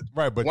nature wood.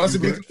 Right, but Once you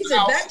it were, gets He in said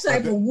the that house, type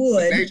of the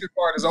wood. nature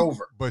part is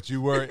over. but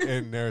you were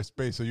in their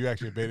space, so you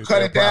actually invaded. Cut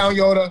their it down,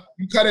 property. Yoda.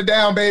 You cut it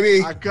down,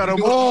 baby. I cut You them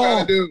do what you all.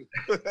 gotta do.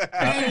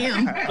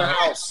 Damn. The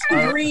house.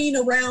 Green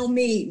around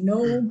me.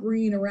 No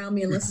green around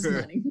me unless it's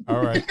money.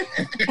 All right.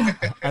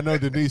 I know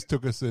Denise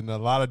took us in a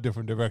lot of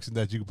different directions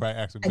that you could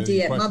probably ask some I busy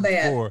did. My questions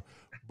bad. for.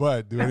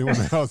 But do anyone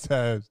else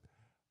have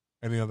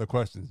any other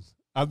questions?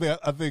 I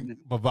think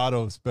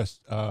Movado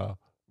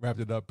wrapped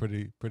it up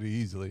pretty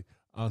easily.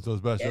 So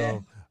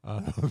special.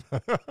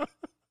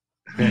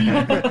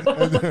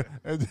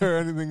 Is there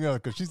anything else?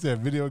 Because she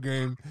said video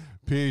game,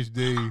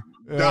 PhD,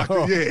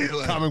 Doctor, yeah,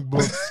 like- comic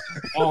books,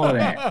 All of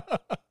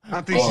that. I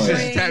think she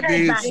just tapped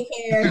in.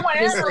 you want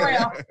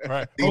Israel.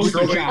 right?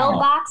 Poster No child.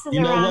 boxes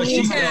You know around what? me.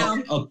 She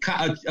said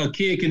a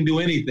kid can do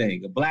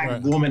anything. A black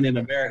Right. woman in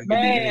America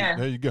can do anything. Man,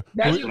 There you go.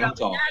 that's We-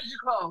 magical.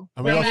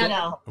 And we There you also,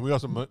 go. and we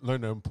also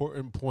learned an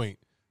important point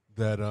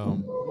that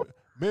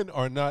men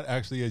are not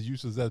actually as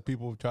useless as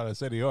people try to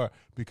say they are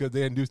because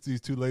they induced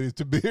these 2 ladies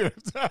to beers.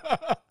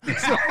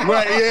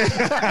 Right, yeah.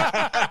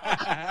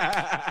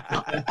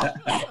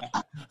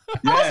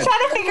 I was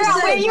trying to figure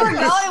out where you were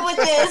going with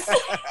this.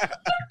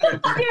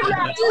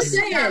 Just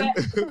saying. I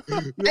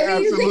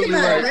mean, you think absolutely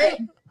about right. it, right?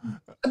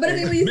 But I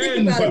mean, when you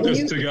think about it, when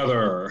you,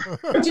 together.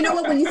 but you know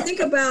what? When you think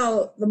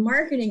about the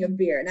marketing of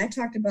beer, and I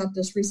talked about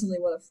this recently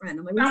with a friend.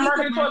 I'm like, when you Not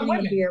think of marketing towards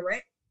marketing of women. beer,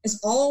 right? It's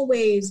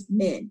always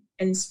men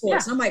and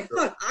sports. And I'm like,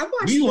 fuck, I watch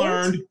We sports.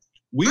 learned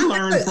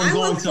from I going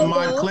love to football.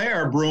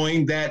 Montclair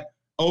Brewing that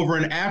over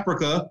in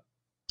Africa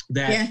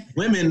that Yeah.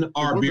 women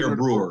are beer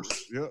brewers.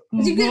 Yeah.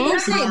 But you get what I'm He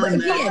saying, but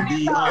learned that again, the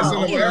It's an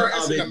owner American-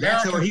 of it's it, an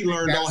that's where he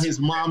American learned all thing. his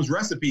mom's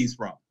recipes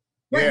from.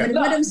 right, Yeah. but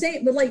what I'm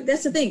saying, but like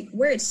that's the thing,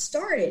 where it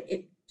started,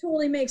 it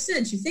totally makes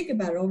sense. You think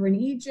about it over in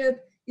Egypt,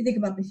 you think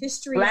about the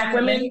history Black of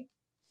it, women. right?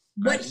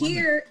 But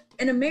here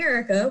in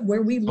America,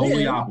 where we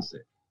Totally live,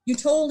 opposite. you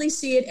totally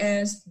see it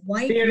as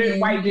white Bearded men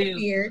white with dudes.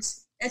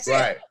 beards. That's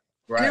Right. it.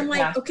 And I'm Right.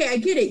 like, okay, I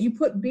get it. You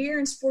put beer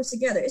and sports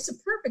together. It's a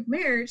perfect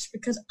marriage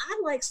because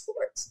I like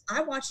sports.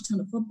 I watch a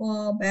ton of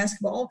football,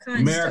 basketball, all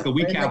kinds of America, stuff.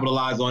 we right? Like,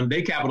 capitalize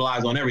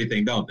on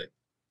everything, don't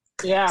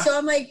they? Yeah. so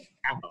I'm like,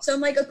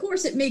 of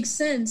course it makes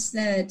sense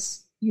that,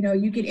 you know,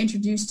 you get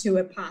introduced to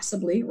it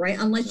possibly, right?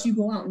 Unless you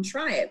go out and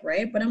try it,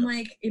 right? But I'm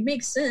like, it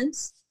makes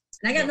sense.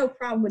 And I got no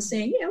problem with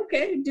saying, yeah,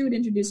 okay, dude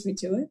introduced me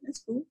to it. That's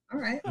cool. All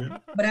right.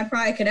 But I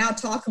probably could out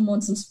talk him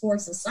on some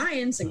sports and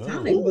science and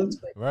comic books.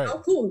 But Right. oh,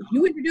 cool.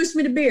 You introduced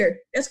me to beer.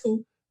 That's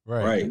cool.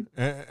 Right.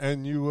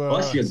 And you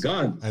Plus your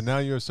guns. and now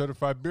you're a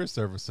certified beer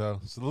server, so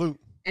salute.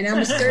 And I'm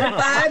a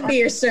certified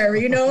beer server.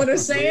 You know what I'm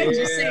saying?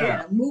 Just saying.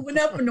 Yeah. I'm moving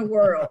up in the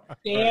world.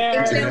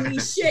 Yeah. They tell me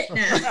shit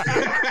now.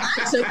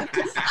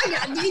 I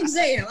got the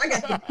exam. I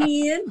got the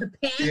pen, the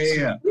patch.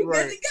 Yeah. We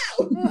good to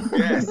go.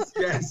 Yes,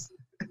 yes.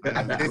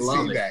 I did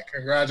love see it. that.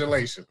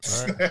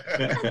 Congratulations. All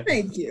right.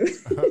 Thank you.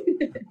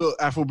 Look,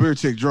 Afro beer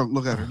chick drunk.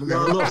 Look at her. Look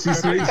No, at her. look,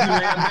 she's laying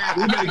back.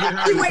 We better get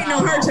her. She waiting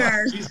on her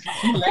turn.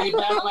 She laid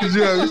back like She's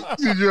drunk.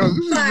 She's drunk.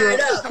 She's Fired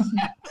drunk. up.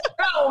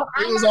 no,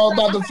 He was all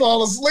about to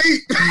fall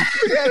asleep.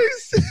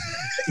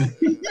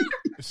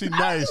 She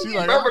nice. She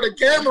like Remember the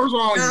cameras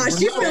on Nah, you.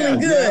 she feeling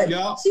good.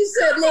 Yeah. She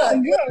said,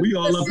 look, We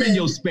all up in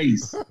your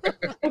space.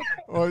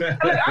 or- let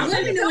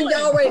me know when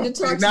y'all ready to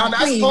talk Now to the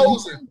that's queen.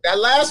 posing. That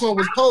last one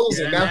was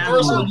posing. Yeah, that that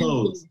first one one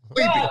was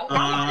was sleeping.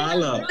 I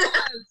love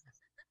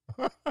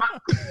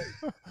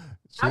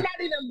I'm not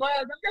even buzzed.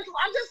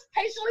 I'm just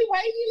patiently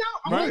waiting, you know.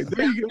 I'm Right,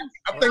 there you go.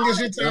 I think it's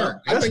your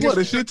turn. I That's think what.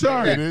 It's your It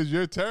turn. is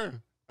your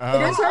turn.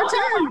 It is her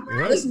turn.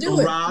 Yeah. Let's do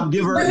it. Rob,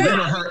 give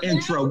her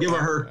intro. Give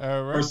her All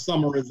her right.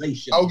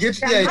 summarization. Oh, get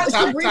your yeah, She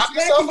top reached back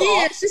yourself again.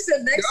 off. She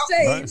said, next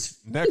Right. stage.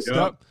 Next Yep.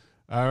 up.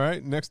 All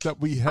right. Next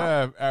up, we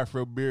have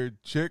Afro Beard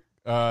Chick.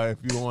 If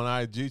you go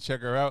on IG,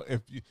 check her out.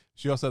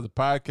 She also has a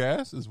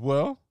podcast as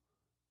well.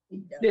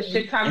 The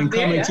Chicago And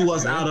coming beer, to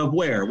us out of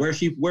where?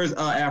 Where's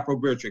Afro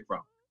Beer Chick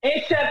from?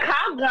 It's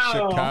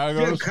Chicago.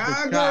 Chicago's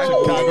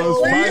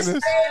finest.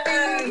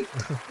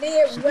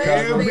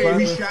 Yeah,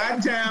 baby,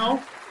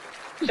 Chi-town.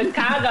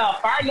 Chicago,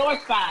 far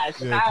north side,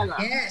 Chicago.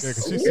 Yes. Yeah,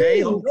 'cause she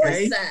Okay, said,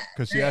 okay.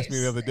 because she asked me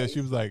the other day, she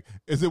was like,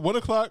 "Is it 1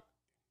 o'clock?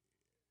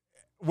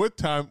 What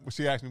time?"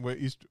 She asked me what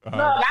East. No,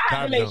 I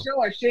have to make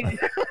sure.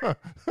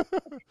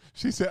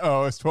 She said,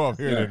 "Oh, it's 12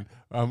 here." Then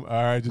all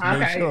right, just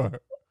make sure.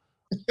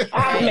 I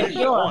have to make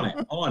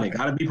sure. On it.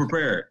 Gotta be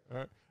prepared. All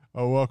right.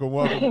 Oh,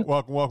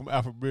 welcome,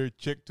 Afro Beer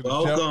Chick to the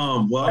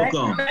show.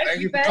 Welcome.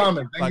 Thank you for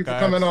coming. Thank you for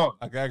coming on.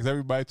 Like I ask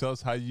everybody, tell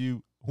us how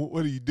you.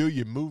 What do you do?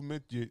 Your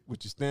movement,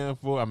 what you stand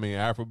for. I mean,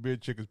 Afro Beer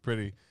Chick is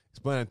pretty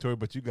explanatory,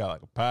 but you got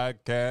like a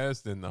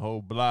podcast and the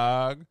whole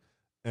blog,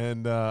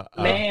 and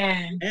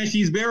man, and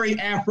she's very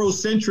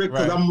Afrocentric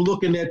because I'm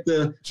looking at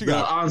the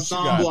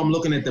ensemble. I'm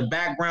looking at the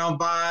background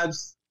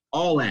vibes,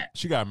 all that.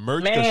 She got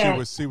merch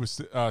because she was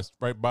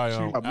right by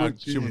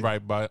she was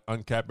right by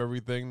Uncap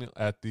Everything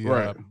at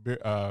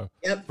the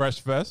Fresh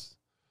Fest.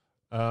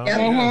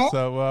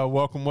 So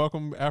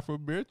welcome, Afro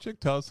Beer Chick.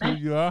 Tell us who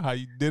you are, how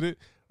you did it.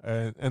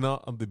 And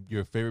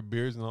your favorite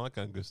beers and all that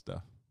kind of good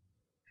stuff.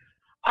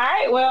 All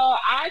right. Well,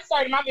 I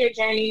started my beer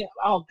journey.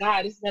 Oh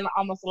God, it's been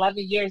almost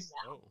 11 years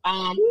now.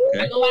 I'm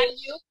not gonna lie to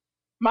you.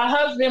 My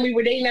husband, we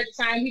were dating at the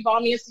time. He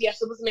bought me a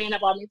CS. It was a man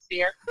that bought me a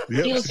beer.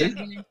 Yep. He was just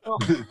getting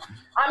into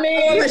I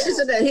mean, she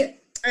said that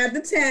at the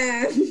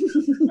time.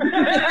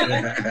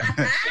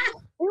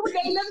 We were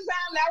dating at the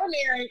time. Now we're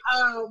married.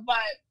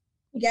 But.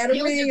 Got a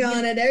ring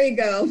on it. There you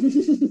go.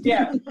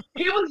 Yeah,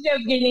 he was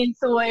just getting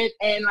into it,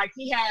 and like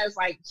he has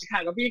like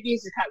Chicago Beer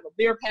Geeks, Chicago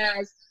Beer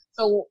Pass.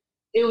 So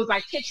it was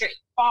like picture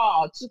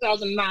fall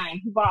 2009.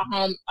 He brought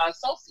home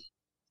Sophie,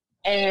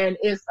 and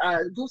it's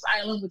Goose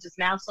Island, which is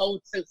now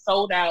sold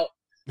out.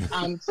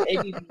 To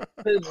ABP.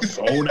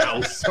 Sold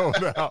out.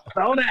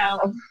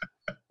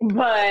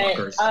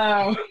 But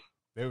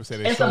they would say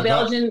they it's sold a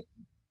Belgian,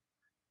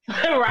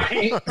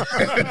 right?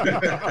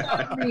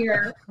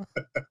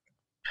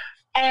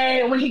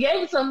 And when he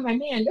gave it to him, I'm like,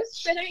 man, this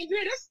shit ain't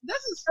good.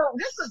 This is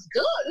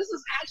good. This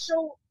is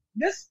actual.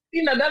 This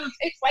doesn't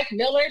taste like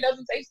Miller.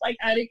 Doesn't taste like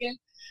Heineken.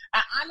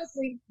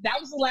 Honestly, that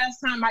was the last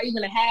time I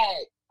even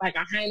had like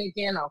a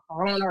Heineken or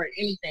Corona or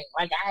anything.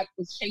 Like I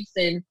was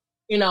chasing,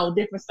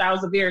 different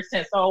styles of beer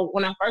since. So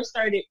when I first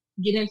started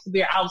getting into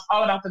beer, I was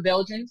all about the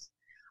Belgians.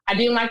 I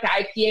didn't like the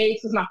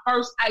IPAs because my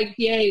first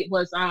IPA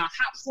was Hop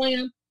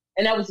Slam,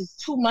 and that was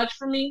just too much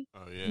for me.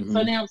 Oh yeah.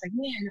 So then I was like,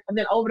 man. And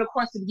then over the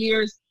course of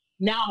years.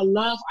 Now I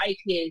love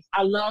IPAs.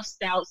 I love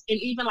stouts. And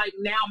even like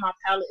now my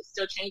palate is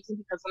still changing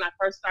because when I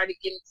first started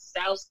getting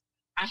stouts,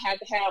 I had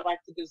to have like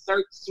the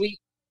dessert sweet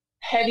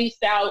heavy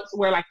stouts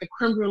where like the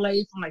creme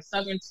brulee from like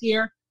Southern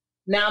Tier.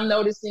 Now I'm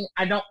noticing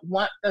I don't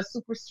want the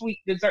super sweet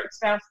dessert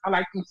stouts. I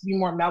like them to be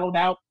more mellowed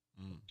out.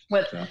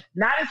 With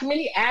not as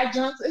many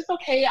adjuncts. It's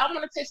okay. I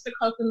want to taste the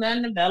coconut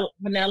and the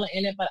vanilla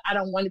in it, but I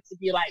don't want it to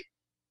be like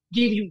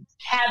give you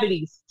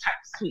cavities type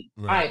sweet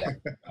either.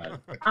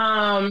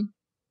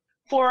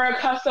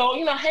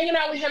 So, hanging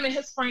out with him and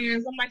his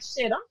friends, I'm like,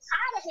 shit, I'm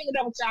tired of hanging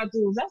out with y'all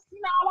dudes. That's,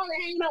 I want to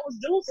hang out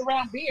with dudes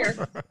around beer. I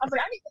was like,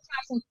 I need to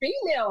find some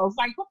females.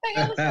 Like, what the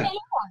hell is going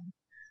on?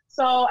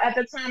 So at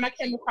the time, I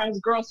came across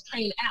Girls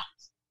Train Out.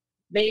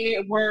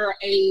 They were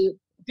a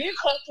beer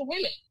club for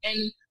women,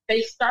 and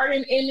they started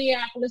in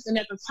Indianapolis, and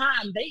at the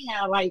time, they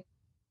had, like,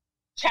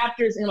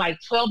 chapters in, like,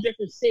 12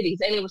 different cities,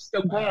 and it was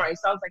still growing.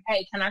 So I was like,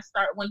 hey, can I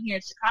start one here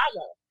in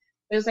Chicago?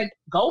 It was like,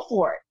 go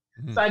for it.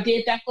 Mm-hmm. So I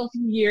did that for a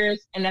few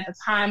years, and at the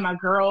time, my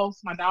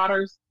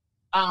daughters,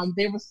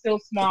 they were still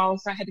small,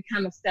 so I had to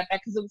kind of step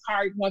back because it was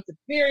hard going to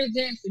beer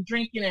events and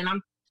drinking, and I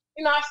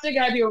still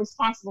got to be a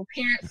responsible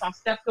parent, so I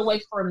stepped away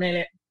for a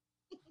minute.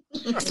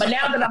 But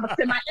now that I'm a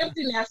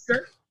semi-empty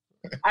nester,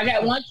 I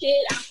got one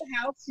kid out the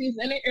house. She's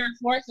in the Air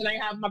Force, and I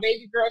have my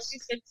baby girl.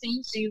 She's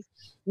 15. She's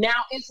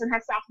now entering her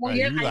sophomore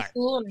year in high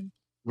school, and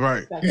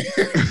right. Out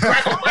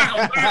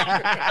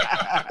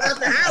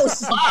the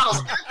house. Wow.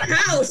 Out the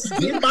house.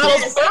 You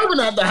bottled bourbon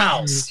at the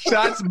house.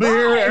 Shots,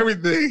 beer,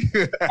 everything.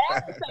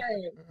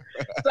 Everything.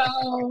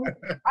 So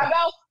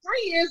about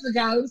 3 years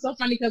ago, it was so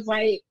funny because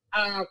I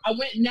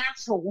went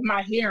natural with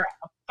my hair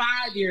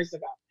 5 years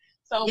ago.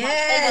 So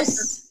I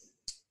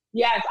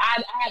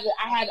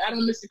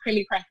don't miss the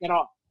creamy crack at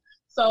all.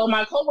 So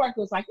my coworker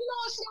was like,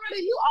 Shalonda,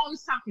 you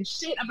always talking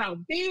shit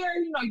about beer.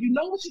 You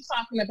know what you're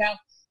talking about.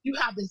 You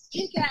have this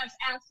kick-ass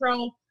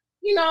afro.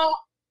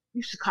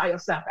 You should call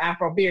yourself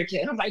Afro Beer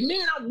Chick. I'm like,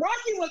 man, I'm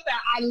rocking with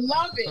that. I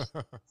love it.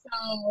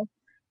 So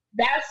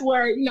that's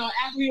where,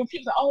 after people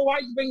say, oh, why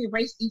are you bringing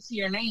race into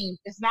your name?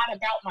 It's not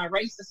about my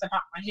race. It's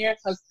about my hair.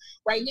 Because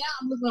right now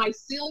I'm looking like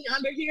silly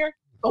under here.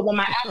 But when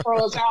my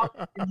afro is out,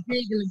 it's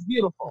big and it's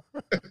beautiful.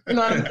 You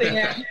know what I'm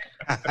saying?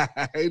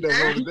 Ain't no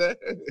wrong with that.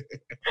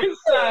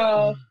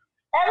 So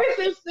ever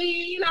since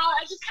then,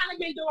 I just kind of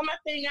been doing my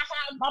thing. I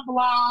have my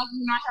blog,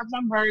 I have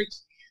my merch.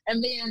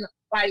 And then,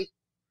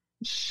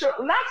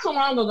 not so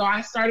long ago,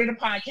 I started a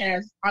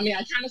podcast. I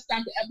kind of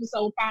stopped at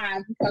episode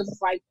 5 because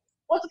it's like,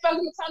 what the fuck am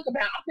I talking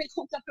about? I've been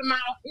cooped up in my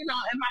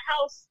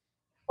house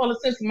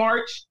since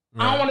March.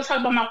 Right. I don't want to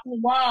talk about my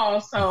food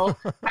wall, so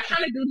I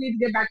kind of do need to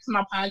get back to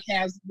my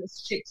podcast.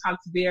 This Chick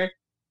Talks Beer.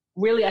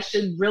 Really, I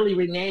should really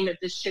rename it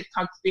This Chick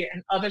Talks Beer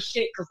and Other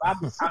Shit because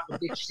I've been talking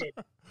big shit.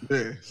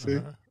 Yeah, see?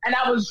 And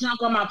I was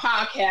drunk on my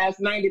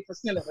podcast 90%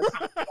 of the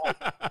time.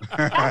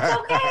 That's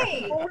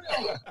okay. For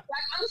real. Like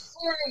I'm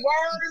swearing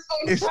words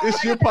on the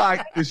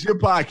podcast. It's your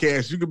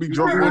podcast. You can be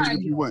drunk Right.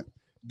 if you want.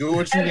 Do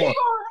what you And want.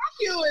 people rock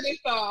you with it,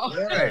 though.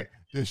 Hey,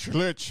 the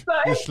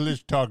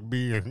Schlitz talk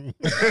beer.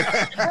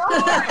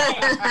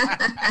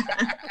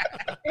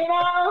 You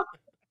know,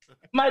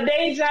 my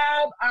day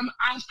job, I'm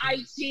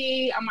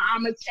IT,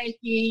 I'm a techie,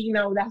 you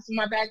know, that's what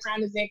my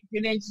background is in,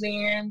 computer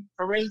engineering,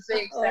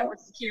 forensics,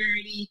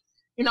 cybersecurity,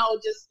 you know,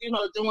 just, you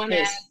know, doing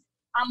that.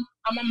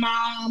 I'm a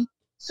mom,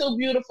 2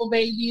 beautiful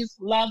babies,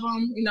 love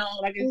them, you know,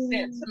 like I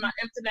said, to my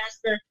empty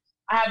nester.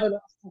 I have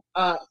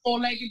a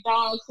 4-legged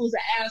dog who's an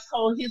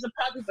asshole. He's a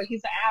puppy, but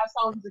he's an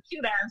asshole. He's a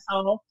cute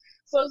asshole.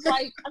 So it's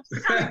like, I'm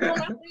just kind of doing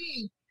my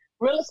thing.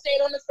 Real estate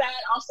on the side,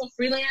 also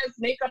freelance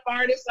makeup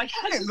artist. Like,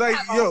 calm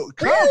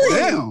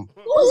down.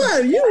 Hold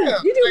on,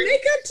 you do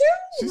makeup too?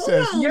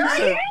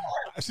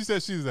 She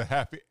says she's a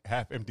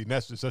half empty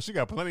nester, so she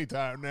got plenty of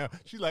time now.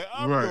 She's like,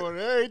 I'm doing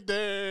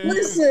everything.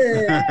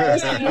 Listen,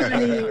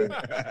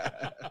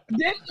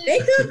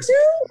 makeup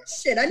too?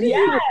 Shit, I need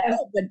you to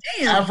help, but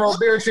damn. Afro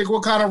Beer Chick,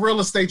 what kind of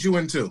real estate you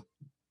into?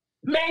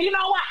 Man, you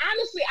know what?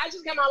 Honestly, I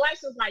just got my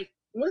license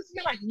it's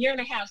been like a year and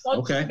a half.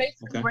 So it's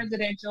basically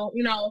residential,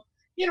 you know.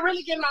 You know,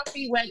 really get my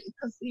feet wet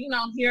because, you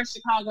know, here in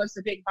Chicago, it's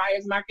a big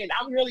buyer's market.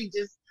 I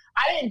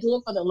didn't do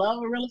it for the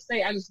love of real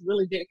estate. I just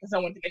really did it because I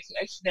wanted to get some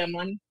extra damn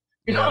money.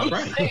 You know what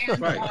I'm saying?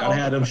 Right. Gotta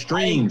have them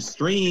streams.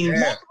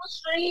 Yeah.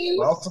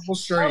 Multiple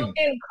streams.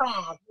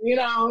 Income, you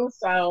know,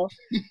 so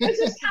it's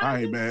just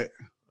kind of, man.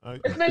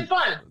 It's been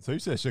fun. So you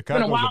said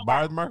Chicago's a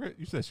buyer's market?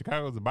 You said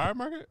Chicago's a buyer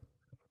market?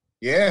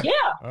 Yeah. Yeah.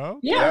 Oh,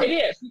 yeah, it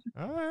is.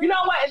 Right. You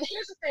know what? And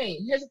here's the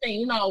thing.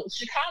 You know,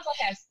 Chicago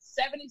has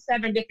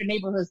 77 different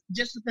neighborhoods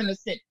just within the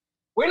city.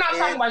 We're not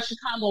talking about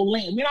Chicago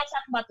Lane. We're not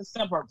talking about the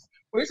suburbs.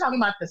 We're talking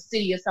about the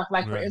city itself.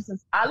 Like, for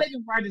instance, I live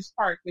in Rogers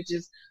Park, which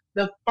is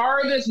the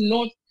farthest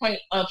north point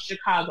of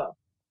Chicago.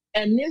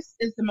 And this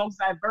is the most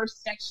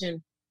diverse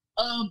section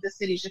of the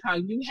city of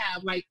Chicago. You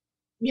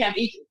have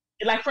each,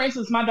 like, for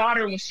instance, my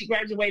daughter, when she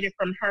graduated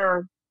from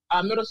her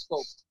middle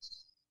school,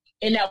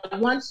 in that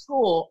one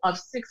school of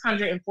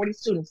 640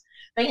 students,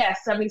 they had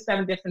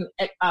 77 different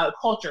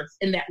cultures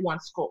in that one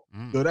school.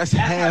 So that's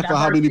half of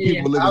how many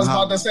people live in Holland. I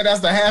was about to say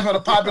that's the half of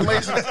the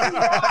population. Right.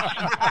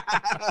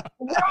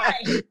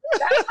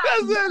 That's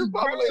half the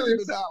population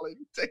in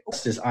Holland.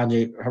 This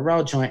Andre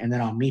Harrell joint, and then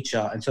I'll meet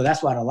y'all. And so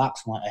that's why the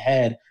Locks went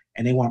ahead,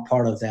 and they weren't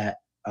part of that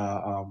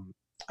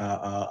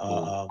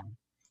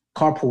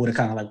carpool that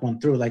kind of like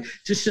went through, like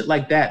just shit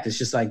like that. It's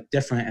just like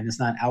different, and it's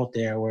not out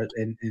there.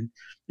 And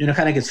you know,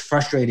 kind of gets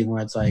frustrating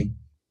where it's like,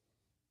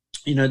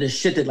 you know, there's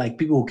shit that like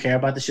people who care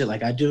about the shit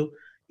like I do,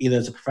 either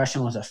as a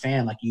professional or as a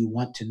fan, like you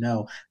want to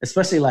know,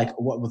 especially like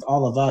with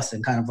all of us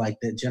and kind of like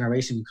the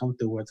generation we come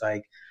through where it's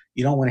like,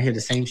 you don't want to hear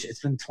the same shit.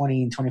 It's been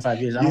 20,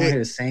 25 years. I don't want to hear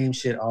the same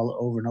shit all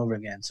over and over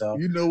again. So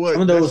you know what?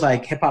 Some of those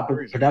like hip hop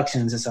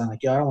productions, it's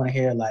like, yo, I don't want to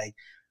hear like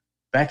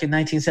back in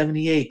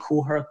 1978,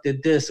 Kool Herc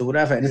did this or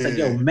whatever. And it's like,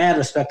 yo, mad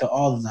respect to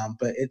all of them.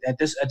 But at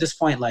this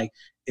point, like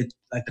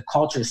the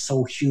culture is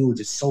so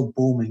huge. It's so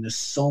booming. There's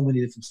so many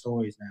different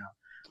stories now.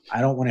 I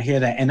don't want to hear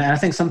that. And I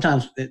think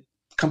sometimes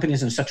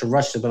companies are in such a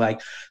rush to be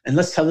like, and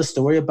let's tell the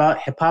story about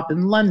hip hop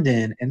in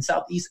London and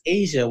Southeast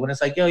Asia, when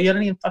it's like, yo, you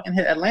don't even fucking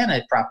hit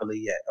Atlanta properly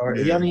yet, or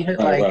you don't even hit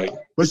like.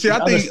 But see, I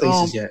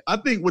yet.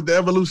 think with the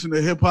evolution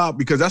of hip hop,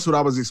 because that's what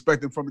I was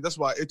expecting from it. That's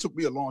why it took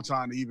me a long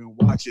time to even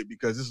watch it,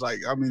 because it's like,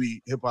 how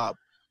many hip hop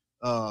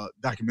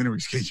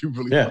documentaries can you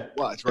really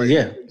watch, right?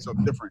 Yeah,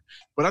 something different.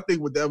 But I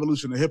think with the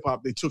evolution of hip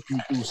hop, they took you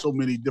through so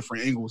many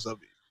different angles of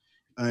it,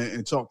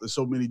 and talked to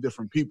so many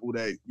different people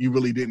that you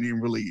really didn't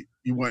even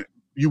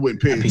you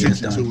wouldn't pay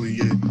attention to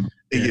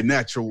in your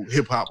natural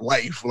hip hop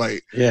life.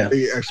 Like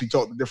they actually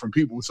talked to different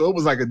people, so it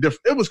was like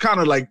it was kind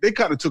of like they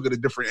kind of took it a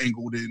different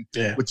angle than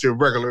what you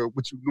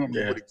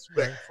normally would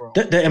expect from.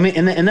 I mean,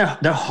 and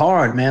they're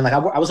hard, man. Like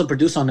I was a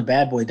producer on the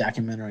Bad Boy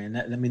documentary, and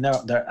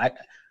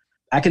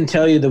I can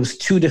tell you there was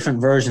 2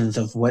 different versions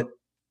of what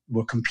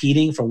were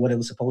competing for what it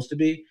was supposed to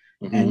be.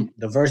 Mm-hmm. And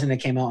the version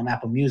that came out on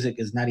Apple Music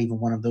is not even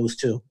one of those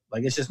 2.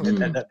 Like, it's just,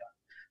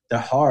 they're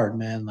hard,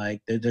 man.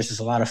 Like, there's just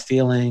a lot of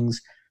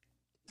feelings.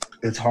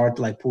 It's hard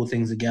to, like, pull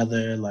things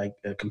together, like,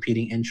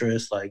 competing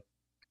interests. Like,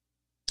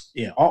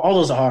 yeah, all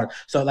those are hard.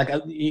 So, like, a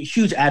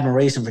huge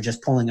admiration for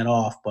just pulling it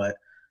off. But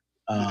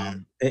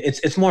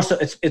it's more so,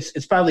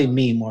 it's probably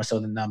me more so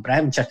than them. But I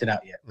haven't checked it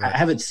out yet. Right. I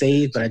have it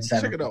saved, but I just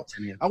haven't. Check it out.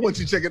 I want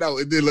you to check it out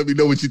and then let me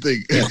know what you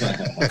think.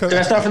 Can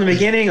I start from the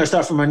beginning or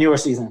start from a newer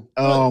season?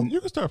 You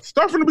can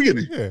start from the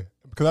beginning. Yeah,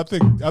 because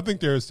I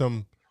think there's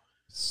some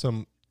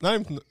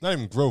not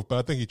even growth, but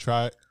I think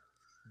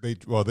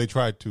they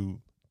tried to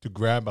to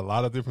grab a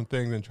lot of different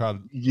things and try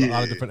a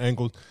lot of different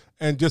angles.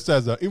 And just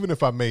as even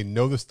if I may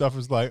know the stuff,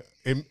 is like,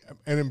 and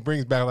it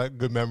brings back like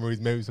good memories.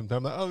 Maybe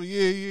sometimes like, oh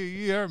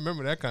yeah, I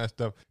remember that kind of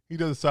stuff. He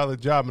does a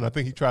solid job, and I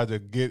think he tries to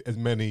get as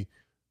many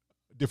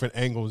different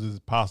angles as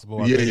possible.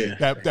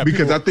 That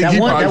because people, I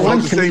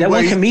think that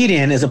one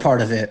comedian is a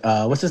part of it.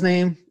 What's his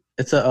name?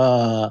 It's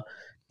a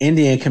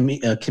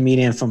Indian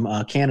comedian from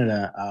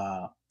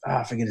Canada.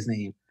 I forget his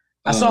name.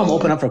 I saw him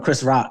open up for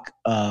Chris Rock,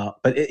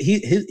 but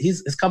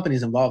his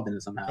company's involved in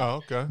it somehow. Oh,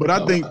 okay. But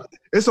I think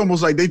it's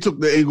almost like they took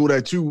the angle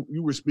that you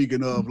were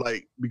speaking of,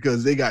 like,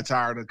 because they got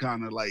tired of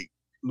kind of like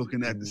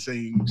looking at the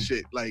same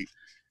shit, like,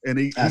 and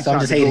he so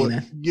I'm just hating,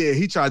 man. Yeah,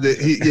 he tried to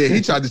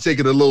take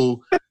it a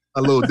little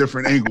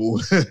different angle.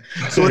 So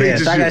I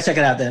gotta check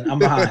it out. Then I'm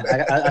behind.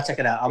 I'll check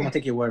it out. I'm gonna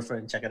take your word for it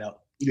and check it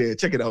out. Yeah,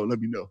 check it out.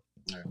 Let me know.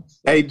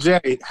 Hey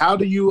Jay, how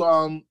do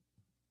you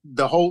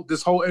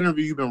this whole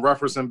interview you've been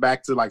referencing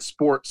back to like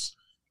sports?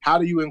 How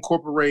do you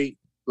incorporate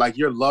like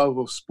your love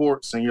of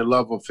sports and your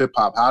love of hip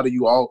hop? How do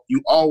you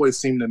always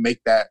seem to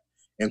make that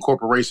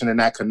incorporation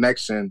and that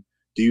connection?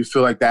 Do you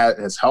feel like that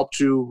has helped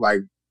you? Like,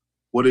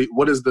 what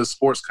is the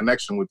sports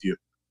connection with you?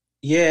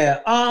 Yeah,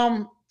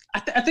 I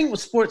think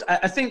with sports,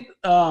 I think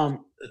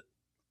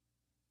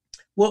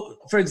well,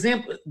 for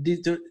example,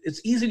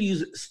 it's easy to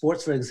use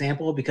sports for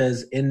example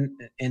because in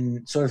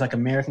sort of like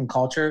American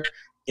culture,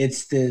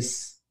 it's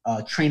this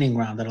training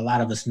ground that a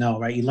lot of us know,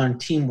 right? You learn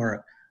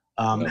teamwork,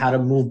 how to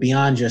move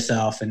beyond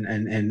yourself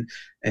and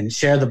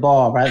share the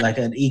ball, right? Like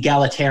an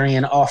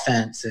egalitarian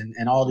offense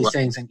and all these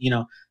things, and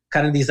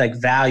kind of these like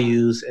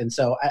values. And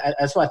so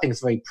that's why I think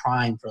it's very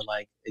prime for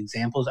like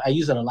examples. I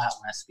use it a lot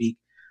when I speak,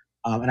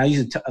 and I use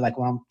it like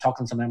when I'm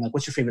talking to somebody. I'm like,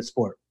 "What's your favorite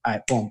sport?" All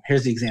right, boom.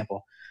 Here's the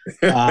example.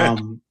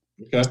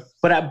 Okay.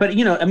 But I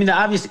mean, the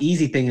obvious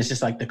easy thing is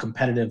just like the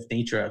competitive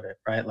nature of it,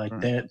 right? Like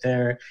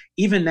they're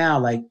even now,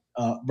 like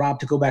Rob,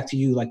 to go back to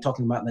you, like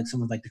talking about like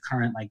some of like the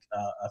current like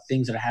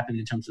things that are happening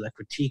in terms of like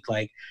critique,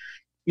 like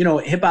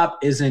hip hop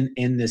isn't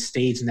in this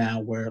stage now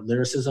where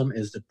lyricism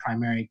is the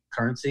primary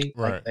currency,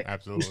 right? Like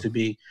absolutely. Used to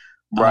be,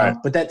 right?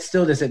 But that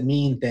still doesn't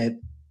mean that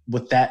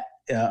with that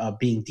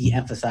being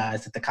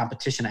de-emphasized, that the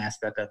competition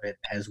aspect of it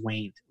has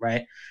waned,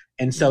 right?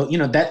 And so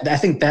that I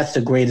think that's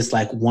the greatest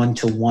like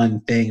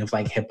one-to-one thing of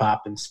like hip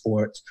hop and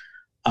sports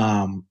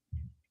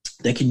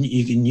that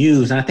you can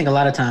use. And I think a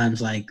lot of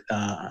times like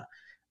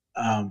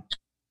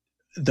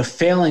the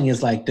failing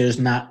is like there's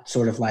not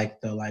sort of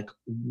like the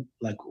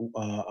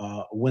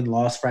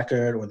win-loss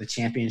record or the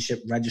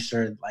championship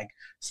registered like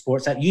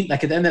sports that you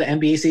like at the end of the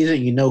NBA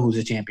season, who's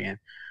a champion.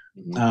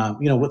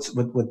 What's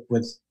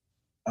with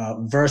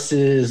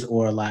versus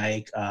or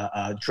like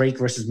Drake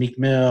versus Meek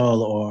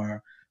Mill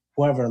or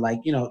whoever,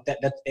 like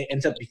that it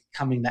ends up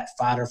becoming that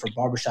fodder for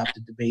barbershop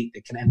debate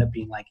that can end up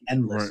being like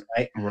endless,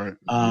 right?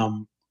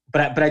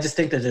 But I just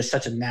think that there's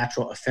such a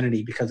natural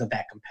affinity because of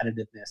that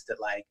competitiveness that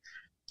like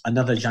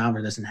another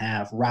genre doesn't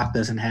have. Rock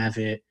doesn't have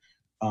it.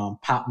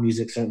 Pop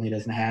music certainly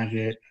doesn't have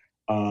it.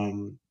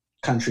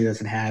 Country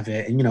doesn't have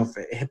it. And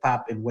for hip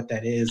hop and what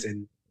that is,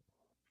 and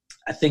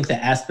I think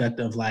the aspect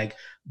of like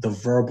the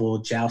verbal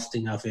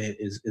jousting of it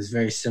is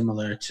very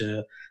similar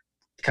to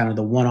kind of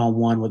the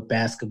one-on-one with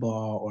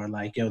basketball, or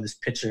like, this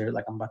pitcher,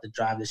 like I'm about to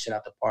drive this shit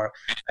out the park.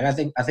 Like I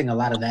think a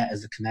lot of that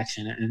is the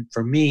connection. And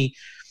for me,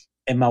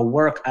 in my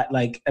work,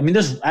 I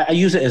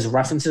use it as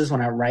references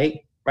when I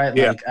write, right?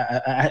 Yeah. Like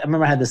I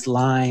remember I had this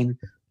line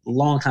a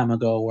long time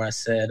ago where I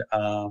said,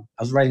 I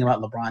was writing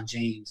about LeBron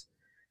James,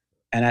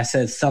 and I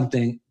said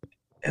something.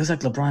 It was like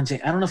LeBron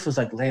James. I don't know if it was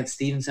like Lance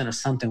Stevenson or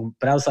something,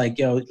 but I was like,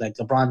 like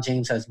LeBron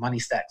James has money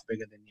stacks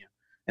bigger than you.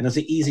 And it was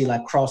an easy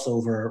like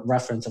crossover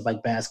reference of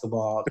like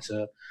basketball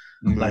to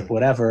like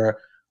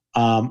whatever.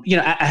 I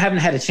haven't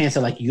had a chance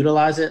to like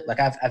utilize it. Like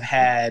I've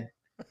had,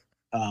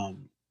 like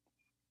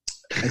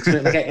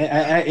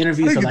I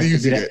interviewed for like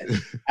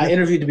I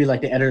interviewed to be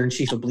like the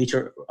editor-in-chief of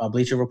Bleacher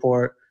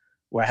Report,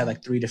 where I had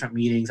like 3 different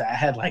meetings. I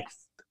had like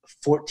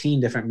 14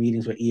 different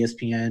meetings with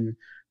ESPN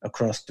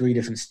across 3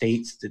 different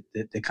states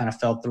that kind of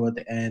fell through at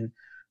the end,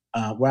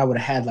 where I would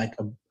have had like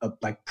a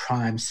like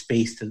prime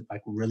space to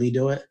like really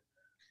do it.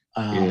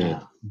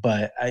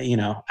 But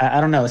I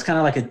don't know. It's kind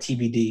of like a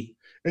TBD.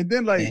 And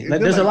then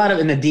there's a lot of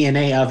in the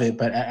DNA of it,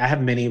 but I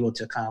haven't been able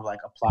to kind of like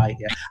apply it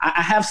yet.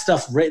 I have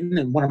stuff written,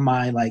 and one of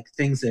my like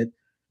things that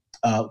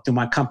through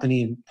my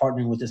company and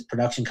partnering with this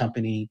production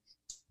company,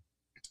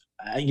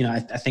 I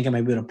think I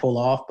may be able to pull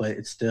off, but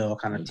it's still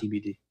kind of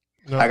TBD.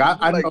 Like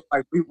I know,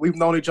 like we've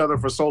known each other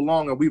for so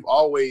long, and we've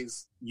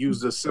always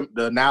used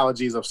the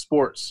analogies of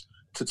sports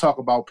to talk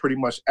about pretty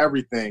much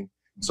everything.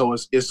 So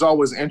it's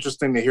always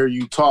interesting to hear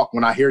you talk.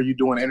 When I hear you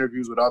doing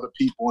interviews with other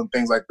people and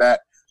things like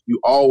that, you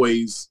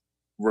always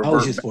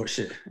revert use sports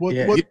shit.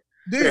 Because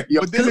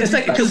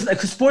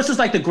sports is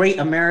like the great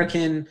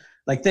American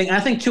like thing. I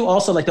think too,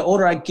 also like the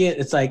older I get,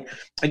 it's like,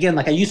 again,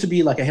 like I used to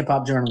be like a hip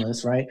hop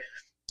journalist, right?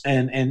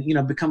 And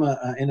become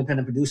an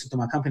independent producer through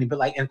my company. But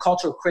like, and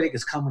cultural critic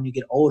has come when you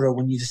get older,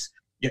 when you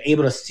you're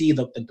able to see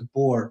the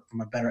board from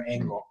a better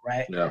angle,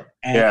 right? Yeah.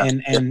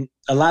 And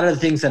a lot of the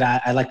things that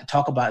I like to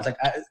talk about is like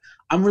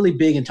I'm really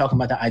big in talking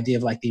about the idea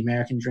of like the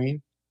American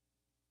dream.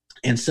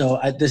 And so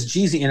this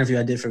Jeezy interview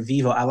I did for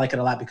Vivo, I like it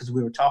a lot because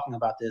we were talking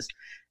about this.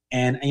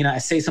 And, you know, I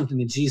say something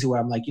to Jeezy where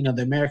I'm like, you know,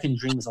 the American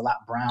dream is a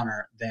lot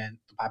browner than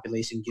the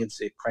population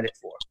gives it credit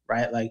for,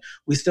 right? Like,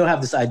 we still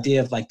have this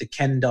idea of like the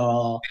Ken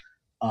doll,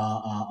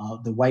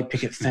 the white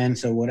picket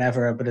fence or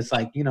whatever. But it's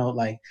like, you know,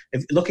 like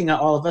if looking at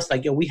all of us,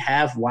 like, yo, we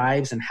have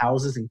wives and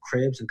houses and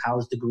cribs and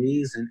college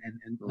degrees and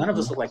none of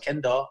us look like Ken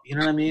doll. You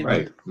know what I mean?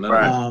 Right.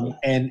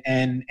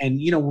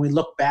 And you know, when we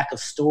look back of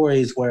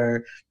stories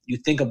where you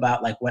think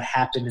about like what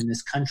happened in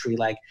this country,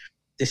 like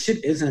this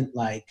shit isn't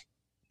like,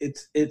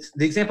 it's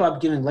the example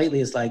I've given lately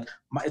is like,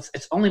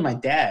 it's only my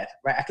dad,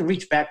 right? I can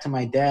reach back to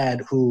my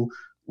dad who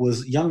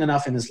was young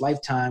enough in his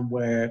lifetime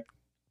where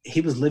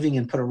he was living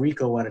in Puerto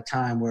Rico at a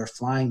time where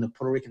flying the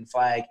Puerto Rican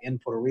flag in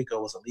Puerto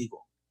Rico was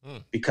illegal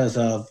because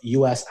of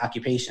U.S.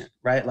 occupation,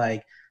 right?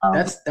 Like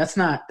that's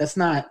not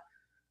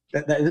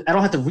I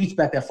don't have to reach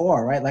back that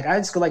far, right? Like I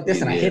just go like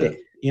this and I hit it.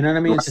 You know what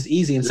I mean? It's just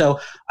easy. And so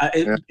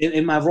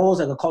in my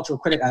roles as a cultural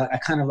critic, I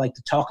kind of like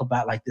to talk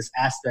about like this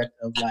aspect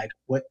of like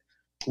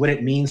what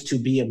it means to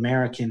be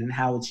American and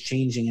how it's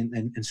changing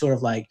and sort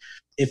of like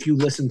if you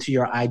listen to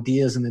your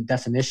ideas and the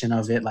definition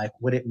of it, like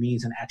what it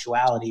means in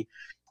actuality.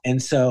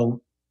 And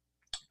so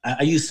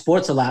I use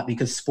sports a lot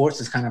because sports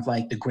is kind of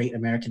like the great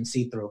American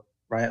see-through,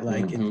 right?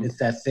 Like it's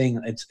that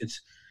thing.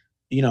 It's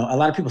you know, a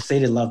lot of people say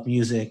they love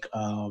music,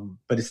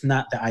 but it's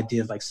not the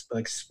idea of like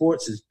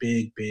sports is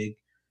big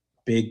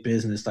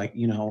business. Like,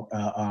 you know,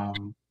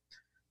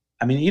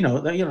 I mean, you know,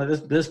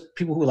 there's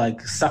people who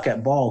like suck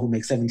at ball who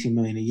make $17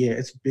 million a year.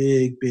 It's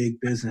big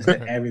business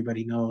that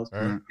everybody knows.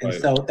 And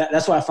so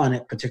that's why I find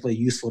it particularly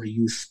useful to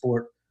use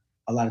sport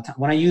a lot of time.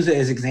 When I use it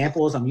as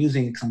examples, I'm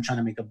using it because I'm trying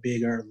to make a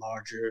bigger,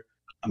 larger.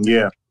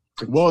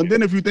 Well, and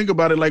then if you think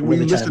about it, like when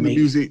you listen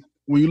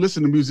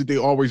to music, they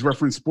always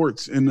reference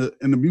sports in the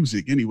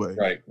music anyway.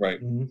 Right.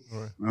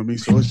 I mean,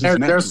 so it's just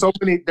there's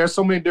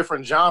so many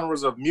different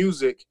genres of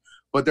music,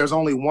 but there's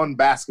only one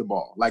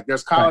basketball. Like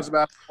there's college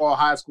basketball,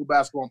 high school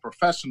basketball, and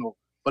professional,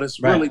 but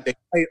it's really they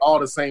play all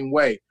the same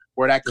way.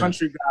 Where that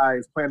country guy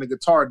is playing the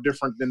guitar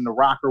different than the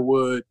rocker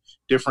would,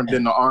 different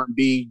than the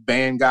R&B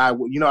band guy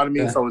would. You know what I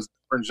mean? So it's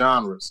different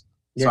genres.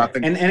 Yeah. So I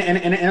think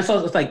and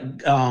so it's like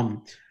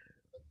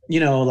you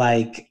know,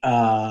 like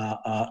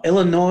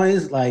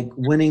Illinois, like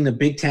winning the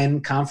Big Ten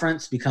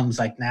conference becomes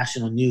like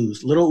national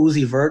news. Little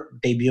Uzi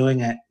Vert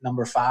debuting at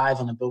number 5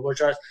 on the Billboard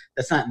charts,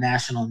 that's not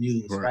national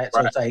news, right?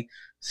 So it's like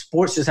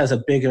sports just has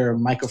a bigger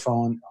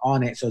microphone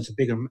on it, so it's a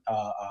bigger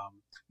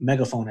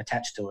megaphone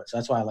attached to it. So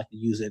that's why I like to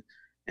use it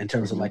in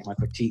terms of like my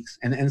critiques.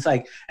 And it's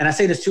like, and I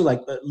say this too,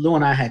 like Lou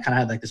and I had kind of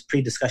had like this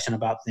pre-discussion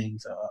about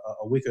things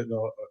a week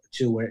ago or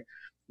two where,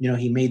 you know,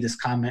 he made this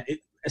comment,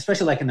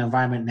 especially like in the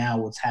environment now,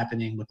 what's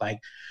happening with like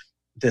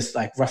this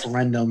like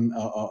referendum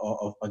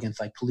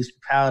against like police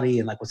brutality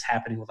and like what's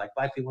happening with like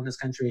black people in this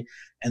country.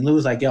 And Lou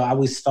was like, yo, I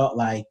always felt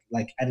like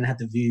I didn't have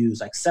the views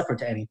like separate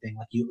to anything.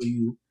 Like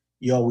you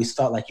always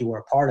felt like you were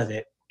a part of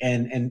it.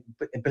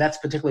 But that's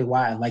particularly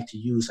why I like to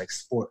use like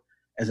sport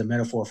as a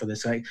metaphor for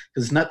this, right?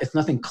 Because it's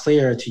nothing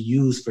clear to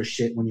use for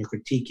shit when you're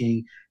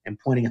critiquing and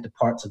pointing at the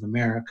parts of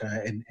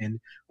America. And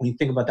when you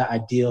think about the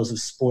ideals of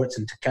sports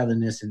and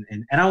togetherness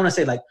and I want to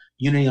say like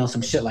unity on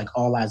some shit like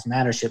all lives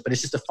matter shit, but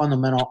it's just a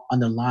fundamental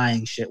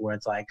underlying shit where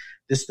it's like,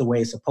 this is the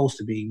way it's supposed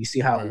to be. You see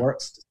how it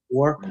works,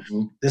 or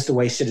this is the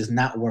way shit is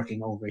not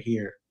working over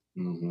here.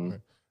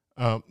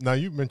 Now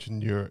you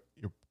mentioned your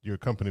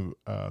company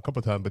a couple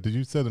of times, but did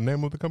you say the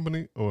name of the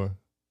company or?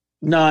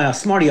 No,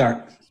 Smarty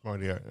Art.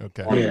 Smarty Art,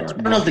 okay. Yeah. I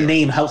don't know if the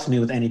name helps me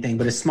with anything,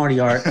 but it's Smarty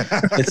Art.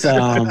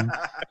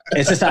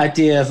 It's just the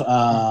idea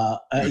of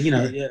you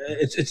know,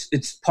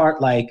 it's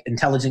part like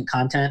intelligent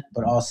content,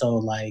 but also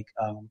like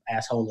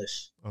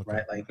asshole-ish,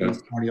 right? Like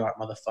Smarty Art,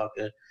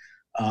 motherfucker.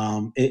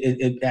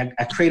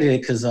 I created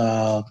it because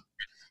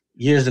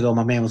years ago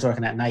my man was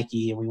working at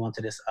Nike and we went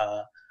to this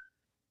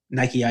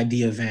Nike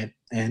ID event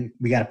and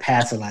we got a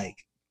pass to like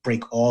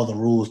break all the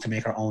rules to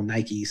make our own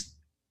Nikes.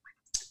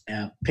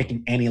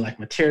 Picking any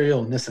like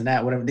material and this and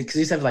that, whatever, because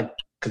these have like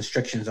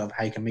constrictions of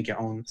how you can make your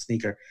own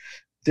sneaker.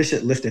 This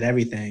shit lifted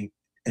everything,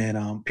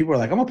 and people are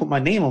like, "I'm gonna put my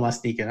name on my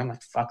sneaker." And I'm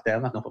like, "Fuck that!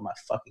 I'm not gonna put my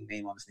fucking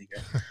name on the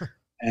sneaker."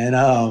 And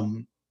I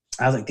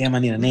was like, "Damn, I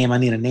need a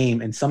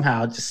name. And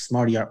somehow just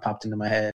Smarty Art popped into my head.